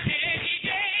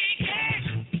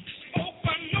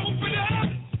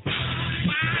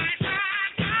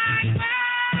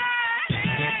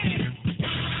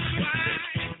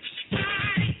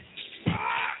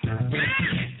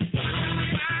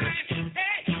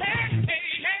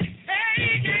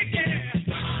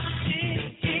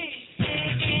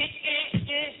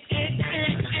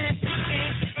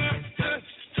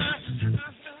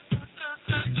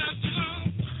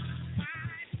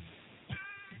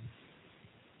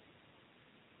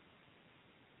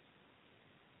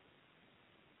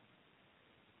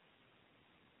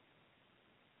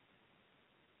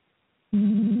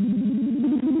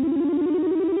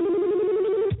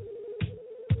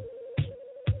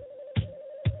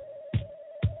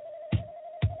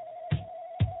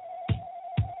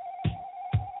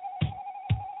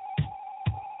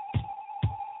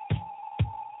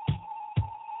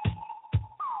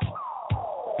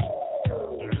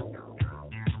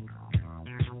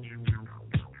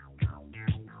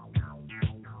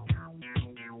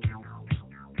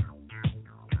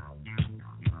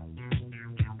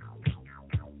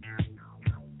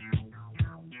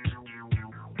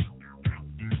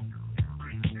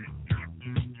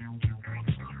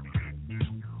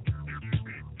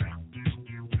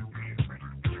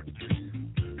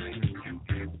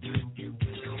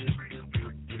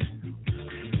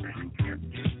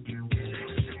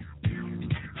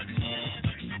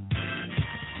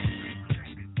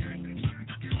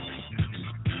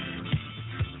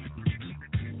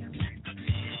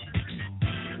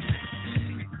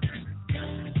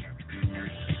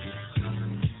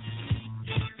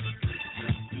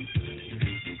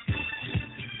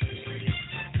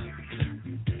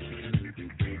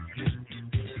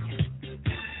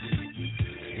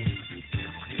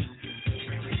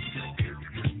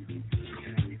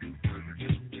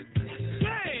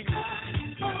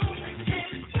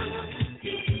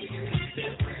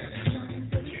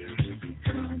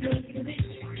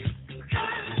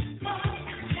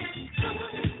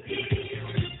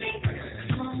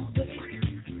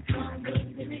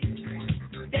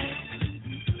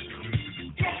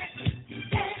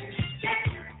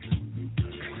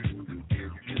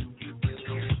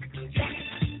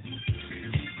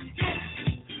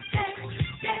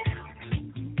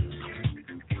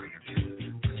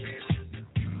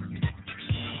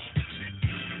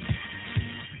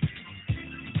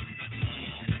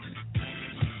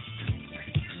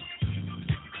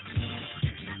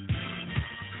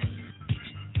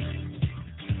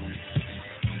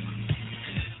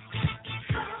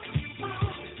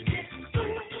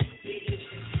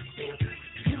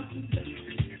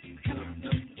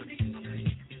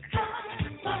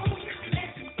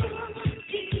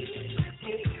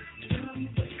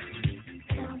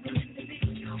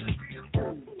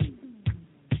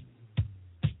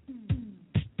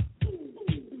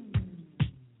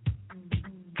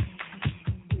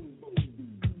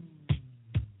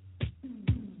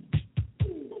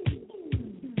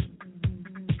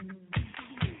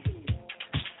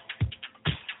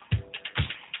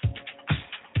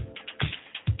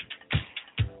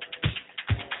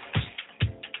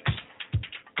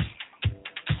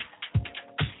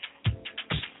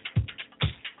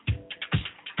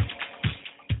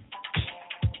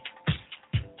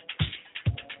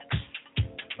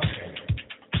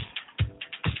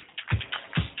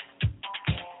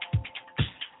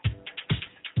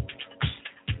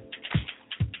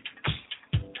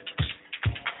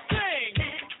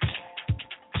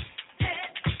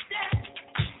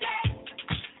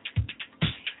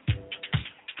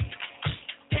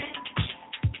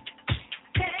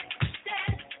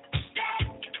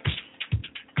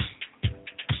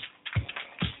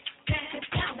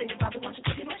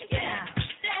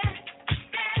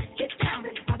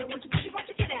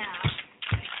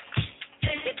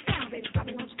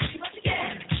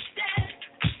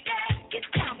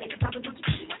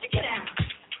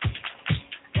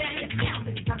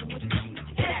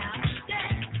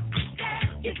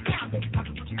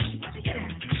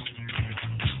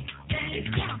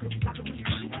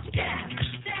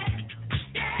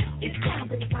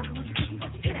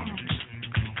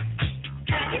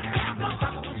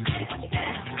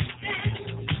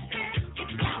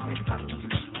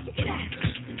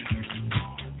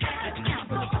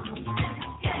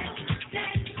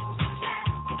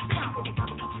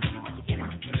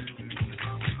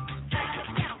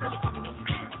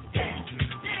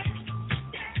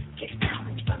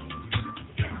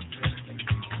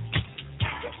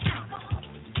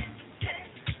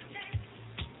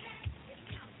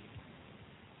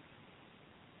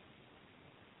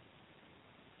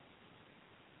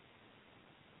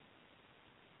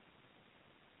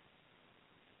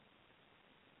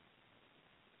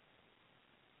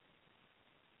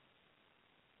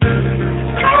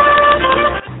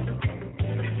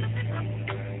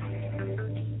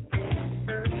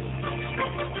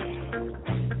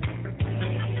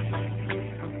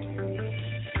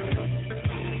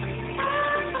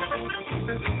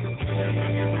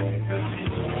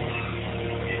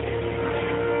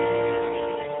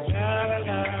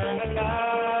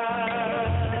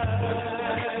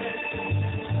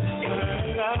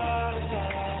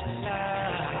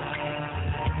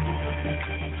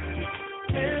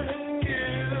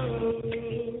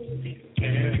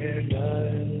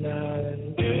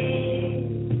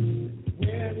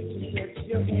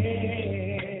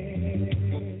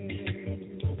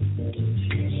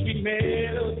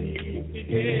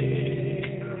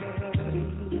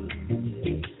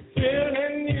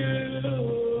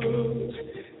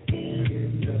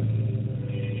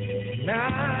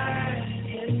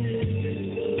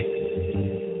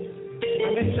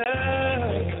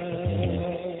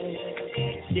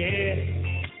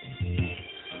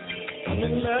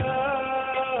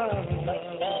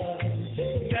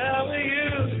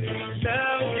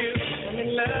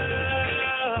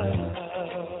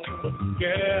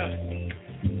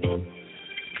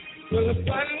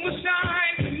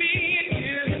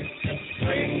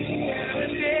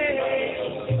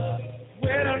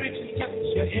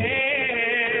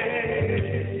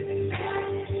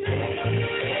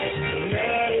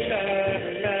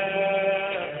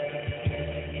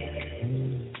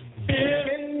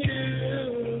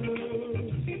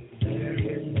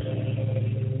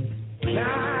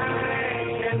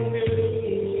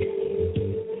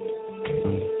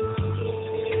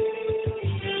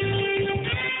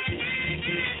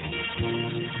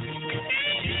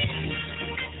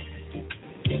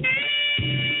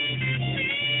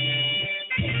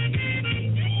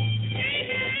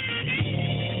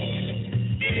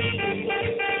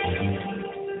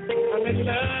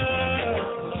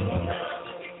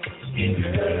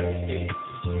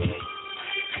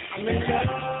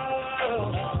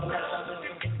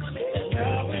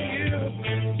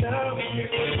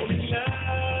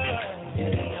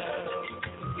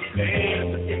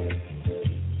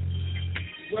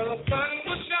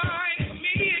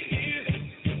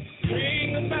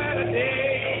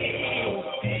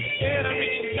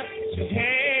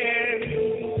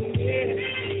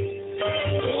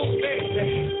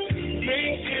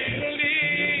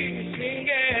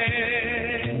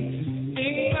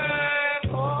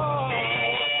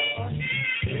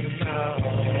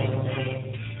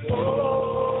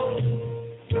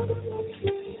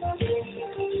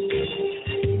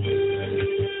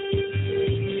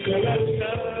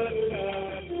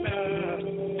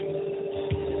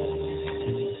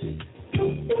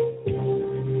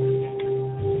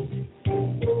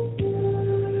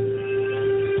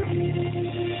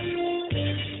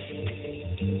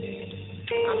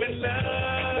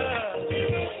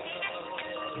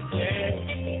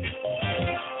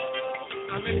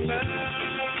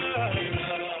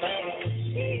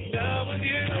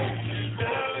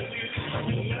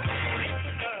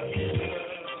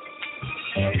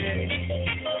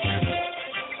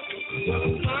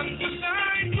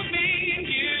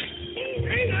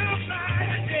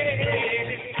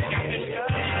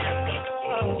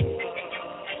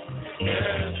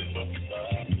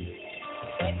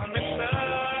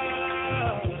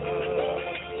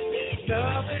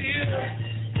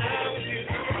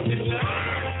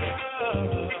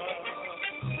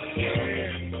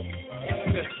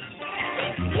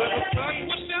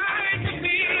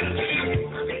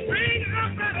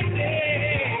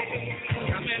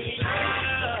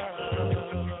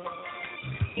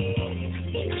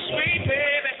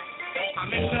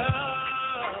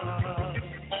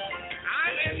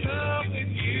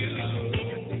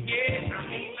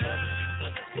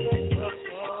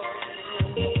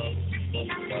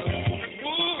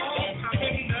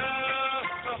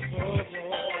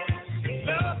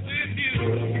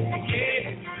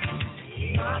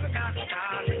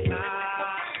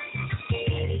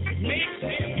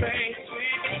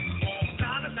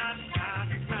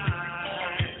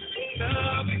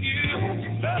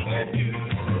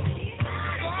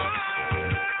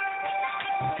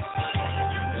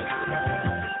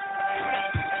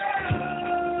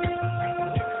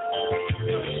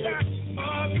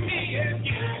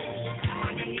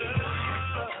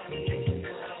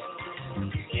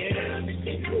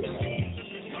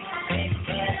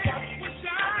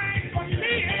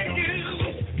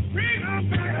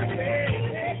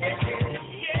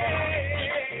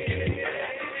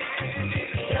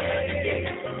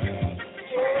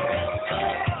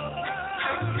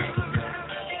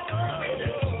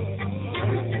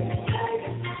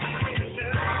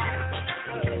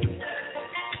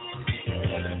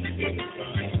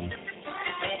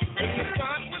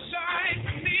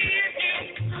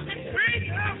 Bring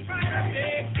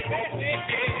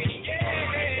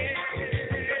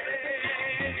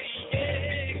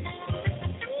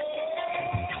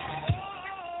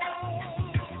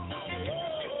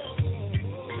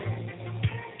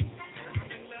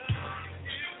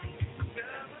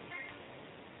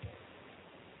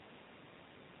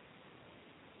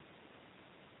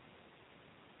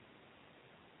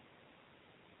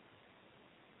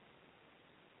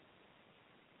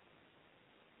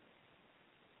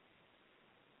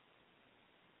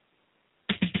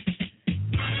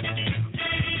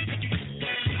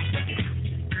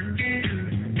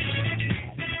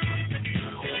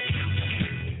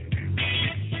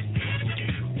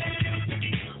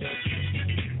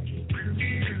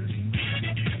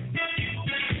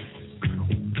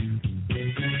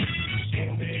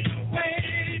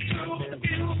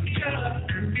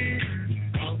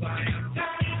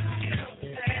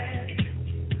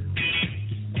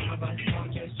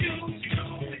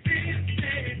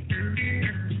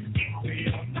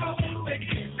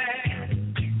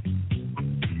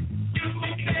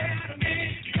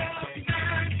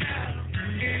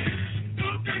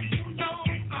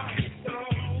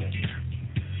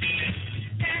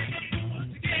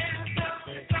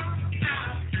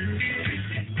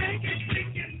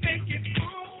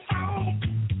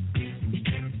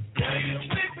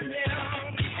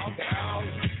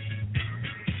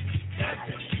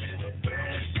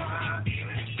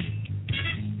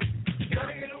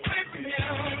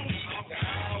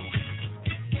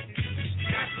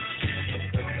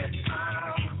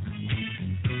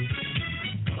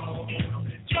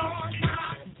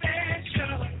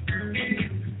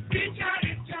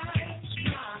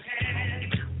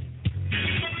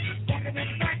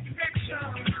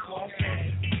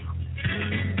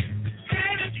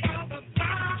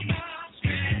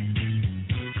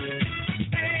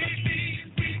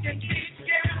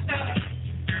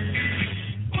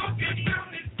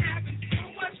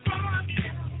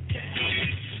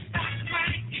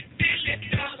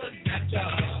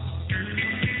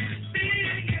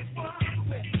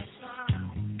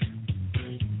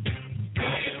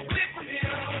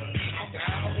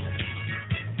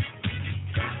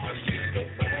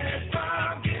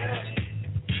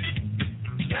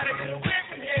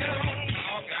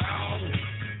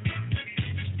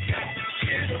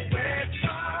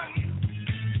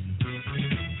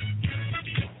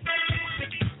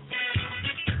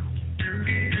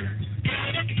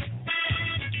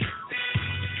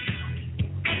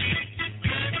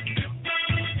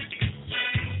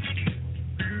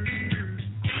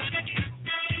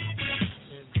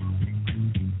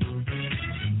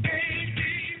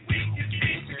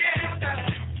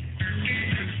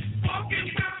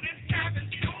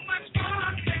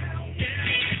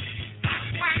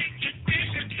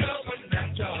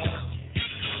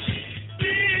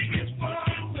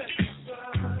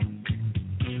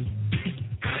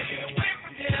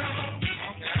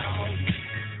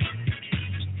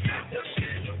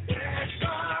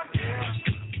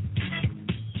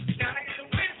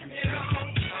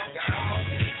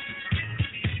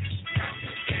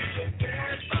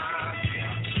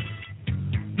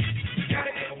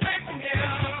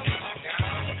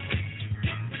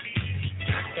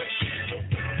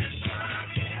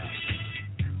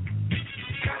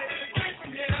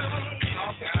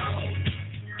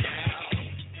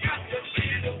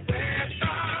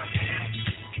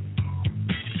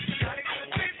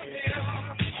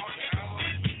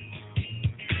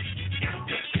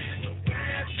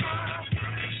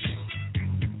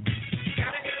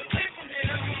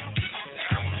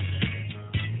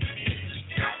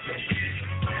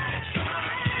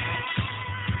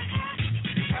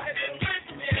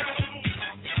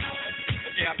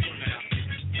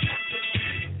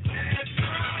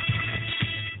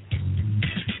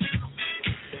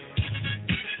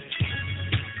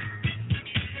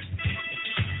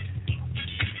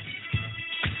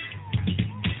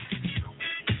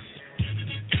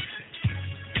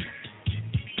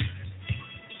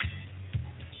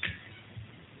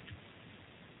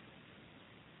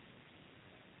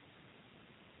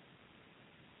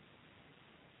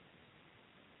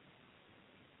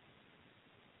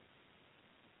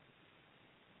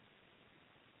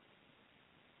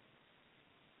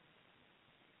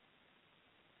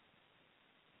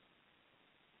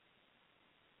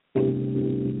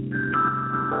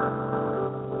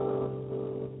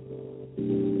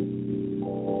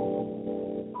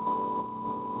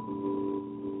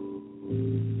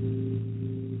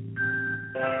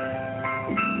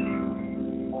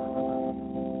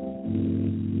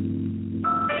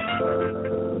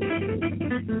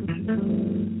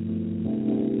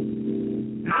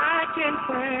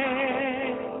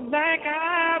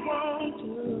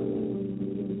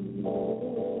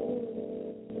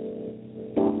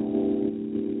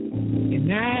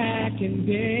And I can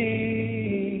dance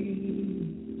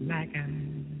like I.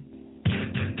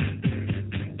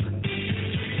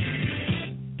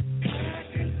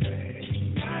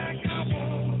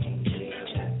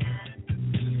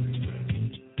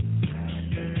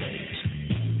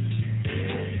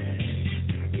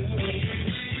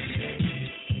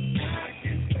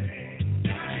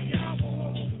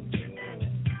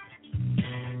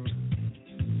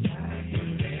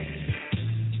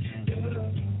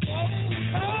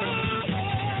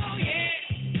 Oh, yeah.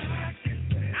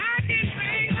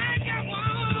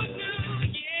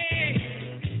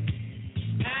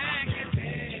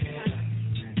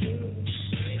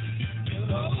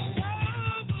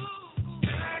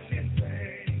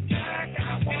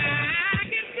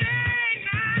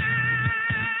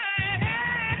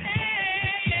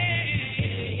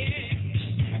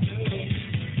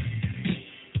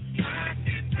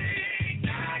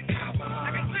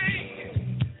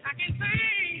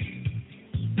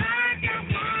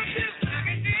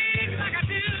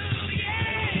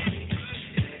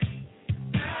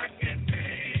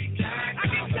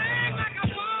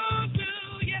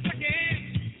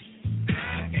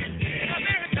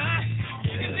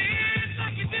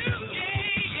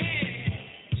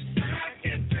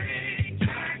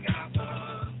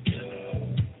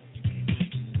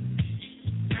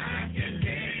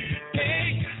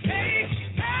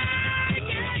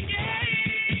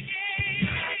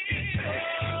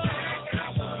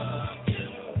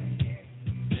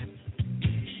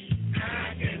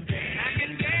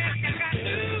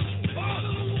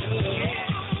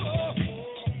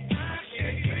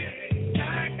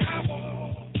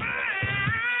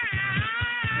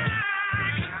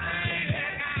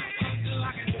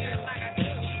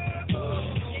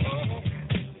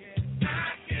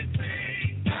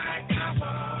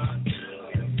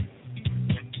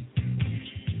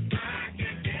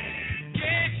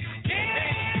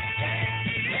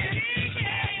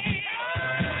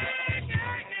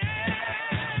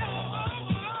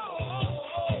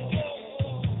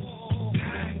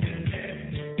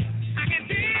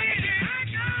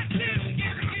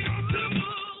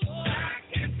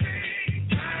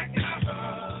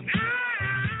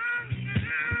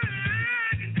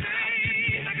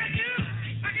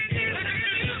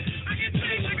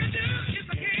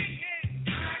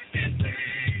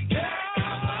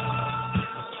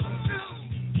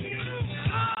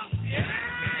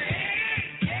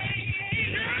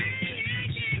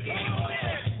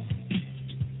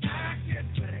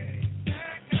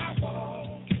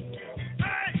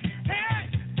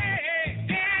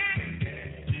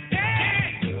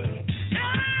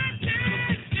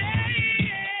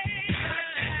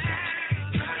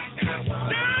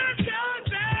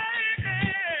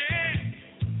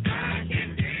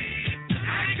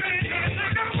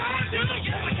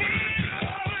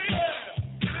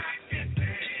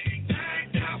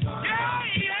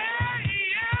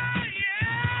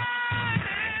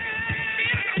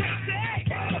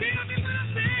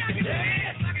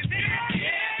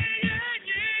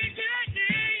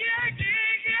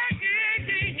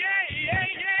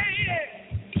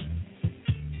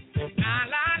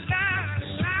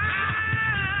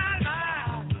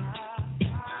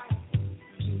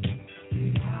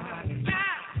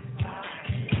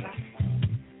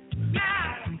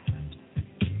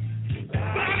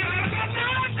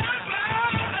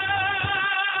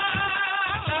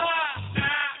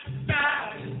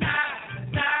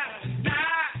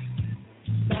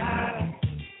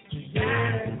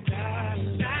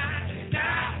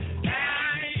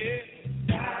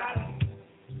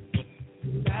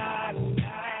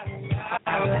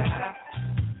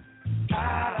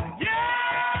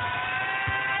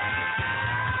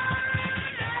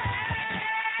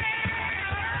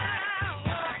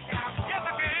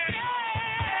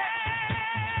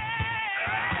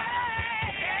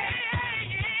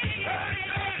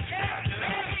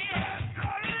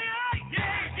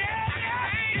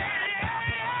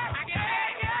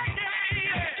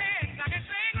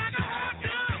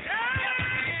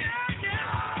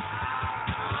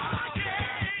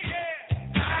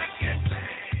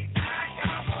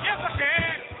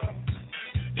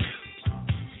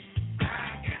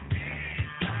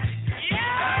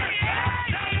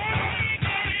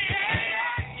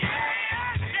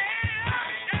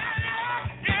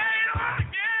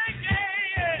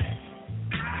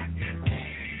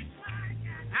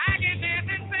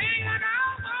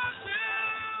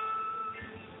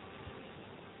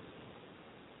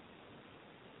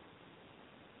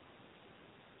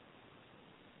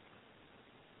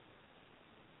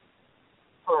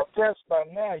 guess by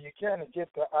now you kind of get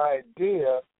the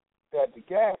idea that the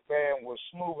Gap Band was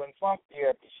smooth and funky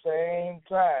at the same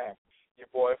time. Your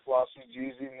boy Flossy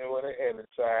Jeezy knew it ahead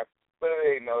of time, but it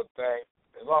ain't no thing.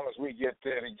 As long as we get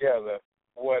there together,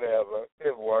 whatever,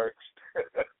 it works.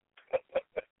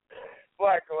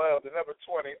 Black Love, the number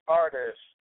 20 artist,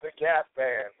 the Gap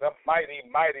Band, the mighty,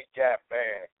 mighty Gap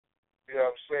Band. You know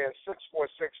what I'm saying?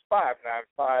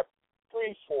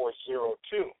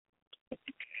 646-595-3402. And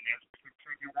as we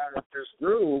continue on with this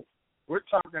groove, we're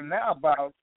talking now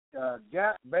about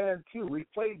Gap Band 2. We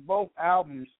played both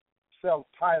albums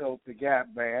self-titled The Gap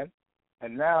Band,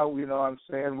 and now, you know what I'm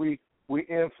saying, we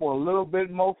in for a little bit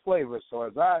more flavor. So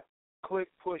as I click,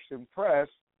 push, and press,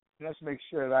 let's make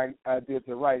sure that I did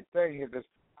the right thing here, because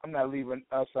I'm not leaving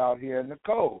us out here in the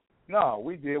cold. No,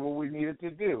 we did what we needed to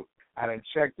do. I done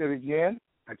checked it again.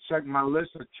 I checked my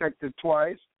list. I checked it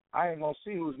twice. I ain't going to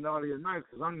see who's naughty or nice,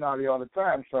 because I'm naughty all the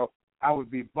time, so I would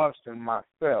be busting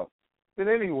myself. But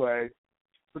anyway,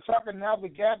 we're talking now the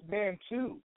Gap Band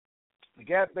 2. The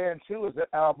Gap Band 2 is an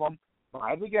album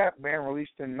by the Gap Band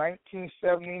released in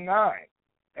 1979.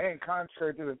 And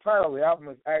contrary to the title, the album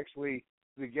is actually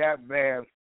the Gap Band's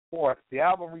fourth. The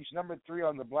album reached number 3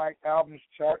 on the Black Albums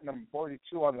chart, number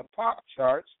 42 on the pop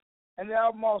charts. And the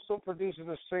album also produces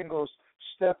the singles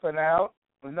Steppin' Out,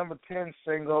 with number 10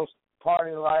 singles,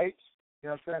 Party Lights, you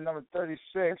know what I'm saying, number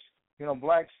 36, you know,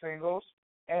 Black Singles,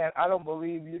 and I Don't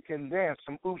Believe You Can Dance,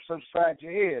 some Oops Upside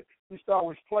Your Head. We used to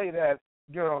always play that,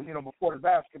 you know, before the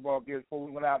basketball games, before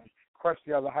we went out and crushed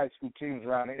the other high school teams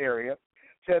around the area.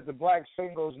 Said the Black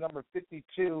Singles, number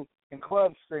 52 in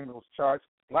club singles charts,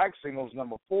 Black Singles,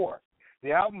 number 4.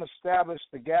 The album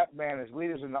established the Gap Band as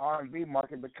leaders in the R&B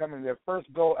market, becoming their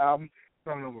first gold album,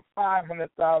 selling over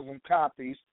 500,000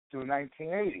 copies through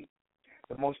 1980.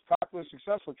 The most popular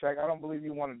successful track, I Don't Believe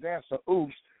You Want to Dance, or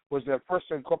Oops, was their first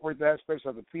to incorporate the aspects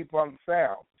of the P-Funk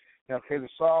sound. Now, okay, the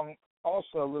song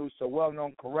also alludes to a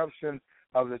well-known corruption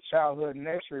of the childhood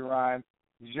nursery rhyme,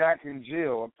 Jack and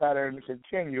Jill, a pattern that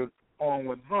continued on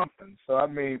with Humpin'. So, I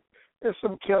mean, there's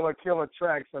some killer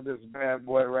tracks on this bad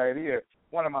boy right here.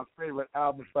 One of my favorite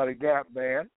albums by the Gap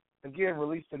Band. Again,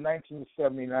 released in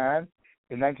 1979.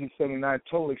 In 1979,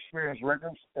 Total Experience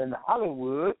Records in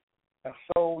Hollywood. The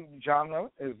soul genre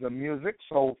is the music,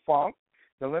 soul funk.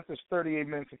 The length is 38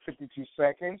 minutes and 52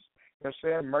 seconds. They're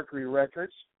saying Mercury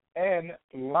Records. And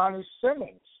Lonnie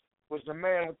Simmons was the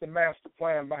man with the master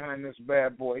plan behind this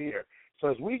bad boy here. So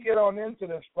as we get on into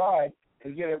this ride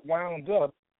and get it wound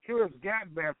up, here is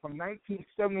Gap Band from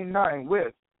 1979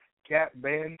 with Gap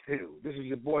Band 2. This is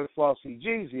your boy Flossy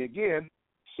Jeezy. Again,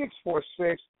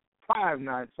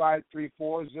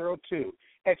 646-595-3402.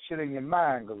 Etch it in your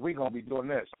mind, because we're going to be doing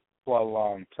this for a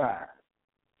long time.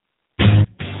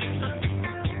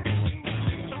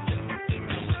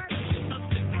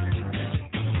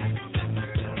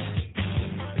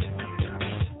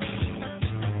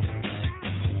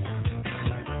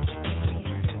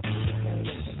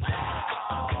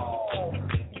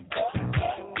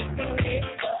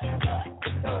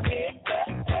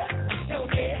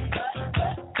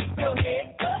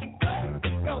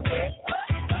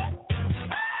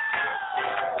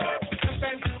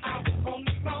 On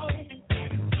the phone.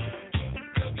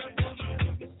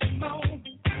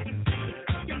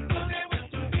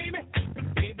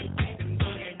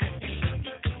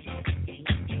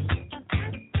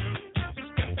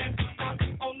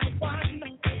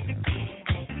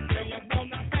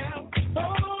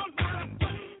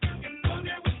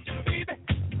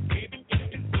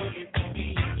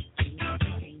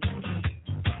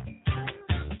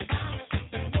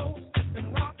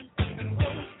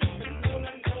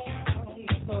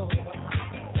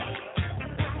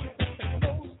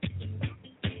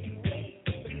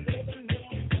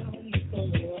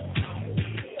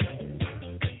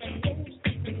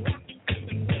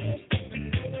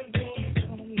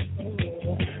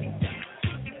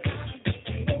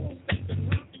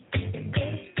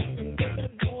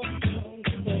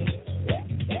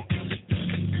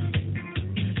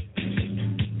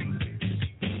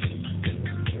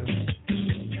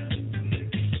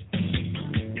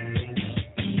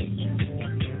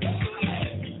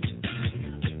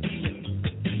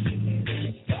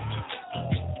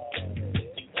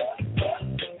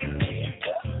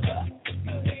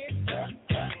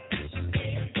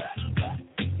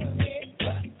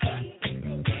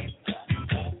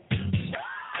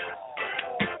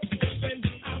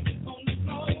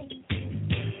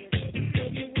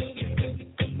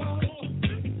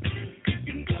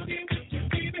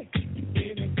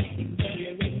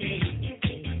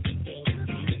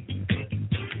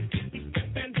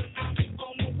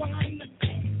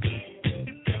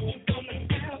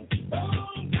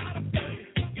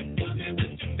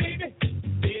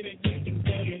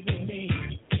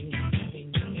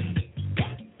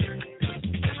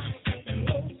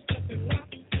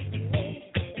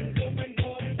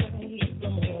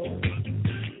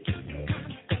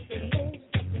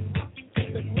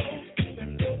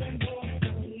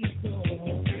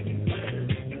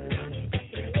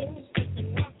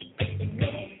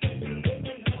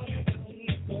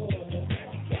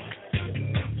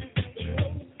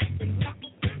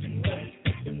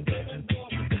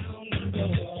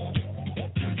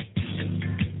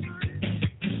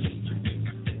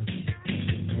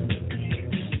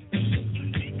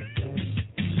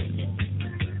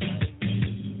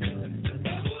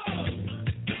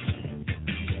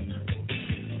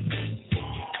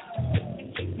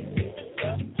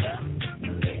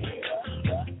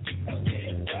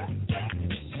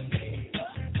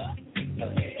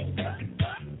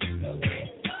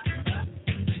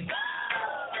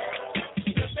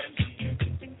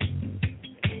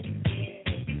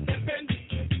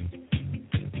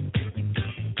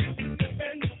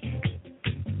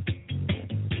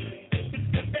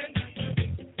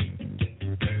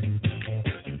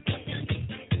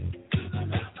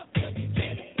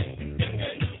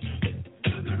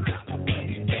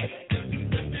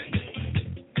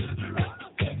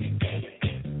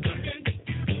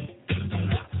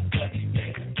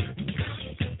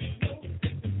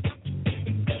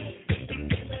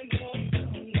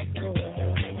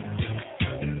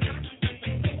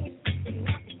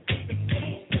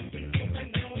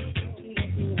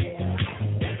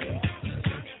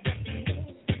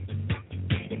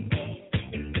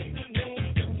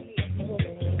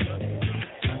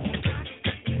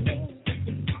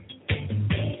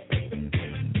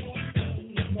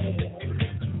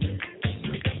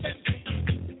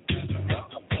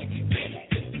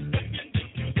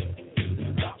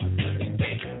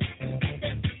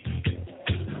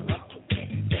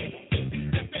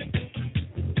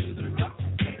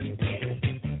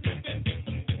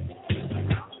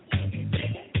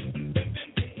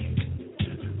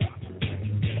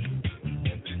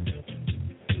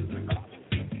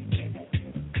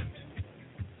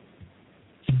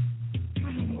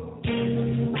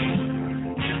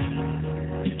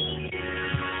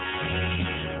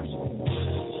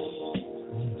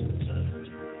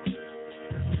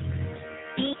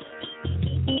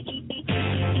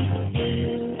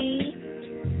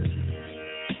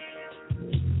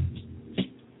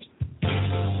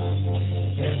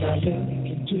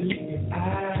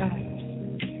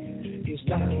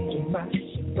 found to my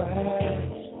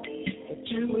surprise that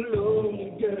you were lonely,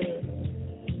 girl.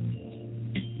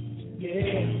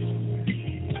 Yeah.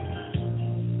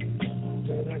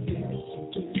 When I listen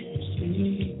to you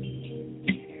speak,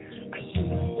 I see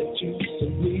that you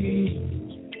believe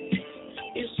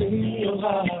it's in your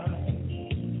heart.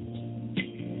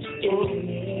 Oh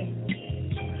yeah.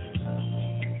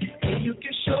 And you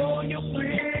can show your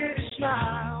pretty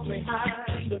smile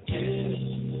behind the kiss.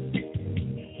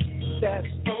 That's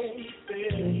only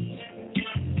fair.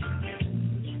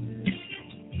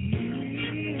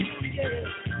 Yeah.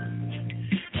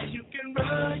 You can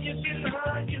run, you can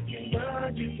run, you can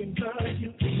run, you can run,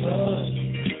 you can run.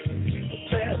 But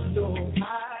there's no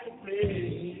hiding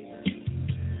place.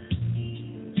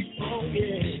 Oh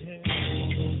yeah.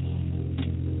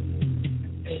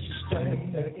 As you stand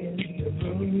there in the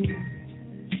room,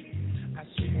 I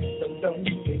see the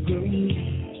lonely gloom.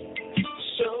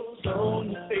 Shows on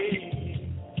your face.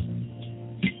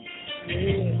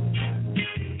 Yeah.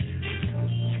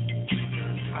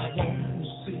 I want to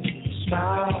see you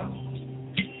smile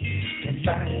and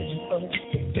find you up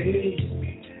the face.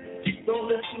 Don't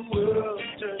let the world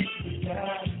turn you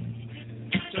down.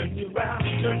 Turn you round,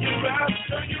 turn you round,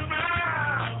 turn you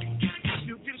round.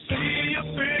 You can see your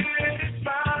pretty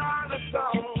smile that's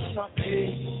on my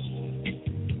face.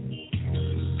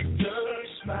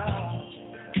 Just smile.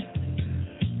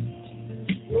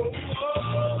 Oh, oh,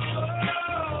 oh,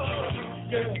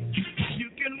 yeah. You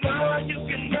can run, you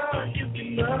can run, you can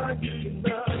run, you can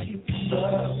run, you can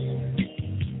run.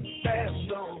 There's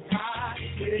no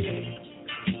hiding.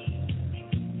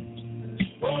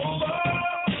 Oh, oh,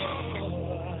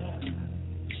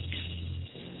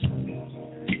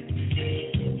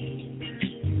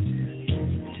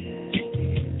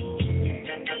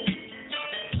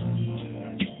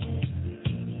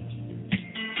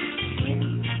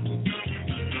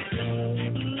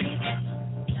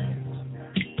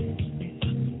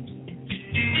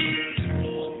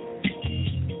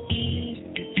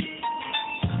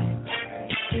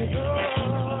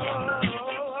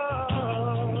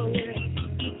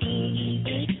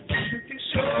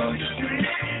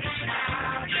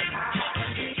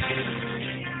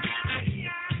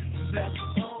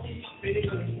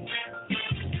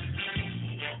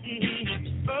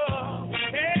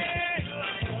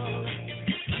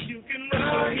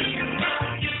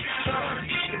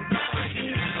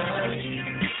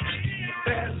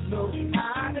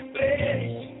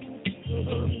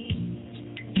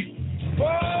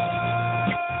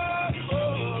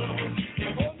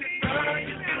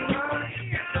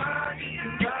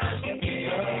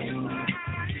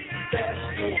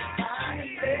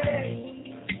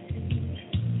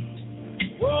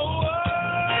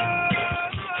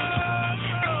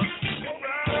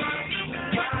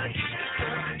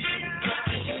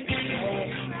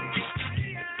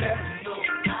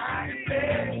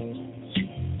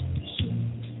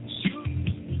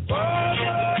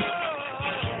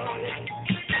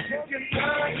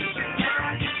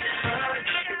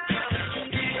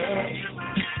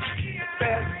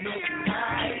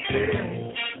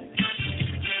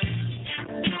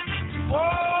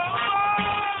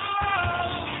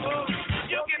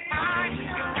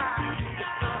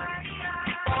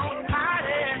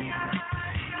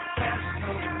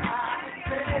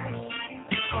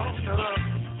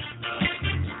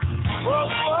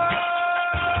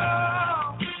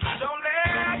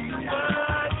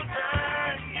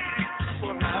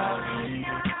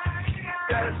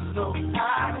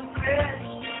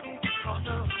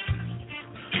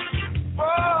 Oh,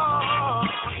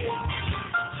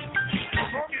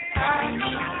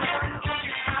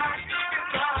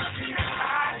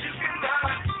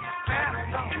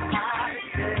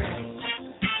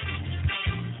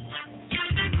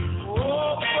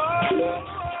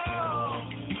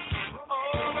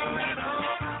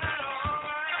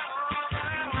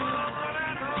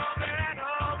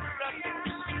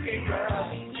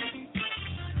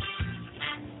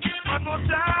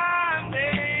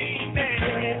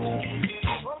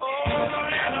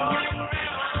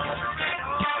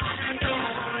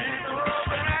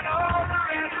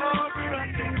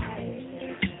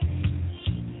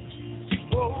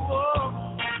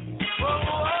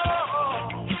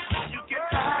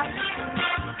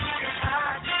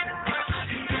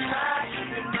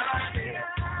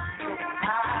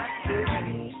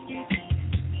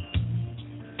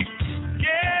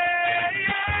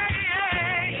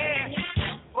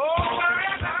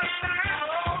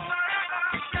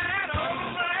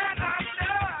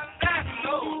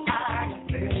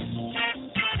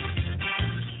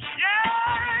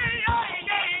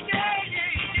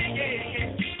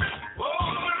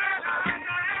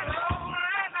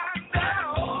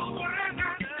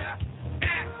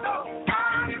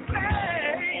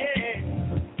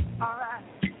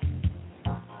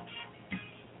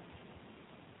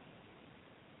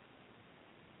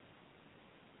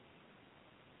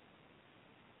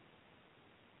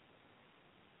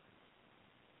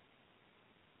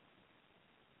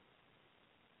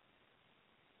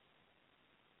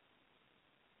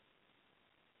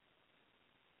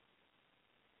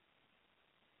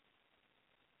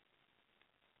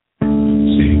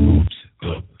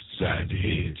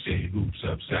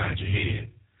 upside your head.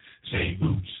 Say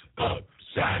oops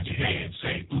upside your head.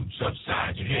 Say oops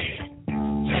upside your head.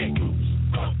 Say oops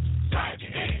upside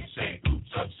your head. Say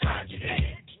oops upside your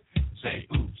head. Say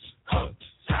oops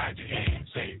upside your head.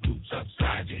 Say oops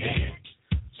upside your head.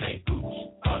 Say oops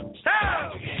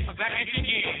upside your head. I'm back at it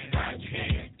again. Upside your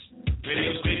head.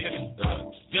 Radio station.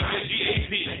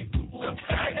 WGAP. Say oops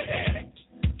upside your head.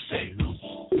 Say oops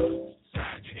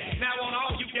upside your head. Now on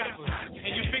all you gappers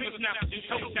and you finger snappers, you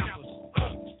toe snappers,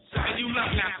 and you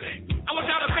love snappers, I want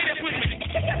y'all to say this with me.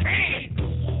 Hey!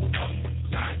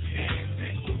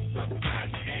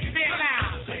 Say it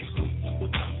loud. Say it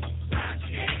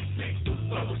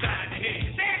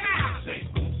loud.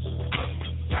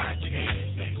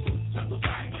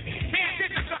 Pay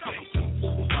attention, sucker.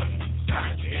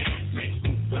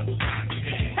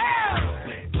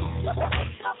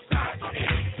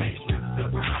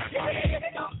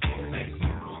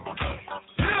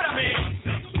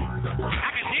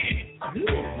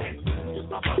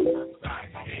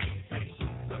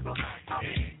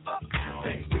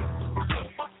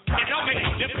 It don't make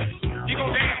any difference. You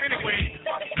gon' dance anyway.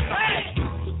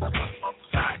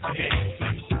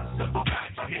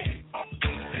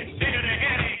 Bigger the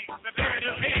headache, the bigger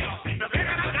the pill. The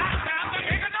bigger the doctor, the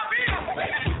bigger the bill.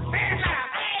 Say it loud.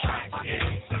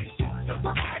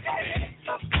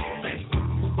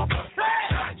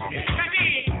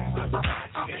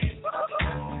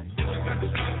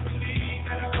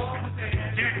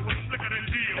 Daddy was slicker than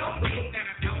Jill.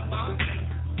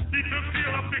 He took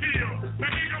Jill up the hill.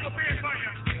 And he never paid for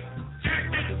you. Jack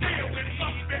did Jill and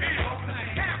up the hill.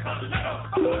 Half a little.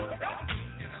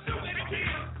 Soon as he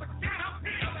killed, get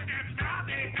uphill and now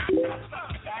they got some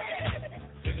stuff.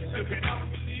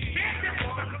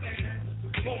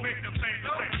 Won't make them say the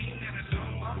same.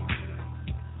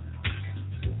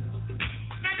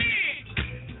 Now then,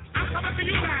 I'm coming to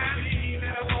you now.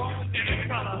 In this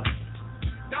color.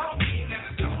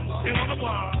 It on the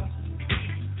wall.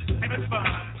 And it's fun.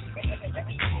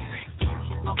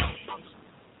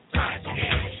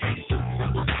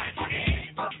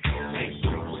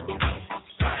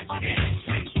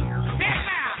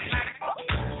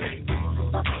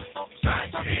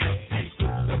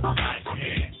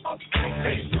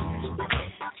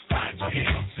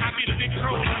 I be the big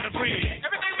troll on the bridge.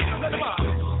 Everything we do, let them up.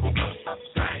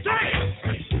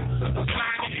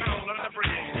 Slide control on the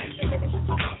bridge.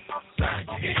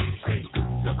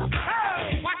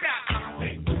 Hey, watch out.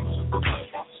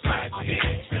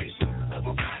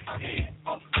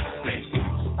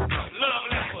 Love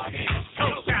leopard,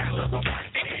 toe tackle,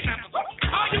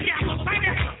 all you gappers, sing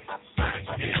it.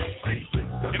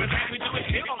 Everything we do is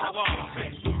hit on the wall.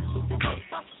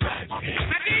 I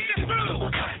need this groove.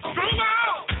 Groove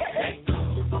out.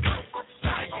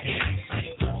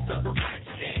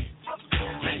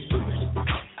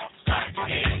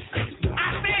 I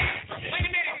said, wait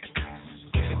a minute.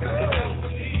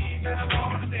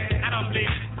 I don't believe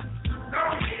it.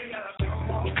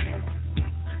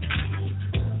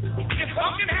 It's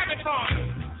fucking habit form.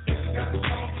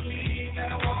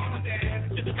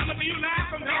 It's coming to you live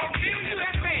from Nashville,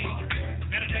 USA.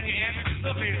 Better than you ever to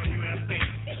Seville, USA.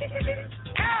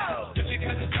 Oh! Just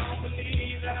because you don't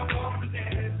believe that I want to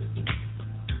dance.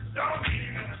 Don't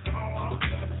believe that I don't want to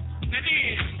dance. Now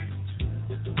then,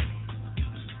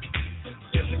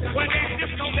 when that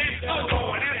disco dance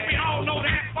go and as we all know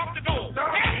that, fuck the door.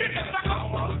 That's it, sucker.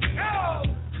 Oh!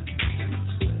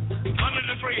 Under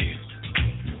the bridge.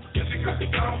 Just because you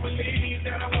don't believe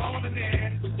that I want to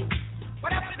dance.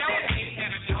 What else is that?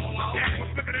 That's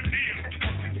what's looking at me.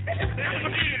 That's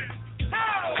what it is.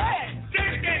 Oh, hey!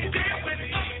 Dance with me.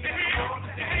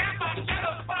 Have a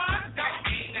little fun.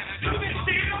 Do this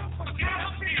deal. Get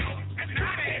up here. And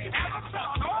now they have a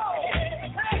song. Oh!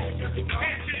 Hey! Just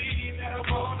can't believe that I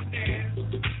want to dance.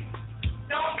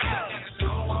 Don't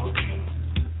want to.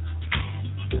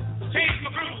 Change my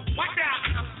groove. Watch out.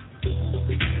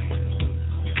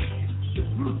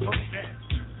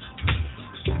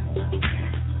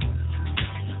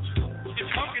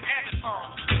 It's fucking habit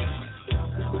form.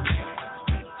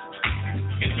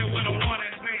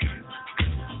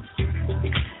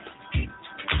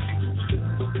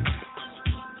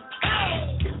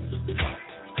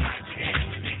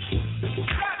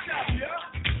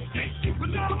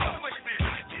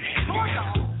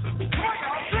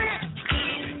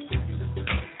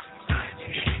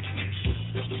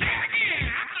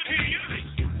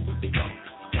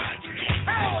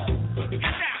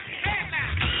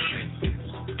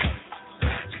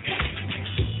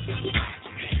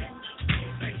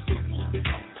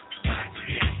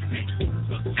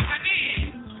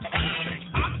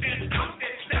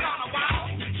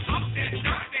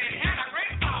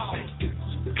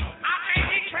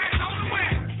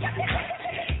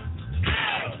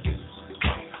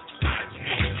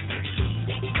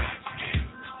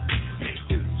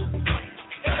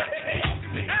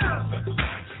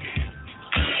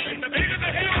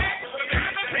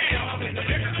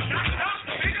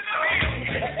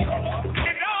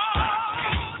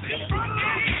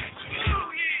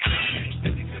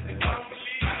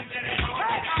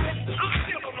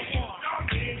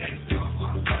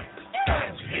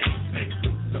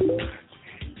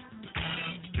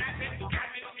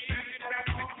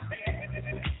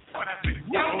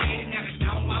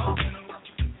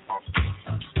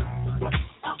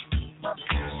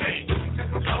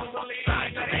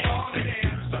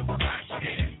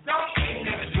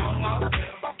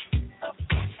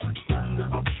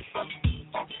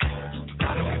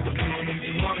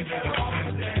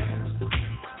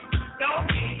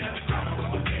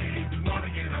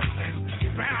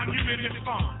 in this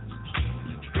funk.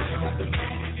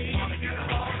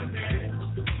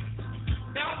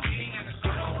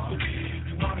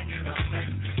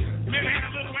 Maybe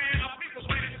have a little hand up, people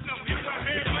waiting to know. You got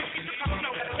very much to come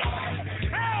know.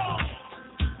 Hell!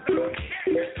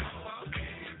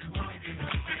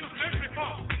 This is Liberty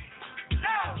Funk.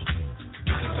 Hell!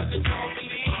 Don't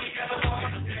believe you gotta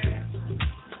walk there.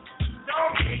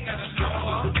 Don't believe you gotta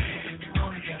know.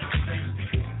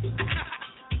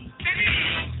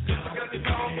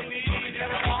 Don't believe you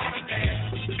gotta walk there.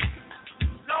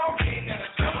 Don't believe you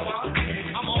gotta know.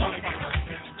 I'm on it.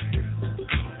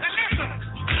 Now listen.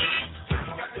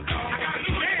 I got a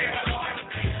new hair.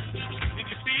 Did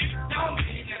you see it? Don't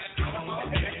believe you gotta know.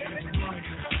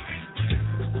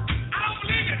 I don't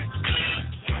believe it.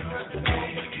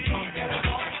 Don't believe you gotta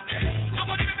walk there.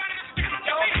 Nobody got it. I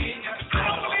don't believe it. I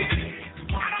don't believe it.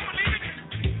 I don't believe it.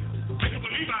 I don't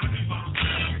believe I believe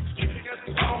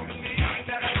it. Don't believe you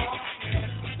gotta walk there.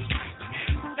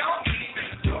 Don't believe it.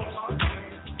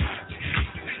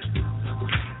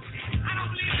 I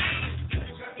don't believe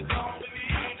it. Don't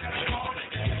believe you gotta walk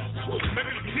there.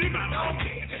 Maybe believe I don't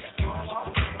believe it.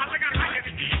 I think I like it.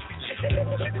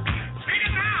 Read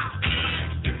it now.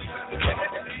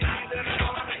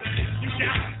 You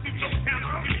shout. You don't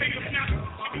count. You take a snap.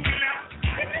 You get it out.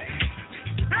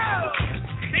 Oh!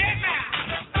 Say it now.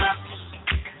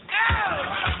 Oh!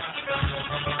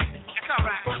 That's all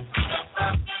right.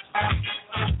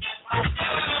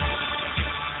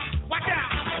 Watch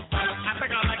out. I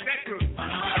think I like that group.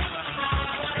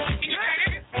 You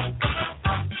ready?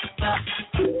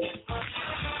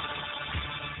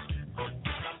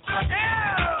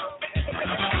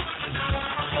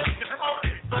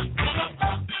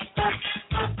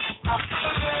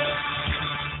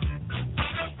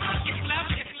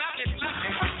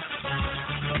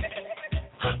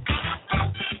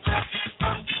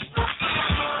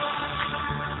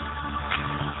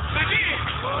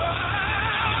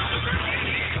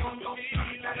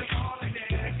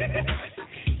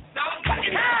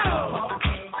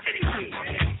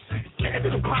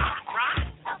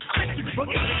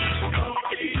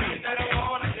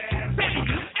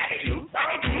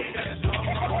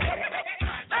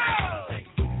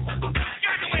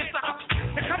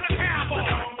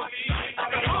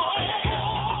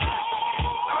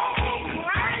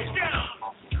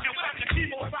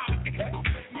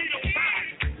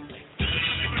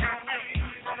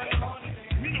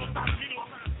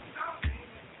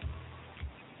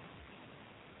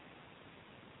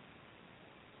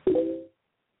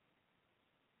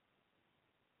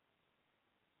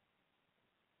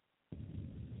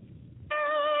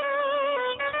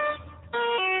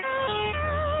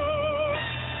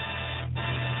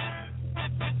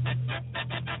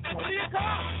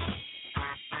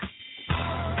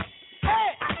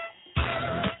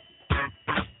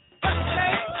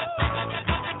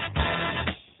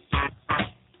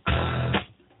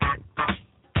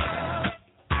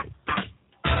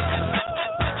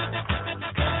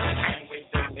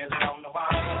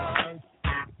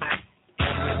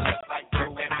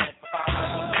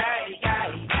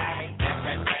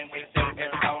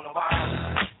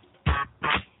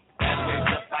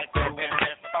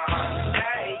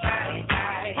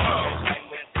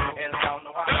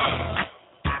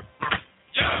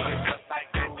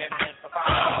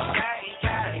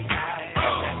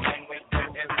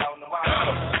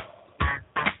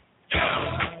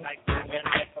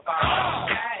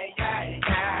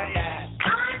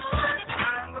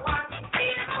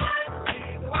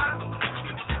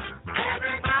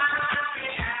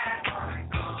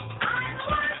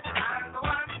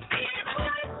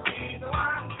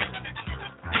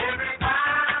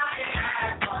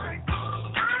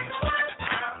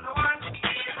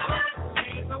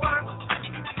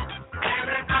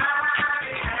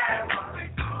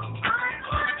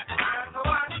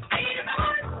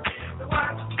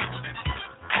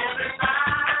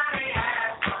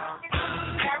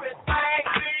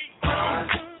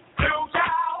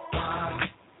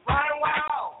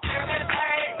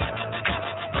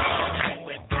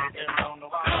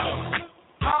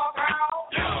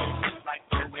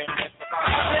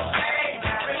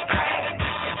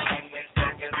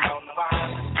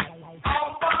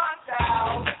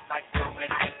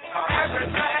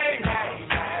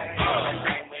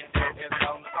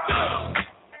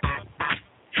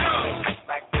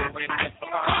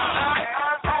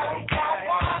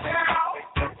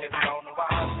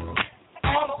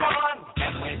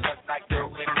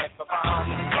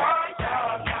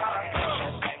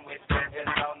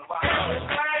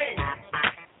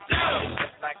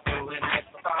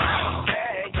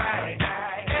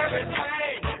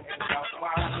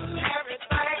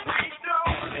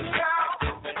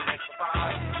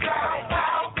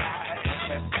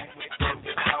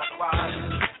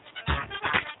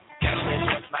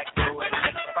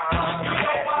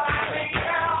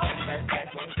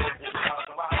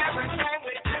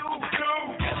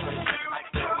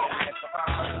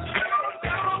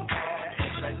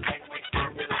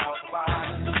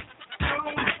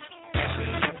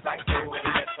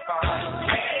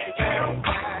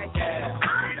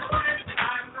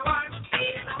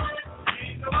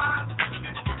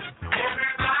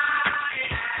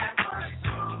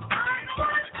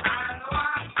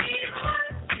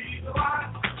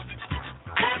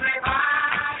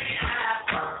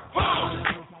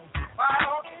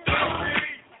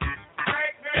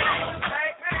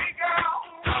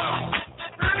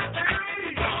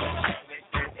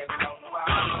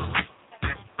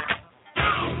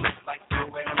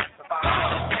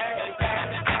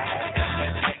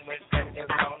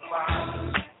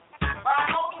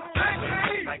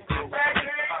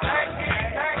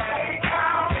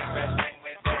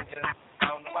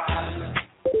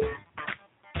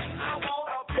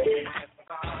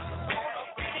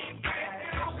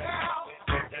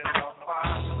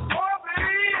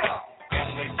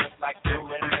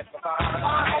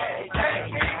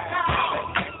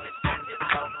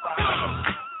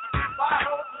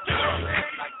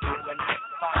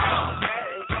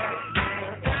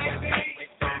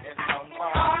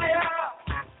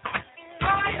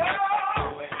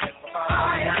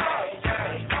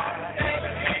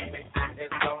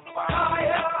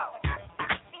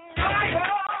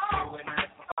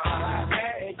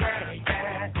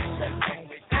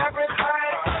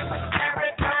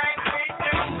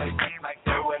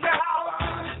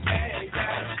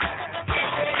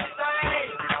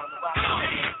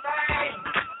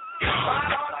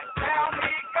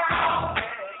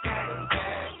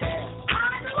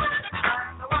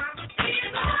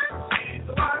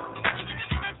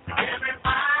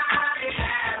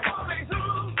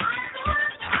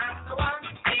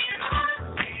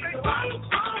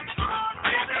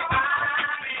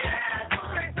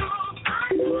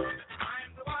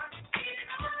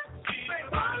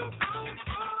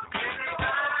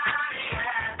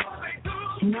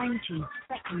 90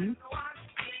 seconds.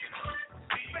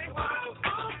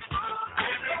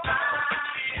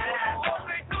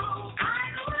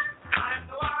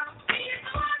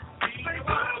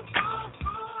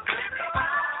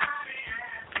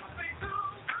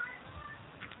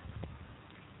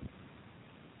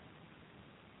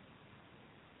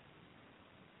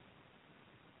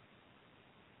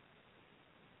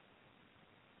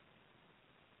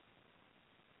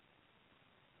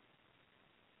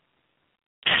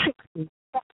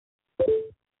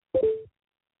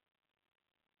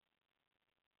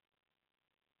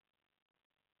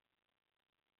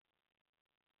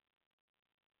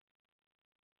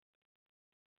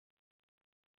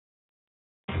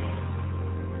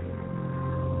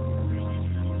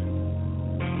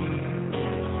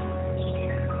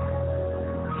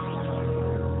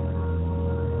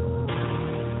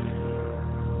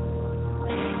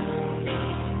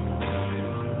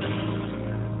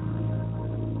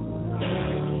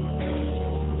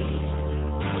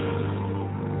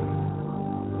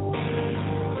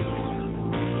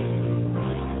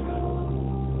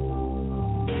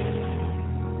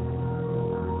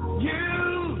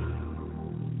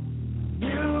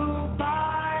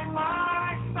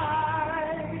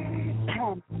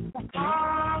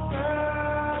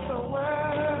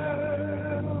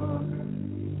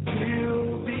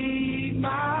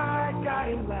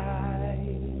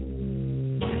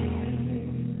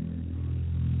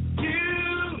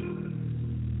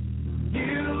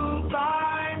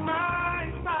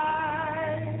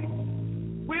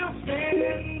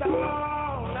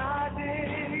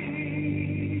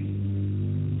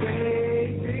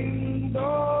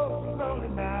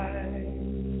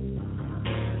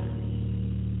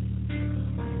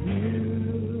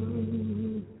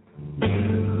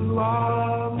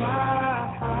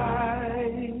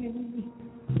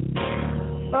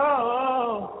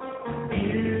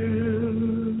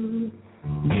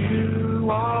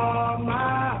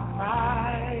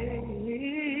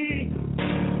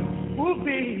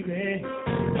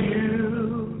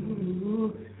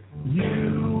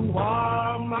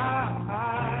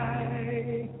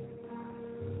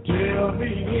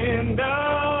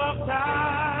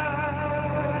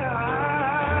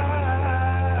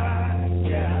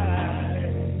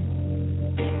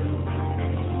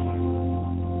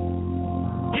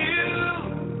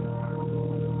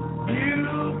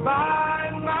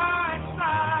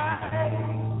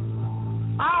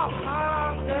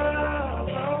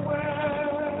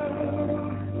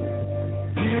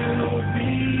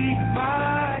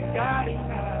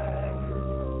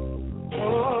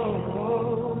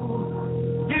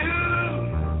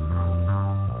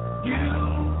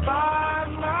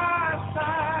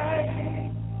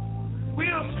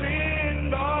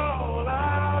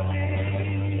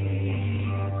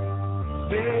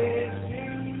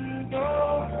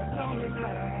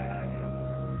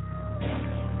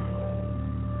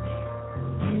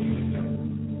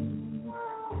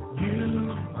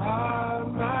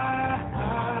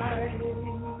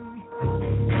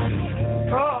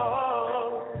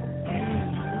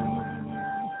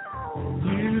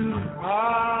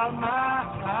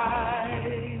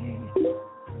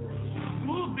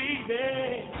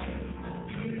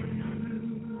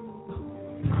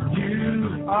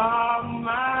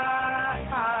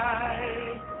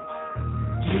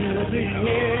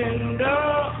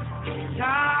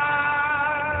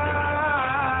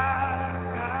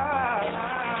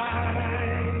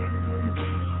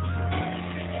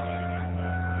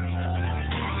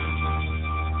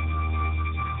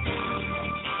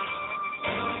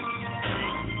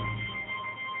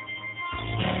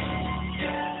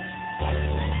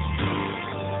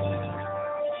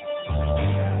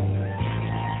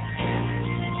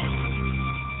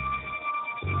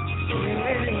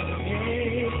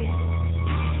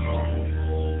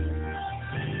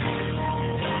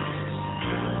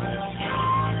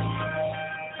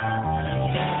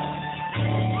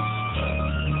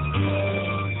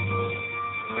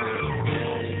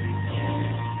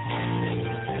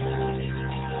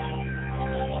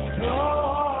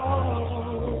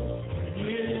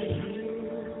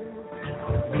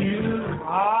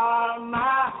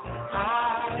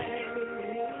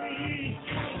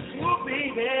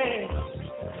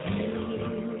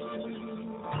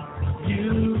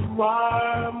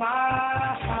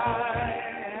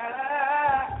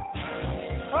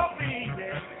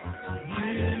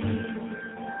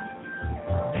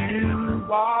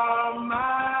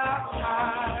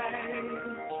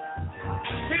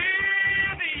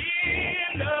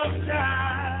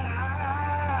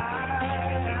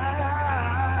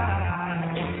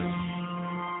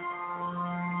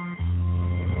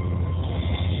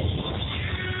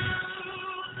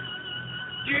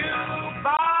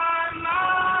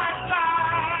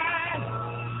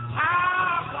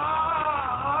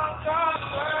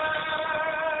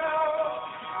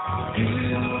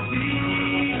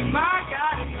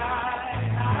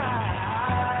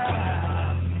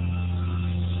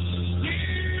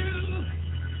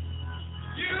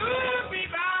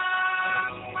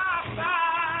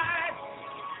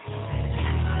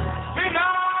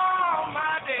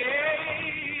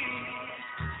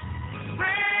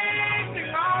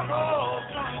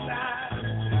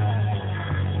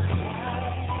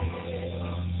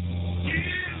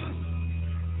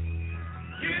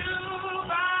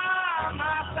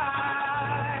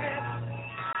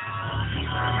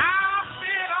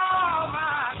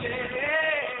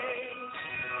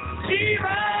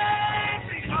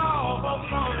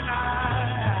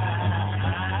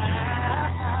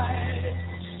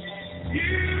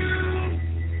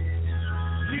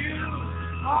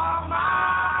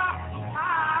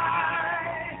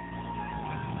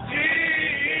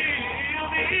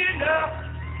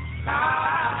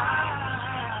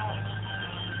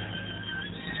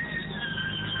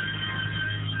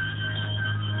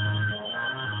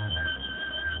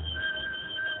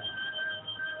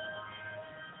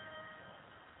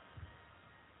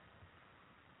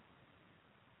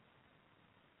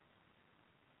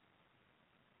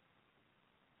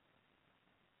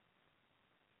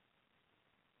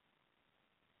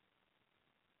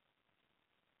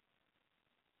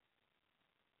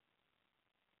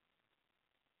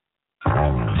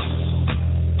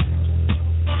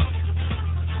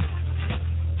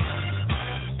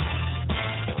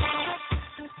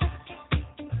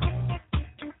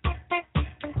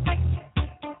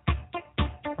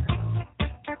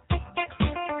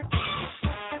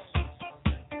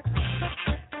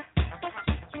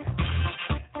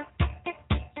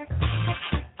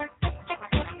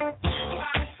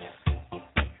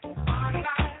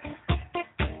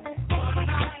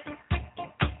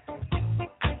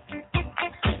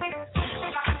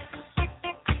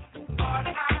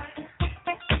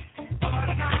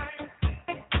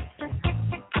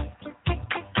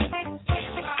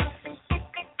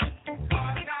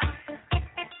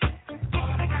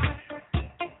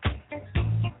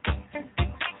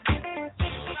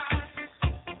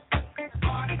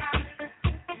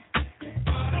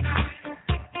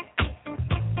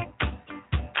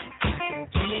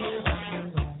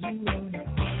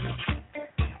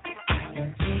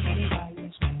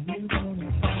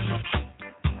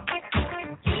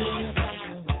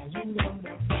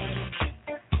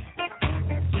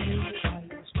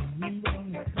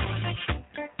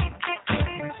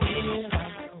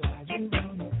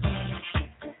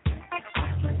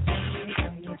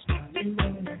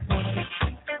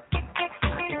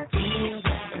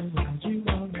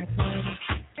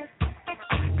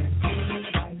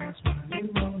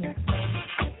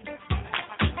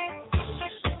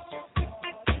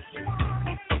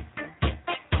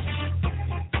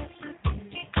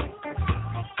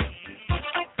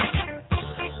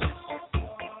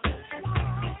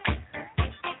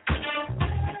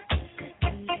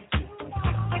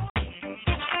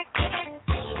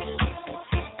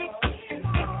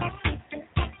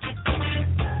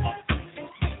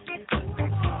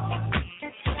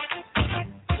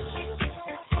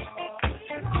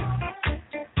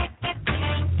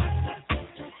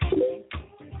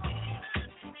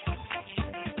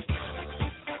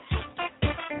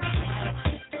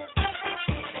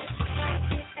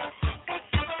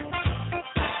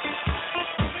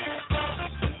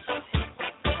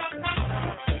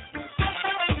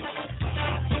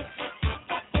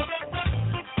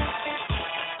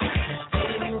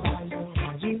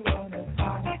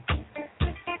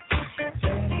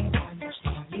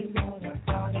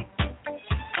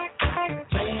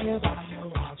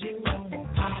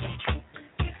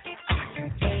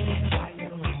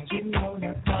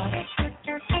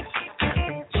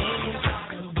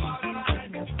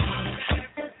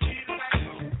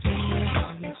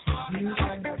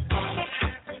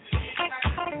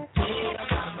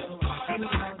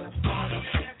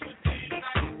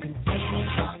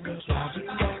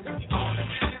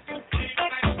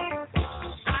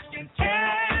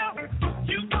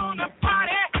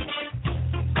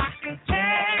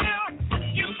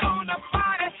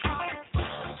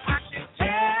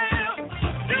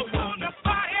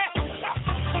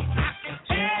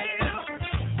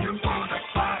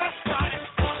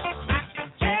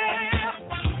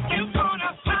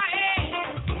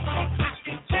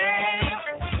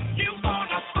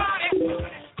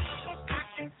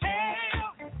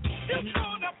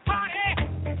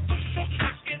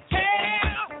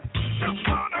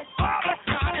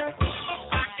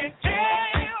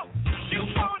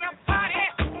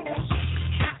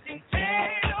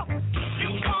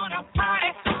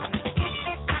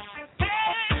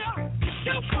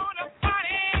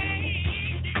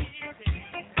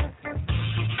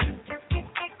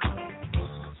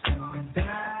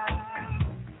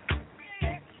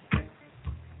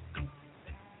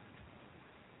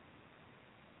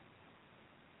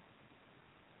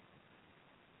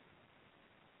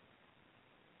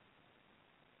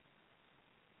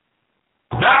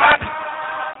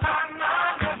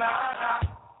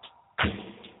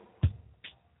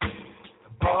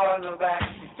 Boys are back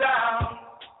down.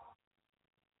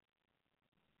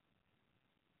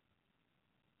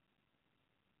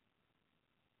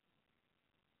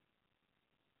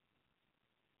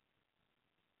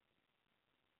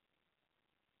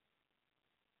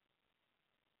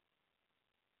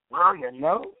 Well, you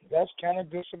know, that's kind of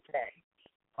disappointing.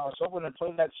 I was hoping to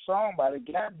play that song by the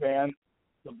Gap Band,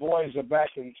 The Boys Are Back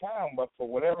in Town, but for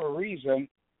whatever reason,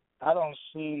 I don't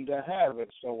seem to have it.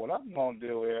 So what I'm going to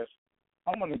do is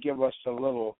I'm going to give us a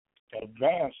little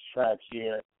advanced track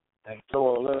here and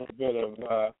throw a little bit of,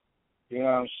 you know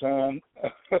what I'm saying,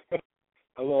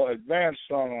 a little advanced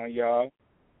song on y'all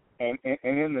and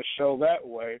in the show that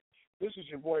way. This is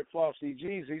your boy Flossy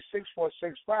Jeezy,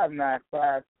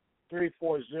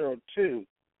 646-595-3402.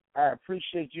 I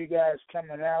appreciate you guys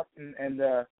coming out and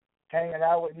hanging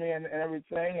out with me and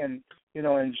everything, and you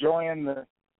know, enjoying the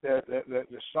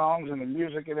songs and the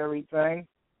music and everything.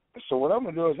 So what I'm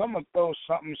gonna do is I'm gonna throw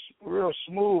something real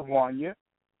smooth on you,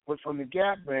 but from the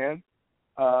Gap Band,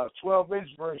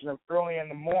 12-inch version of Early in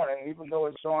the Morning. Even though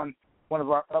it's on one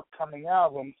of our upcoming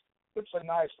albums, it's a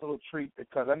nice little treat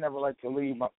because I never like to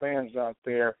leave my fans out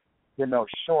there, you know,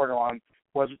 short on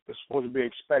what's supposed to be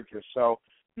expected. So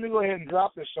let me go ahead and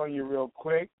drop this on you real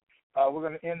quick. We're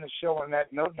going to end the show on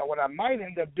that note. Now, what I might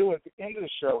end up doing at the end of the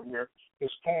show here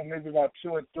is playing maybe about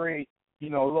 2 or 3, you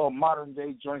know, little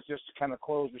modern-day joints just to kind of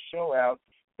close the show out.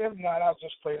 If not, I'll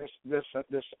just play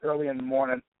this early in the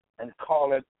morning and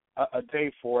call it a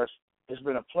day for us. It's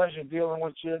been a pleasure dealing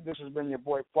with you. This has been your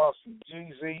boy Flossy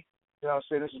Jeezy. You know what I'm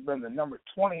saying? This has been the number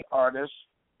 20 artist,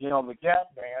 you know, the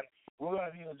Gap Band. We're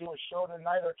going to either do a show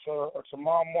tonight or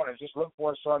tomorrow morning. Just look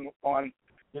for us on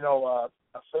you know,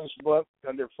 Facebook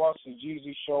under Flossy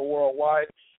Jeezy Show Worldwide.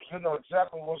 You know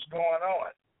exactly what's going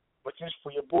on. But just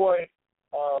for your boy,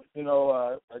 you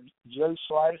know, Jay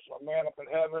Slice, my man up in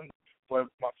heaven, for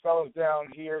my fellas down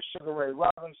here, Sugar Ray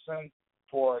Robinson,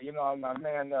 for, you know, my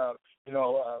man, you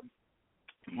know,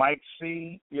 Mike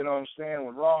C., you know what I'm saying,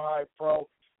 with Rawhide Pro,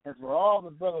 and for all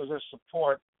the brothers that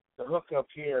support the hookup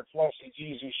here at Flossy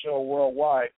Jeezy Show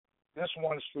Worldwide. This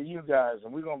one's for you guys,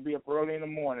 and we're going to be up early in the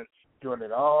morning doing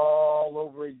it all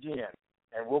over again.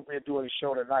 And we'll be doing a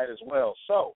show tonight as well.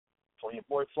 So, for your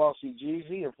boy Flossy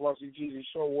Jeezy and Flossy Jeezy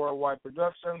Show Worldwide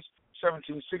Productions,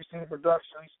 1716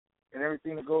 Productions, and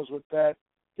everything that goes with that,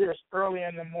 here's Early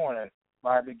in the Morning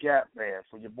by the Gap Band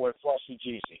for your boy Flossy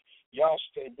Jeezy. Y'all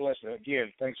stay blessed. And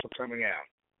again, thanks for coming out.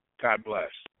 God bless.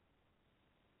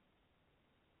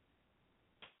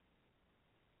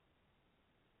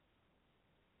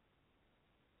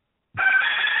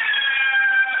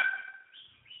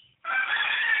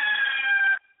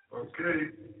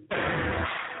 Okay.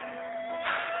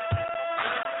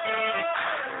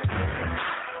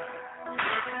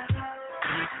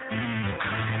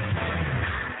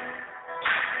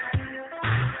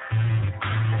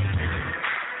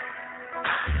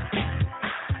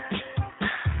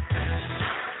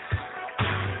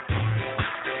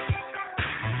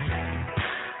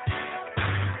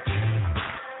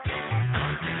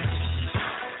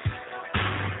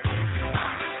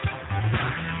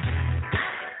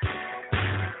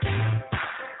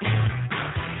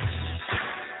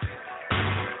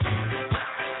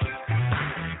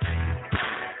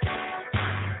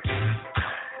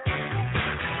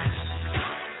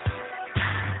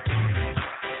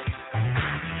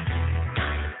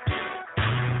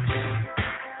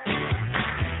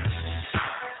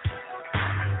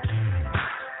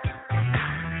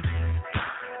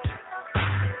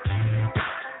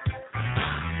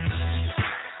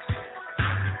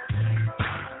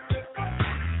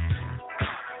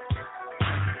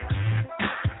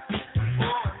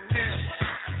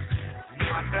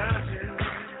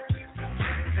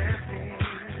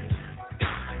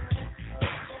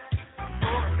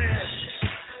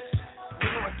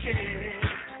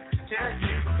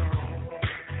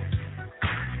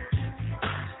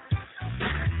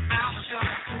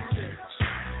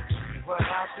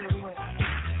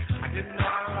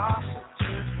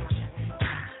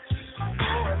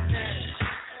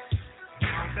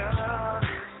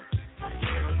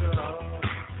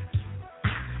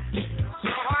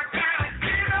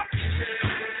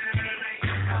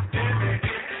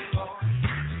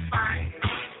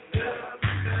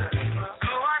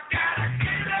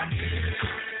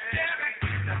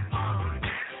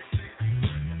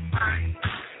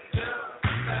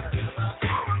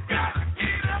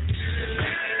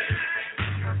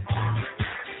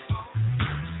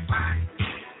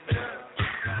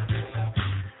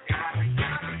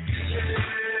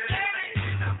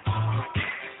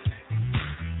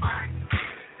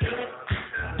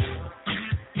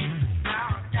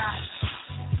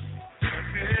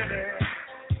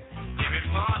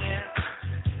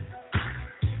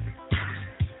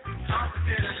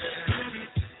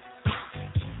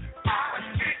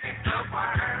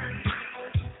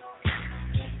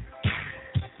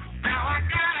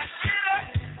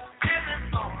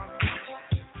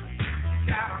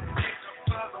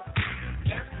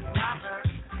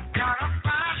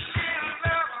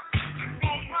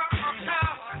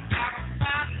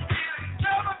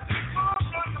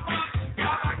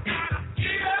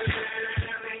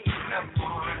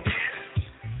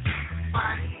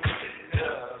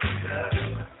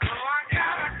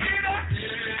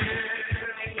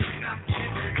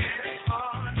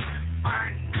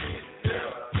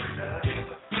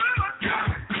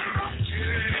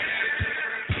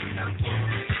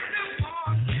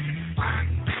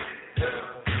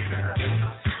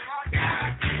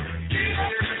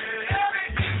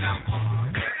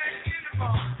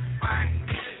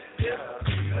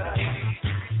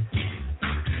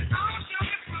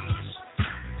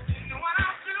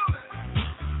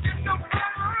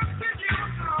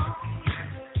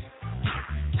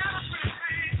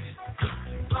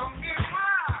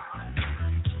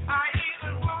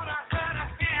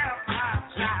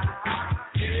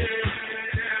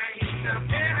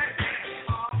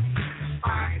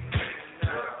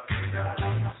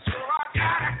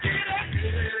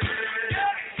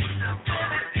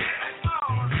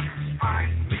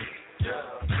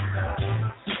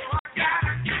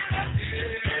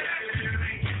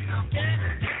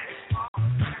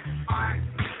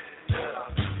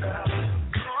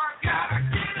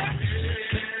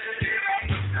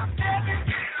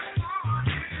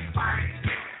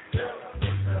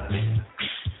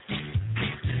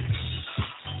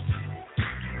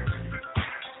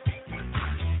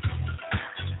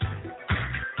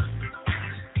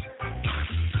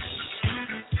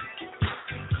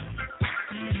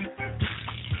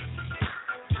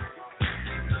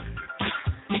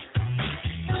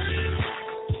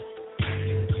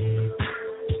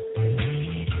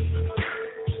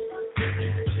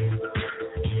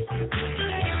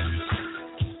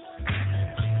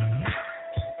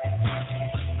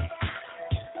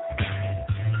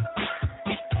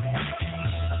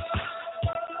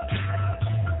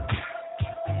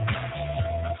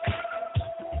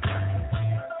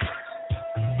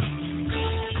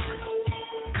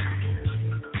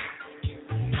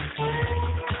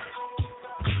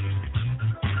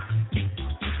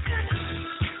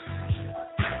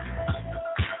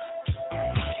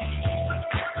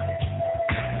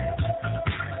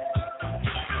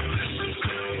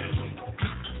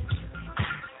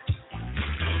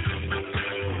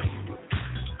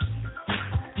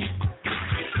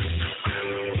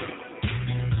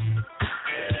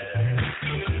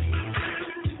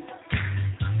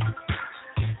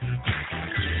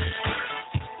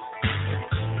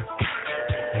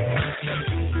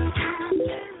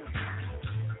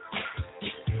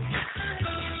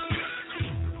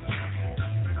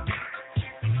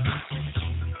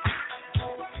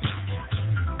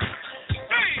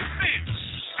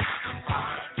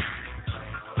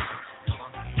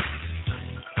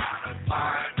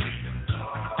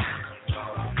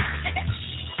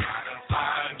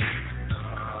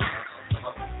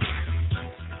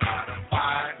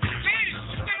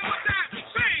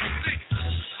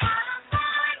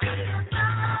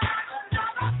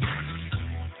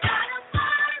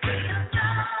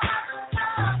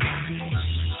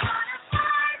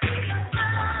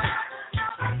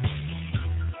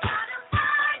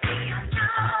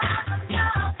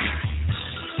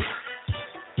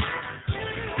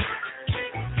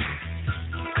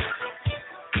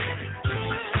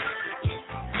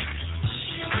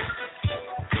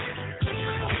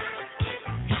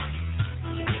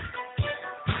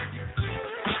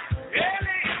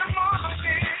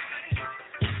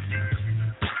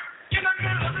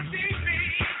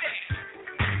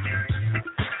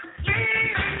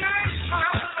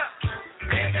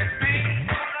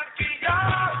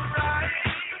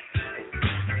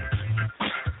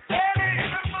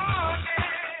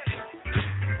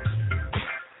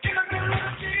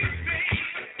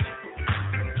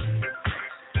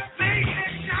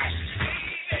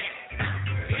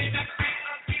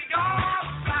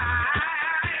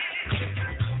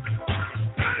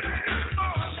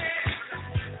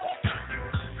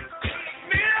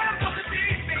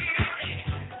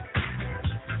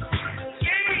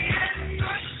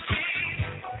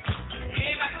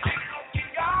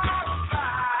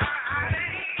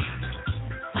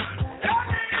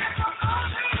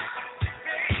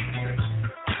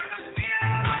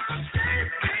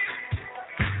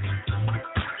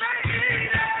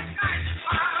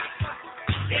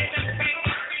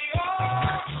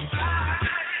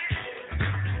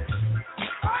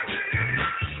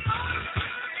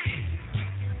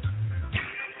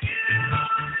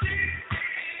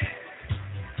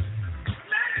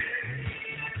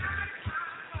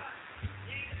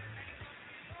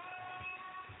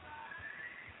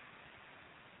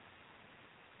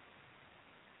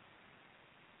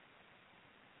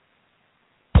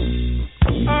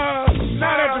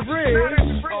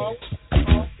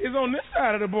 is on this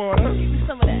side of the border. Give me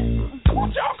some of that.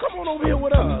 Won't y'all come on over here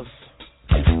with us?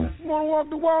 You want to walk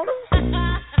the water?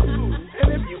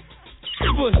 And if you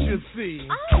ever should see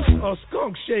a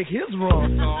skunk shake his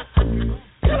rump,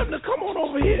 tell him to come on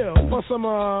over here for some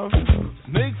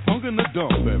Snake Funk in the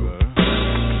Dump, baby.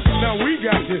 Now we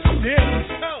got this dance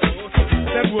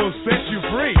that will set you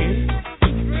free.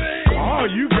 All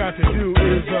you got to do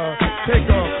is take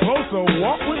a closer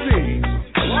walk with me.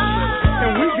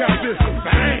 And we got this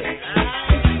thing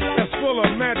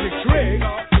magic trick.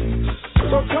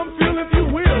 So come feel, if you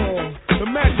will, the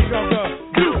magic of the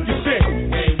Dookie Stick.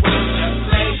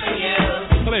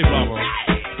 Play, Bravo.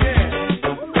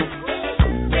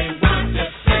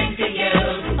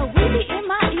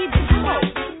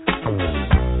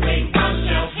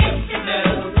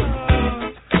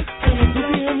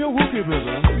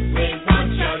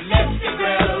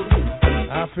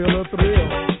 I feel a thrill.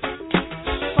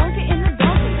 Funky in the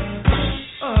donkey.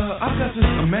 I've got this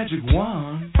magic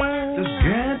wand that's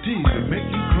guaranteed to make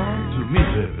you come to me,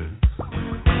 baby.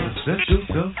 Set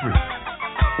yourself free.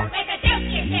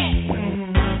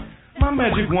 My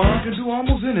magic wand can do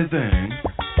almost anything.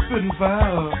 Spitting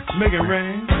fire, make it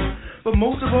rain. But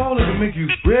most of all, it can make you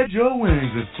spread your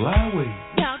wings and fly away.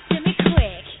 Talk to me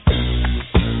quick.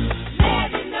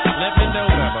 Let me know,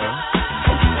 Babo.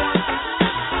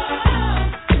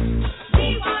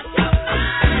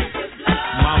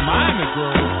 My mind is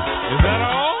growing. Is that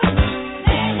all?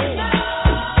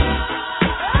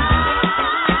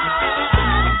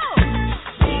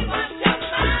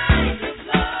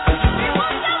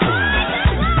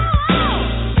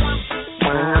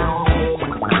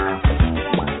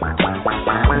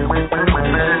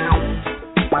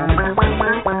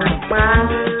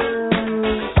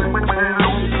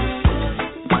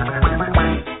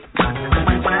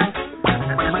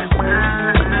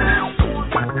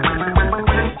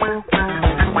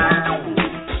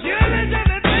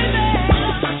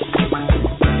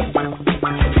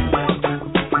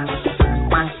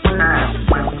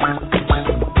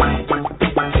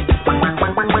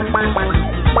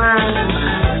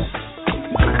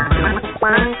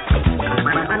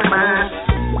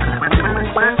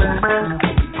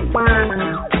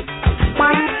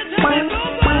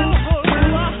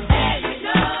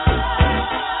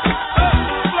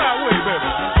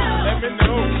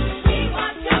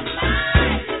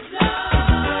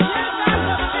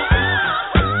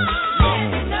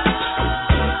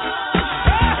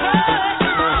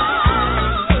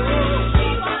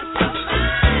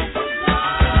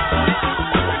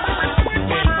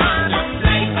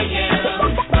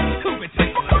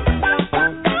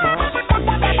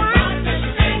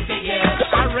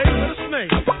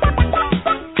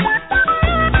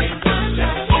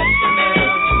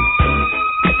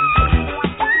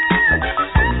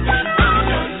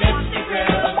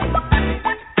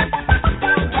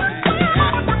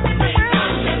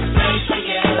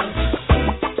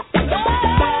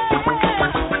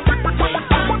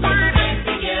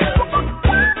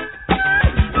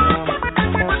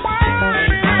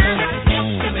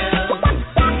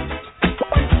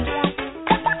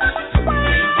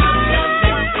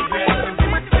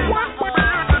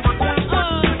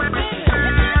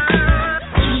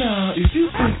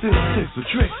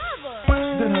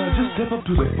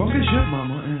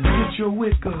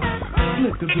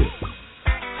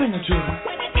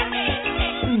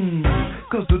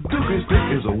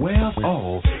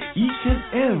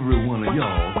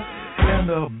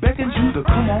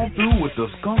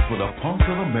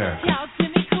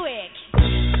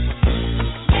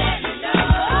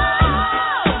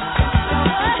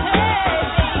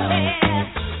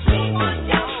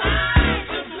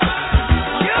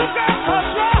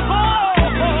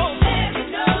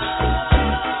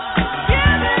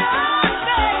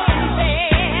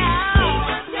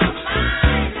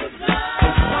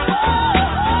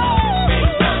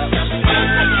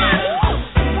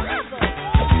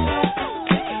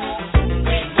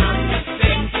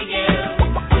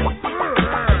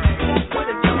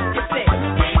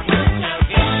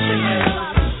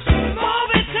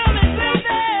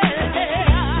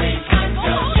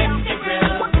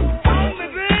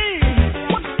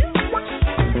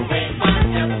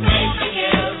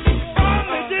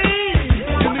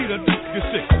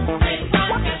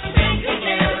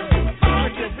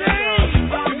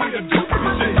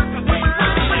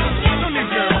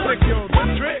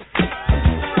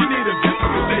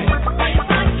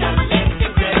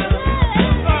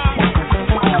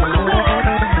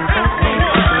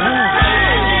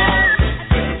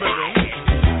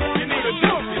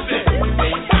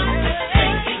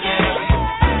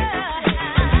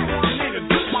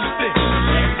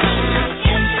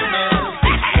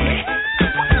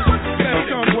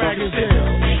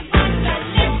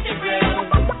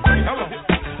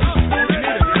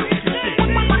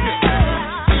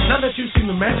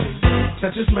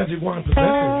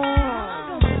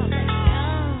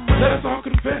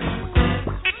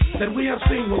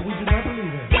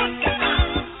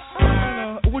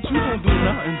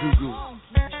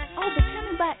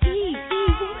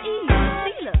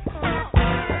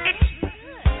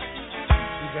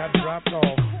 Got dropped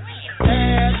off.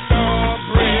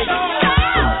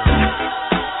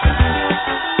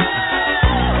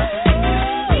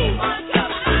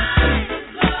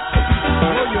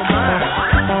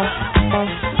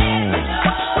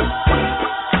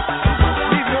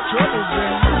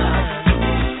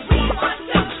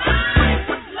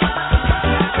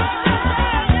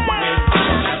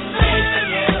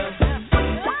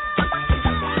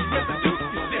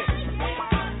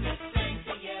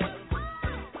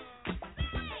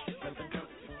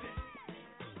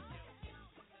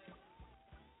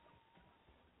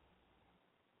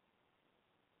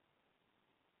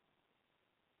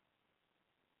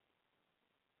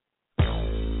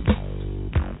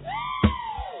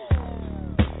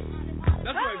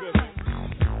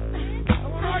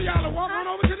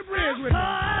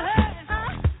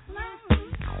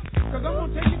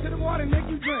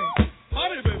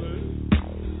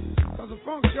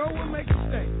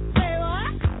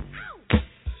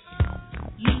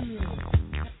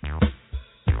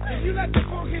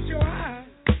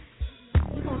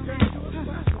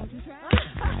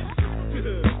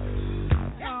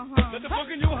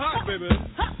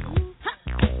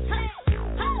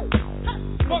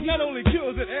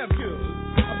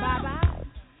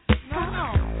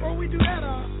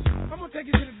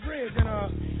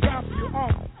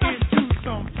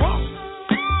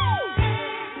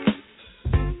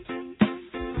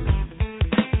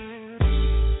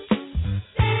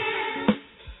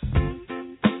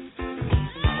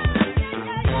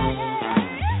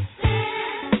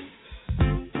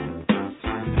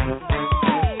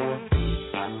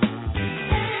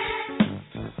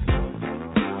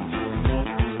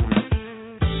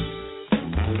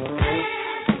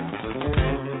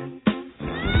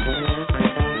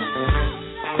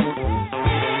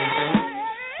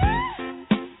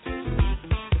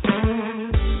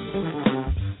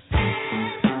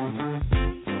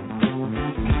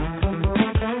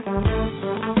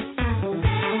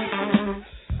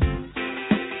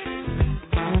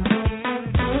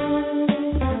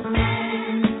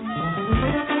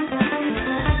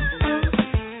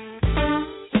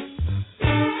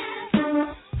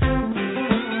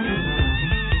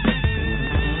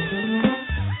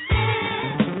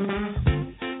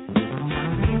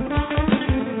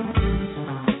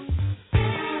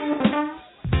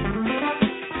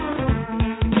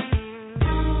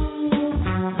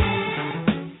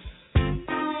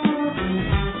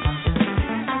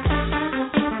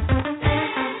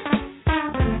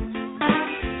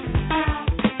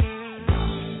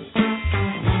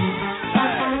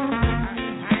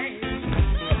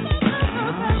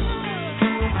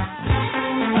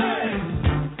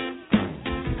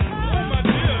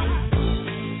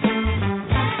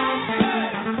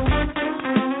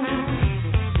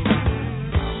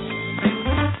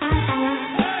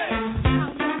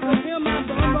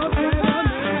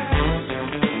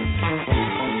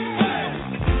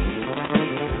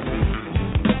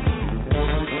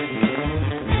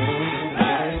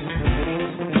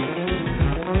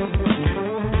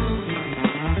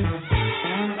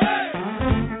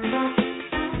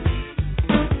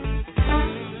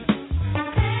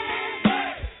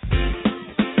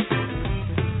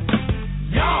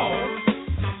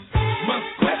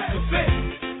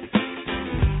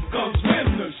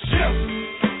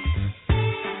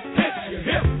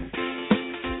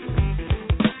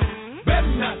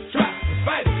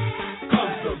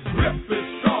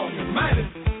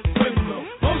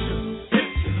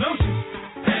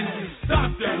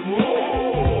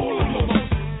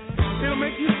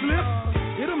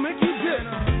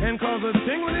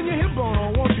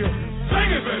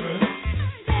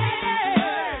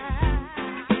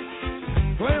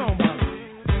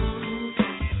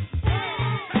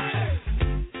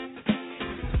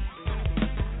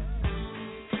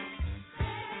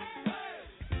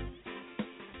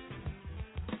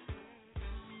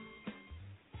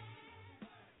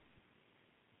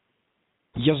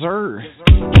 Yes, sir.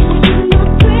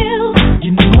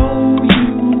 You know you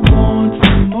want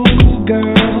some more,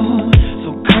 girl, so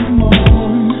come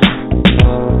on.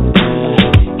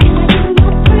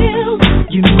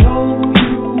 You know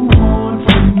you want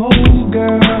some more,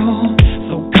 girl,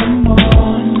 so come on.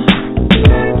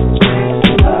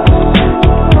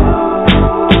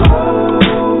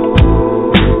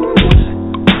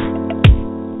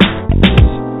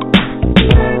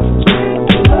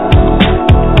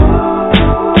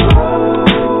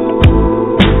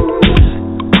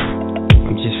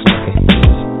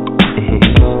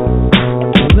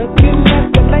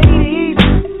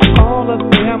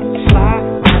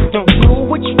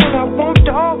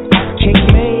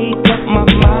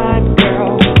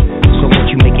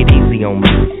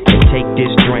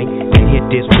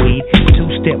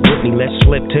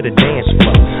 To the dance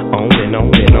floor, on and on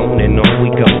and on and on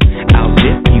we go. I'll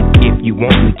dip you if you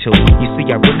want me to. You see,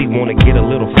 I really wanna get a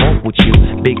little funk with you,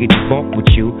 biggity bump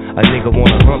with you. A nigga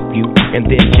wanna hump you and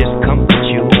then just come with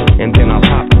you, and then I'll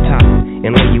pop the top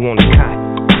and lay you on the cot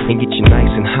and get you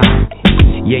nice and hot.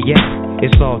 Yeah, yeah,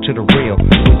 it's all to the real.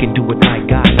 We can do it like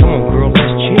God. Come on, girl,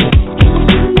 let's chill.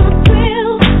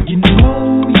 You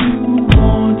know you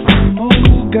want some more,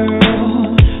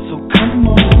 girl, so come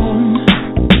on.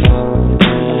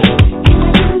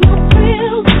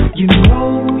 You know you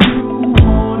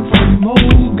want some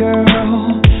more,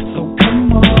 girl, so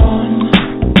come on.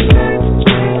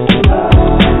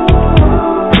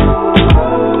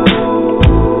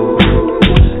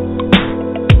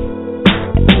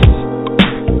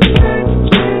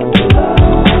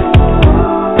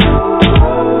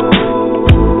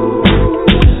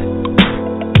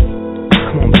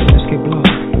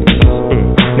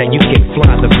 Now you can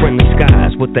fly the friendly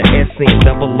skies with the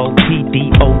SNOOPDOGGY.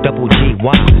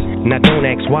 Now don't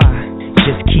ask why,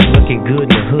 just keep looking good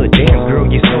in the hood. Damn girl,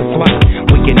 you're so fly.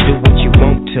 We can do what you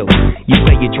want to. You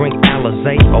say you drink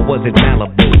Alizé or was it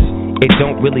Malibu? It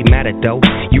don't really matter though.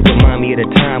 You remind me of the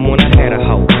time when I had a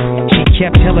hoe. She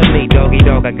kept telling me, doggy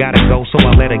dog, I gotta go, so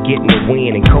I let her get in the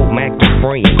wind and co-mac the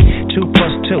friend. 2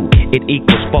 + 2, it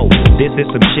equals 4. This is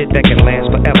some shit that can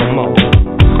last forevermore.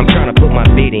 I'm trying to put my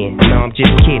bid in, no, I'm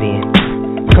just kidding.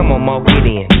 Come on, Mo, get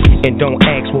in, and don't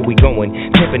ask where we going.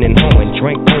 Tipping and hoeing,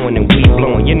 drink pouring and weed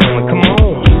blowing, you know it, come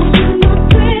on.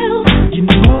 You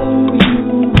know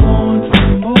you want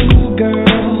some more,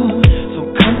 girl, so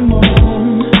come on.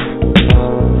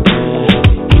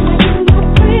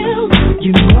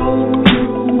 You know you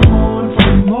want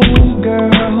some more,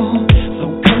 girl, so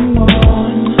come on.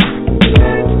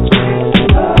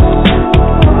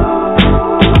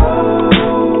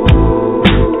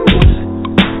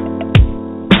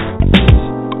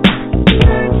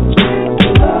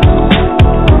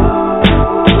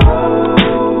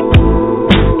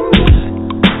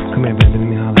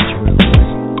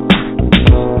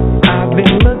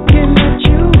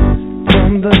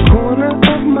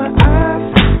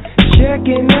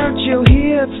 Checking out your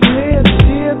hips, lips,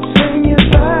 hips, and your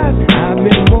thighs. I've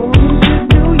been wanting to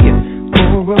do you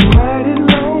for a mighty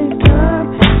long time.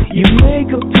 You make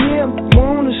a pimp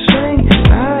wanna sing,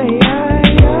 aye, aye,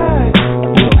 aye.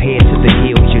 Your head to the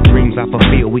hills, your dreams I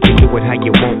fulfill. We can do it how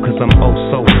you want, cause I'm oh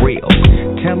so real.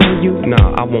 Telling you,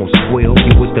 nah, I won't squeal.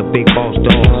 You with the big boss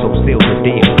dog, so seal the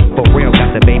deal. For real,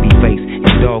 got the baby face,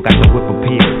 and dog got the whip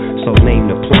appeal. So name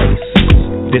the place.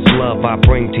 This love I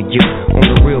bring to you. On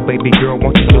the real, baby girl,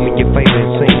 won't you do me your favor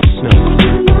and sing Snow?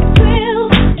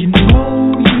 You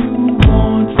know you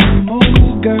want some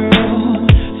more, girl,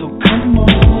 so come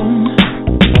on.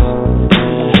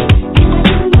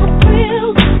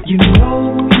 You know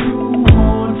you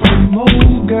want some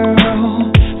more,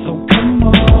 girl, so come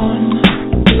on.